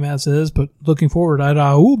about the game as is, but looking forward,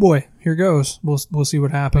 oh boy, here goes. We'll see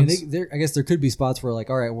what happens. I mean, I guess there could be spots where, like,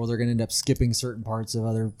 all right, well, they're going to end up skipping certain parts of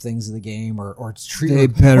other things of the game, or they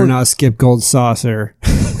better not skip Gold Saucer.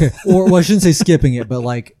 Okay. Well, I shouldn't say skipping it, but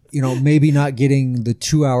like, maybe not getting the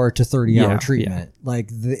 2-hour to 30-hour treatment. Yeah. Like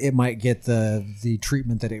it might get the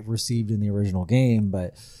treatment that it received in the original game,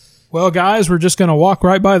 but. Well, guys, we're just going to walk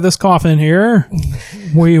right by this coffin here.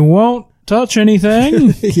 We won't touch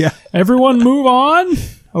anything. Yeah. Everyone move on.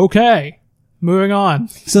 Okay. Moving on.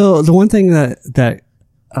 So the one thing that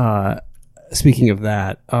speaking of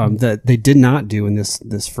that, that they did not do in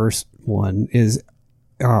this first one is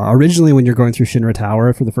originally when you're going through Shinra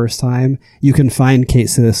Tower for the first time, you can find Cait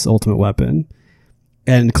Sith's ultimate weapon,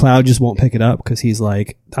 and Cloud just won't pick it up because he's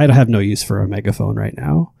like, I don't have no use for a megaphone right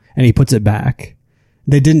now, and he puts it back.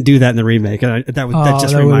 They didn't do that in the remake, and that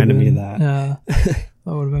just reminded me of that. Yeah, that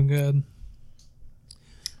would have been good.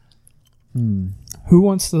 Who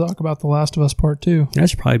wants to talk about The Last of Us Part 2? That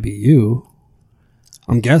should probably be you.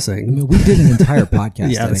 I'm guessing. I mean, we did an entire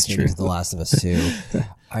podcast Yeah, that's dedicated to The Last of Us 2.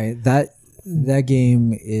 That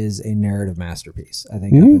game is a narrative masterpiece, I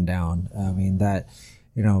think, up and down. I mean, that,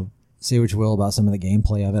 say what you will about some of the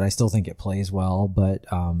gameplay of it. I still think it plays well, but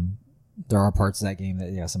there are parts of that game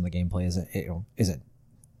that, some of the gameplay isn't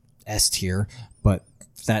S tier, but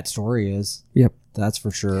that story is. Yep. That's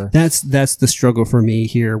for sure. That's the struggle for me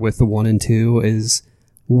here with the 1 and 2 is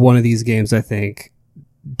one of these games I think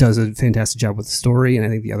does a fantastic job with the story, and I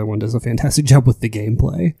think the other one does a fantastic job with the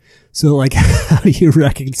gameplay. So, like, how do you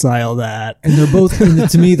reconcile that? And they're both,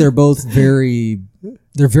 to me, they're very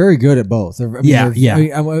good at both. I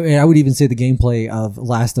would even say the gameplay of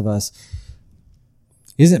Last of Us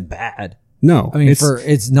isn't bad. No, I mean,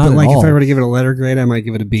 it's not but at like all. If I were to give it a letter grade, I might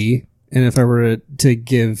give it a B. And if I were to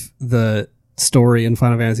give the story in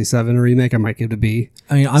Final Fantasy VII Remake, I might give it a B.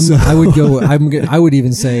 I mean, I would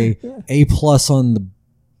even say A+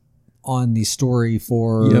 on the story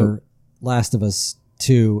for Last of Us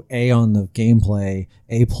 2, A on the gameplay,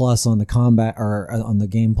 A+ on the combat or on the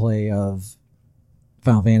gameplay of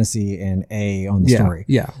Final Fantasy, and A on the story.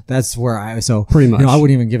 Yeah, that's where pretty much. I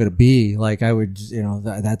wouldn't even give it a B. Like I would,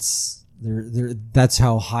 that's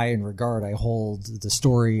how high in regard I hold the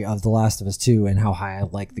story of The Last of Us 2 and how high I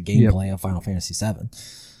like the gameplay of Final Fantasy 7.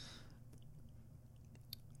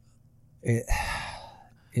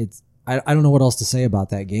 I don't know what else to say about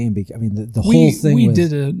that game. Because, I mean, the whole thing. We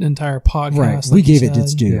did an entire podcast. Right. Like we gave it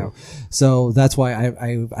its due. Yeah. So that's why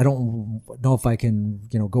I don't know if I can,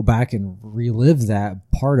 go back and relive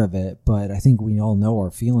that part of it. But I think we all know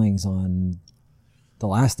our feelings on The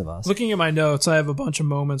Last of Us. Looking at my notes, I have a bunch of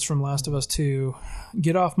moments from Last of Us 2.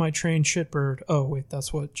 Get off my train, shitbird. Oh, wait,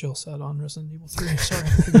 that's what Jill said on Resident Evil 3. Sorry,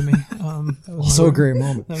 forgive me. That was also a great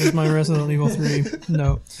moment. That was my Resident Evil 3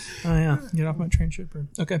 note. Oh, yeah. Get off my train, shitbird.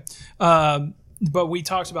 Okay. But we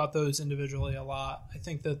talked about those individually a lot. I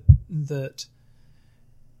think that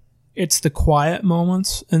it's the quiet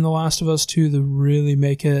moments in The Last of Us 2 that really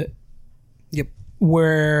make it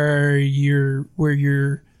where you're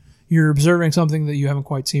observing something that you haven't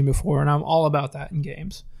quite seen before, and I'm all about that in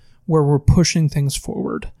games, where we're pushing things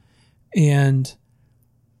forward. And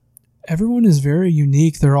everyone is very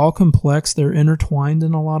unique. They're all complex. They're intertwined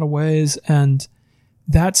in a lot of ways, and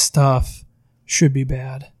that stuff should be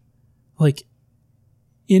bad. Like,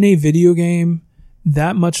 in a video game,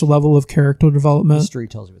 that much level of character development... History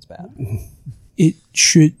tells you it's bad. It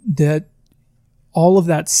should... that all of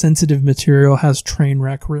that sensitive material has train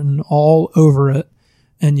wreck written all over it.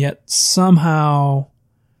 And yet somehow,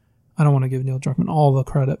 I don't want to give Neil Druckmann all the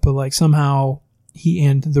credit, but like somehow he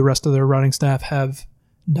and the rest of their writing staff have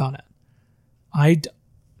done it. I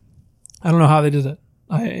don't know how they did it.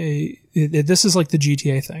 This is like the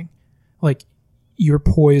GTA thing. Like, you're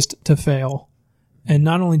poised to fail. And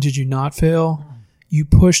not only did you not fail, you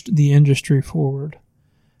pushed the industry forward.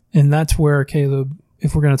 And that's where, Caleb,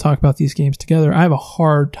 if we're going to talk about these games together, I have a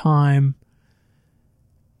hard time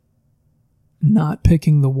not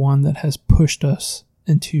picking the one that has pushed us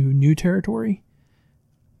into new territory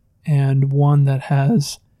and one that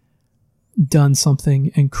has done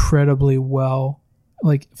something incredibly well.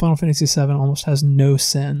 Like, Final Fantasy VII almost has no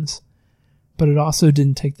sins, but it also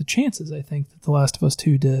didn't take the chances, I think, that The Last of Us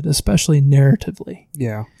 2 did, especially narratively.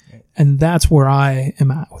 Yeah. And that's where I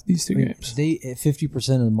am at with these two games. They, at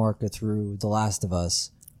 50% of the market through The Last of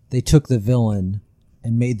Us, they took the villain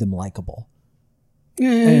and made them likable.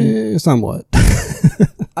 Somewhat.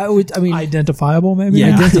 Identifiable, maybe?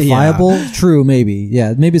 Yeah. Identifiable? Yeah. True, maybe.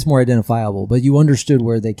 Yeah, maybe it's more identifiable, but you understood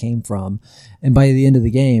where they came from. And by the end of the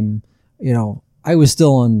game, I was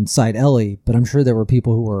still on side Ellie, but I'm sure there were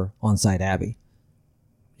people who were on side Abby.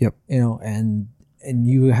 Yep. And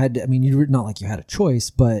you had, you were not like you had a choice,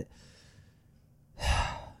 but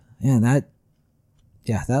man, that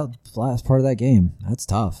last part of that game, that's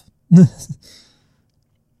tough.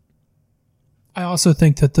 I also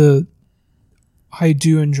think that I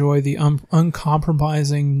do enjoy the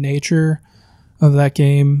uncompromising nature of that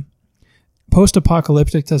game.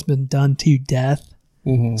 Post-apocalyptic has been done to death,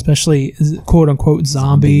 especially quote-unquote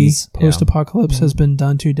zombie post-apocalypse has been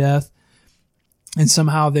done to death. And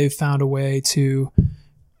somehow they've found a way to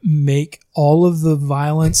make all of the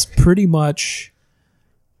violence pretty much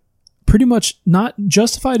not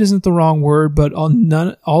justified isn't the wrong word, but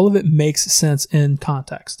all of it makes sense in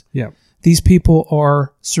context. Yeah. These people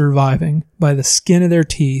are surviving by the skin of their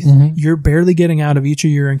teeth. Mm-hmm. You're barely getting out of each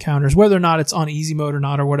of your encounters, whether or not it's on easy mode or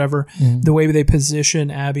not or whatever. Mm-hmm. The way they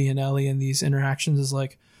position Abby and Ellie in these interactions is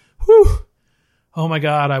like, whew, oh my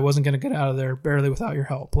God, I wasn't going to get out of there barely without your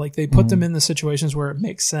help. Like they put them in the situations where it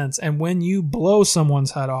makes sense. And when you blow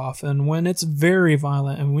someone's head off and when it's very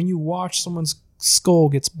violent and when you watch someone's skull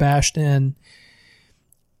gets bashed in,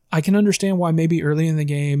 I can understand why maybe early in the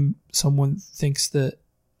game someone thinks that,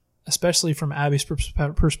 especially from Abby's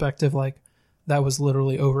perspective, like that was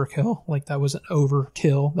literally overkill. Like that was an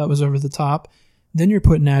overkill. That was over the top. Then you're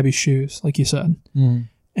put in Abby's shoes, like you said. Mm.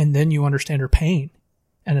 And then you understand her pain.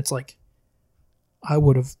 And it's like, I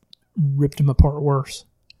would have ripped him apart worse.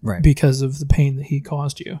 Right. Because of the pain that he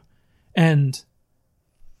caused you. And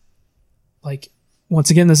like,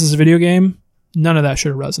 once again, this is a video game. None of that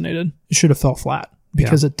should have resonated. It should have felt flat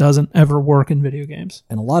because it doesn't ever work in video games.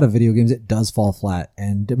 And a lot of video games, it does fall flat.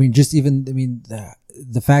 And I mean,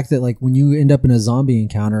 the fact that like when you end up in a zombie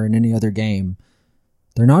encounter in any other game,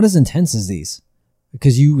 they're not as intense as these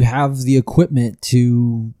because you have the equipment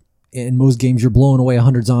to, in most games, you're blowing away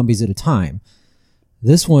 100 zombies at a time.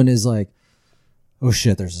 This one is like, oh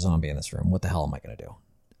shit, there's a zombie in this room. What the hell am I going to do?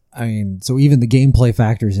 I mean, so even the gameplay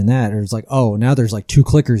factors in that, it's like, oh, now there's like 2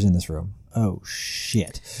 clickers in this room. Oh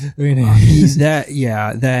shit. I mean,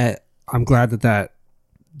 that I'm glad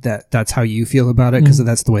that's how you feel about it because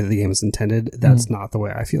that's the way that the game is intended. That's not the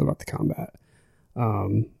way I feel about the combat.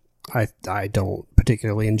 I don't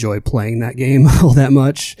particularly enjoy playing that game all that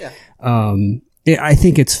much. Yeah. I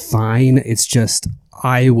think it's fine. It's just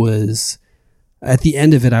at the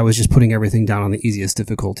end of it, I was just putting everything down on the easiest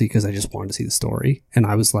difficulty because I just wanted to see the story. And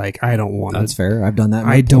I was like, I don't want to. That's fair. I've done that.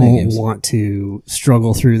 I don't want to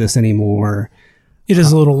struggle through this anymore. It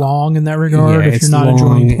is a little long in that regard if you're not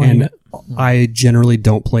enjoying playing it. I generally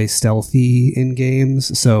don't play stealthy in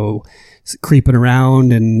games, so creeping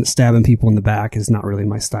around and stabbing people in the back is not really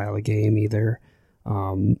my style of game either.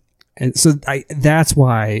 And so that's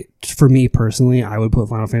why, for me personally, I would put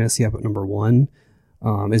Final Fantasy up at number 1.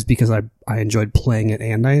 Is because I enjoyed playing it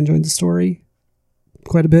and I enjoyed the story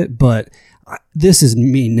quite a bit, but this is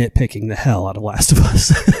me nitpicking the hell out of Last of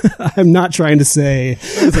Us. I'm not trying to say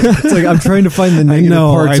it's like I'm trying to find the negative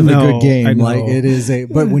parts of a good game. Like it is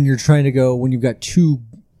but when you're trying to go, when you've got 2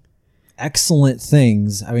 excellent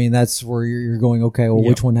things, I mean, that's where you're going, okay, well,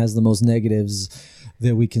 which one has the most negatives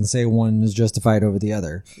that we can say one is justified over the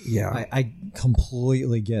other? Yeah. I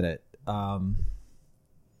completely get it.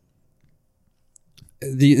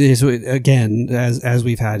 Again, as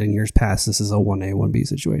we've had in years past, this is a 1A, 1B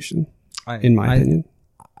situation, in my opinion.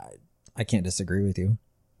 I can't disagree with you.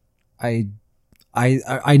 I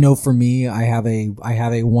know for me, I have a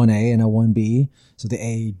 1A and a 1B, so the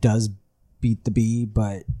A does beat the B,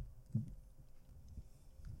 but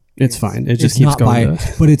it's fine. It just keeps going.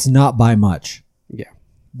 But it's not by much. Yeah,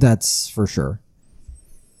 that's for sure.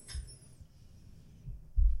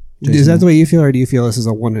 Jason? Is that the way you feel, or do you feel this is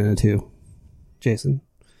a 1 and a 2? Jason?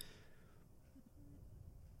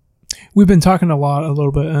 We've been talking a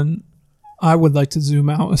little bit, and I would like to zoom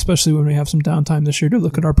out, especially when we have some downtime this year, to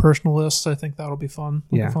look at our personal lists. I think that'll be fun.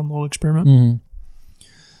 A fun little experiment. Mm-hmm.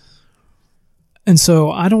 And so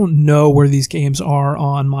I don't know where these games are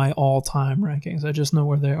on my all-time rankings. I just know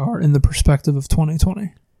where they are in the perspective of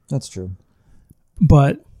 2020. That's true.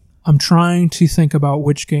 But I'm trying to think about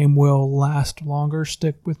which game will last longer,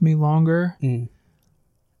 stick with me longer. And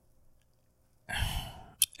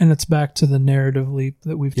it's back to the narrative leap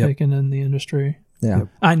that we've taken in the industry. Yeah.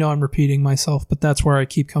 I know I'm repeating myself, but that's where I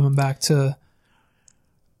keep coming back to.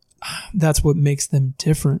 That's what makes them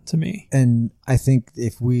different to me. And I think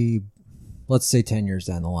if let's say 10 years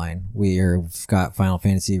down the line, we've got Final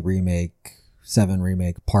Fantasy VII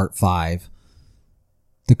Remake Part 5.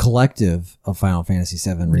 The collective of Final Fantasy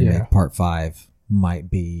VII Remake Part 5 might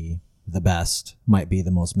be the best, might be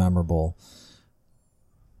the most memorable.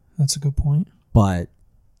 That's a good point. But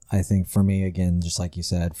I think for me, again, just like you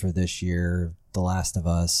said, for this year, The Last of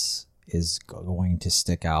Us is going to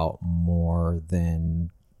stick out more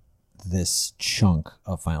than this chunk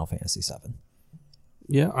of Final Fantasy VII.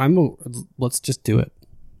 Yeah, let's just do it.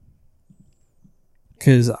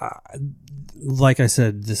 Because, like I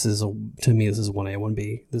said, to me, this is 1A,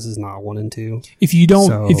 1B. This is not 1 and 2. If you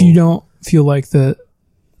don't feel like that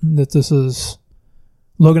this is,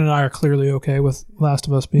 Logan and I are clearly okay with Last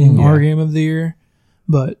of Us being our game of the year,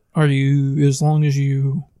 but are you, as long as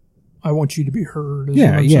I want you to be heard.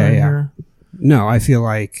 Yeah. No, I feel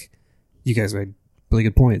like you guys made really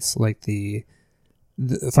good points. Like the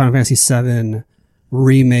Final Fantasy VII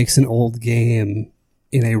remakes an old game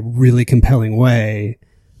in a really compelling way,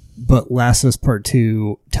 but Last of Us Part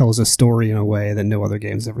 2 tells a story in a way that no other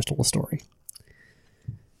game's ever told a story.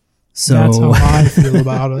 So that's how I feel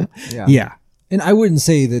about it. Yeah. And I wouldn't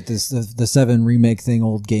say that the 7 remake thing,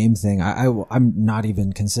 old game thing. I'm not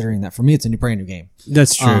even considering that. For me, it's a brand new game.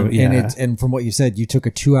 That's true. Yeah. And from what you said, you took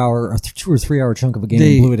a 2 or 3 hour chunk of a game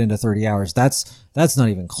and blew it into 30 hours. That's not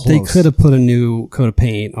even close. They could have put a new coat of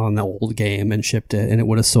paint on the old game and shipped it, and it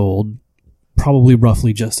would have sold probably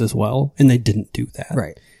roughly just as well. And they didn't do that.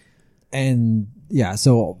 Right. And yeah,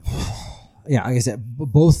 so yeah, like I said,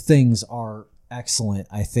 both things are excellent.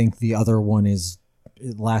 I think the other one is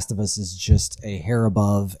Last of Us is just a hair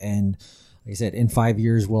above. And like I said, in 5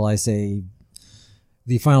 years, will I say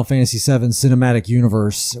the Final Fantasy VII cinematic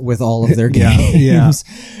universe with all of their games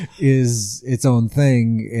is its own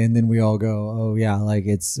thing. And then we all go, oh yeah, like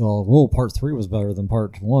it's, well, part 3 was better than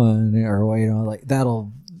part 1, or, you know, like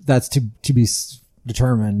that's to be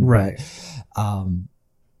determined. Right. But,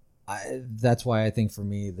 that's why I think for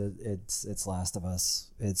me that it's Last of Us.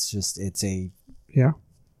 Yeah.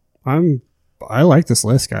 I like this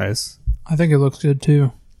list, guys. I think it looks good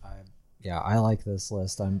too. I like this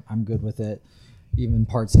list. I'm good with it. Even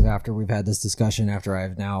parts of after we've had this discussion, after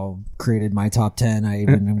I've now created my top 10,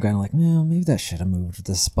 I'm kind of like, well, maybe that should have moved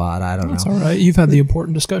this spot. I don't know. That's all right. You've had the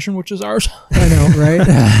important discussion, which is ours. I know, right?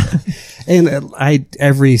 And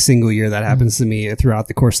every single year that happens to me throughout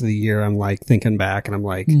the course of the year, I'm like thinking back and I'm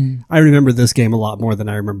like, I remember this game a lot more than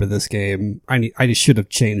I remember this game. I just should have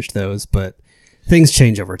changed those, but things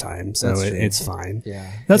change over time, so it's fine.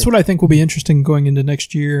 Yeah. That's what I think will be interesting going into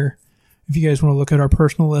next year. If you guys want to look at our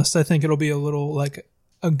personal list, I think it'll be a little like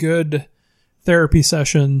a good therapy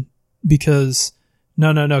session, because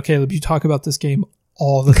no, Caleb, you talk about this game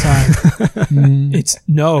all the time.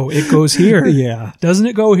 It goes here. Yeah. Doesn't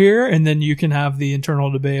it go here? And then you can have the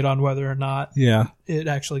internal debate on whether or not it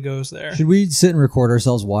actually goes there. Should we sit and record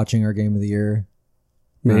ourselves watching our game of the year?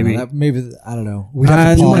 Maybe. I don't know. We'd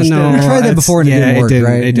have to pause. We tried that before and it didn't work,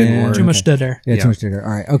 right? It didn't work. Too much dead air. Yeah, too much dead air.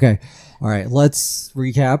 All right. Okay. All right. Let's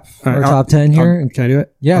recap our top 10 here. Can I do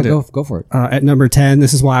it? Yeah, go for it. At number 10,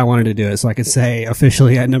 this is why I wanted to do it, so I could say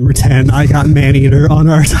officially at number 10, I got Maneater on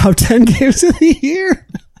our top 10 games of the year.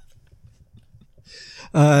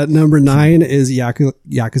 Number 9 is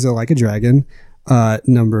Yakuza Like a Dragon.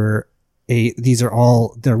 Number 8,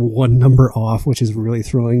 they're one number off, which is really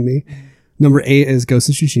throwing me. Number 8 is Ghost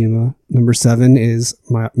of Tsushima. Number 7 is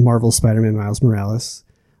Marvel Spider-Man Miles Morales.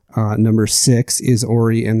 Number 6 is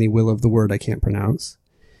Ori and the Will of the Word I can't pronounce.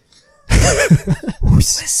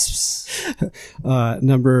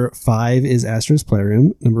 Number 5 is Astro's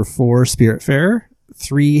Playroom. Number 4, Spiritfarer.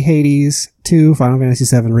 3, Hades. 2, Final Fantasy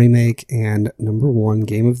VII Remake. And number 1,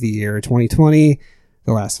 Game of the Year 2020,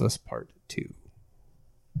 The Last of Us Part 2.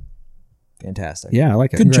 Fantastic. Yeah, I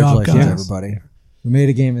like it. Good job, Congratulations, guys. everybody. We made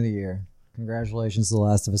a Game of the Year. Congratulations to The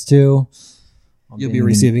Last of Us 2. You'll be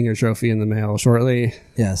receiving your trophy in the mail shortly.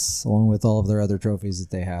 Yes, along with all of their other trophies that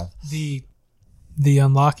they have. The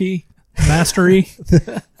unlocky, mastery.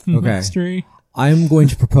 Mastery. I'm going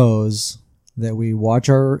to propose that we watch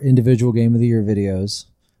our individual Game of the Year videos,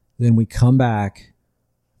 then we come back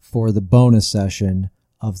for the bonus session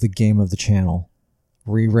of the Game of the Channel,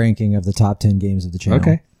 re-ranking of the top 10 games of the channel.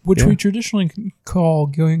 Okay. Which we traditionally call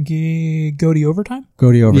Goaty Overtime.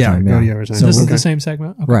 Goaty Overtime. Yeah, Goaty Overtime. So this is the same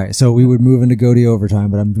segment. Okay. Right. So we would move into Goaty Overtime,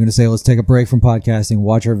 but I'm going to say let's take a break from podcasting,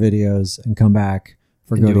 watch our videos, and come back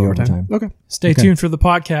for Goaty Overtime. Okay. Stay tuned for the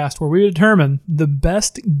podcast where we determine the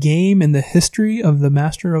best game in the history of the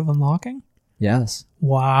Master of Unlocking. Yes.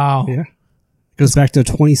 Wow. Yeah. Goes back to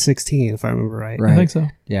 2016, if I remember right. I think so.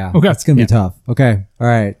 Yeah. Okay. It's going to be tough. Okay. All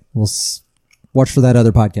right. We'll watch for that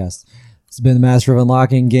other podcast. It's been the Master of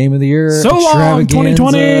Unlocking Game of the Year. So long,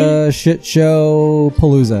 2020. Shit show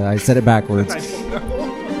palooza. I said it backwards.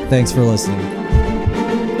 Thanks for listening.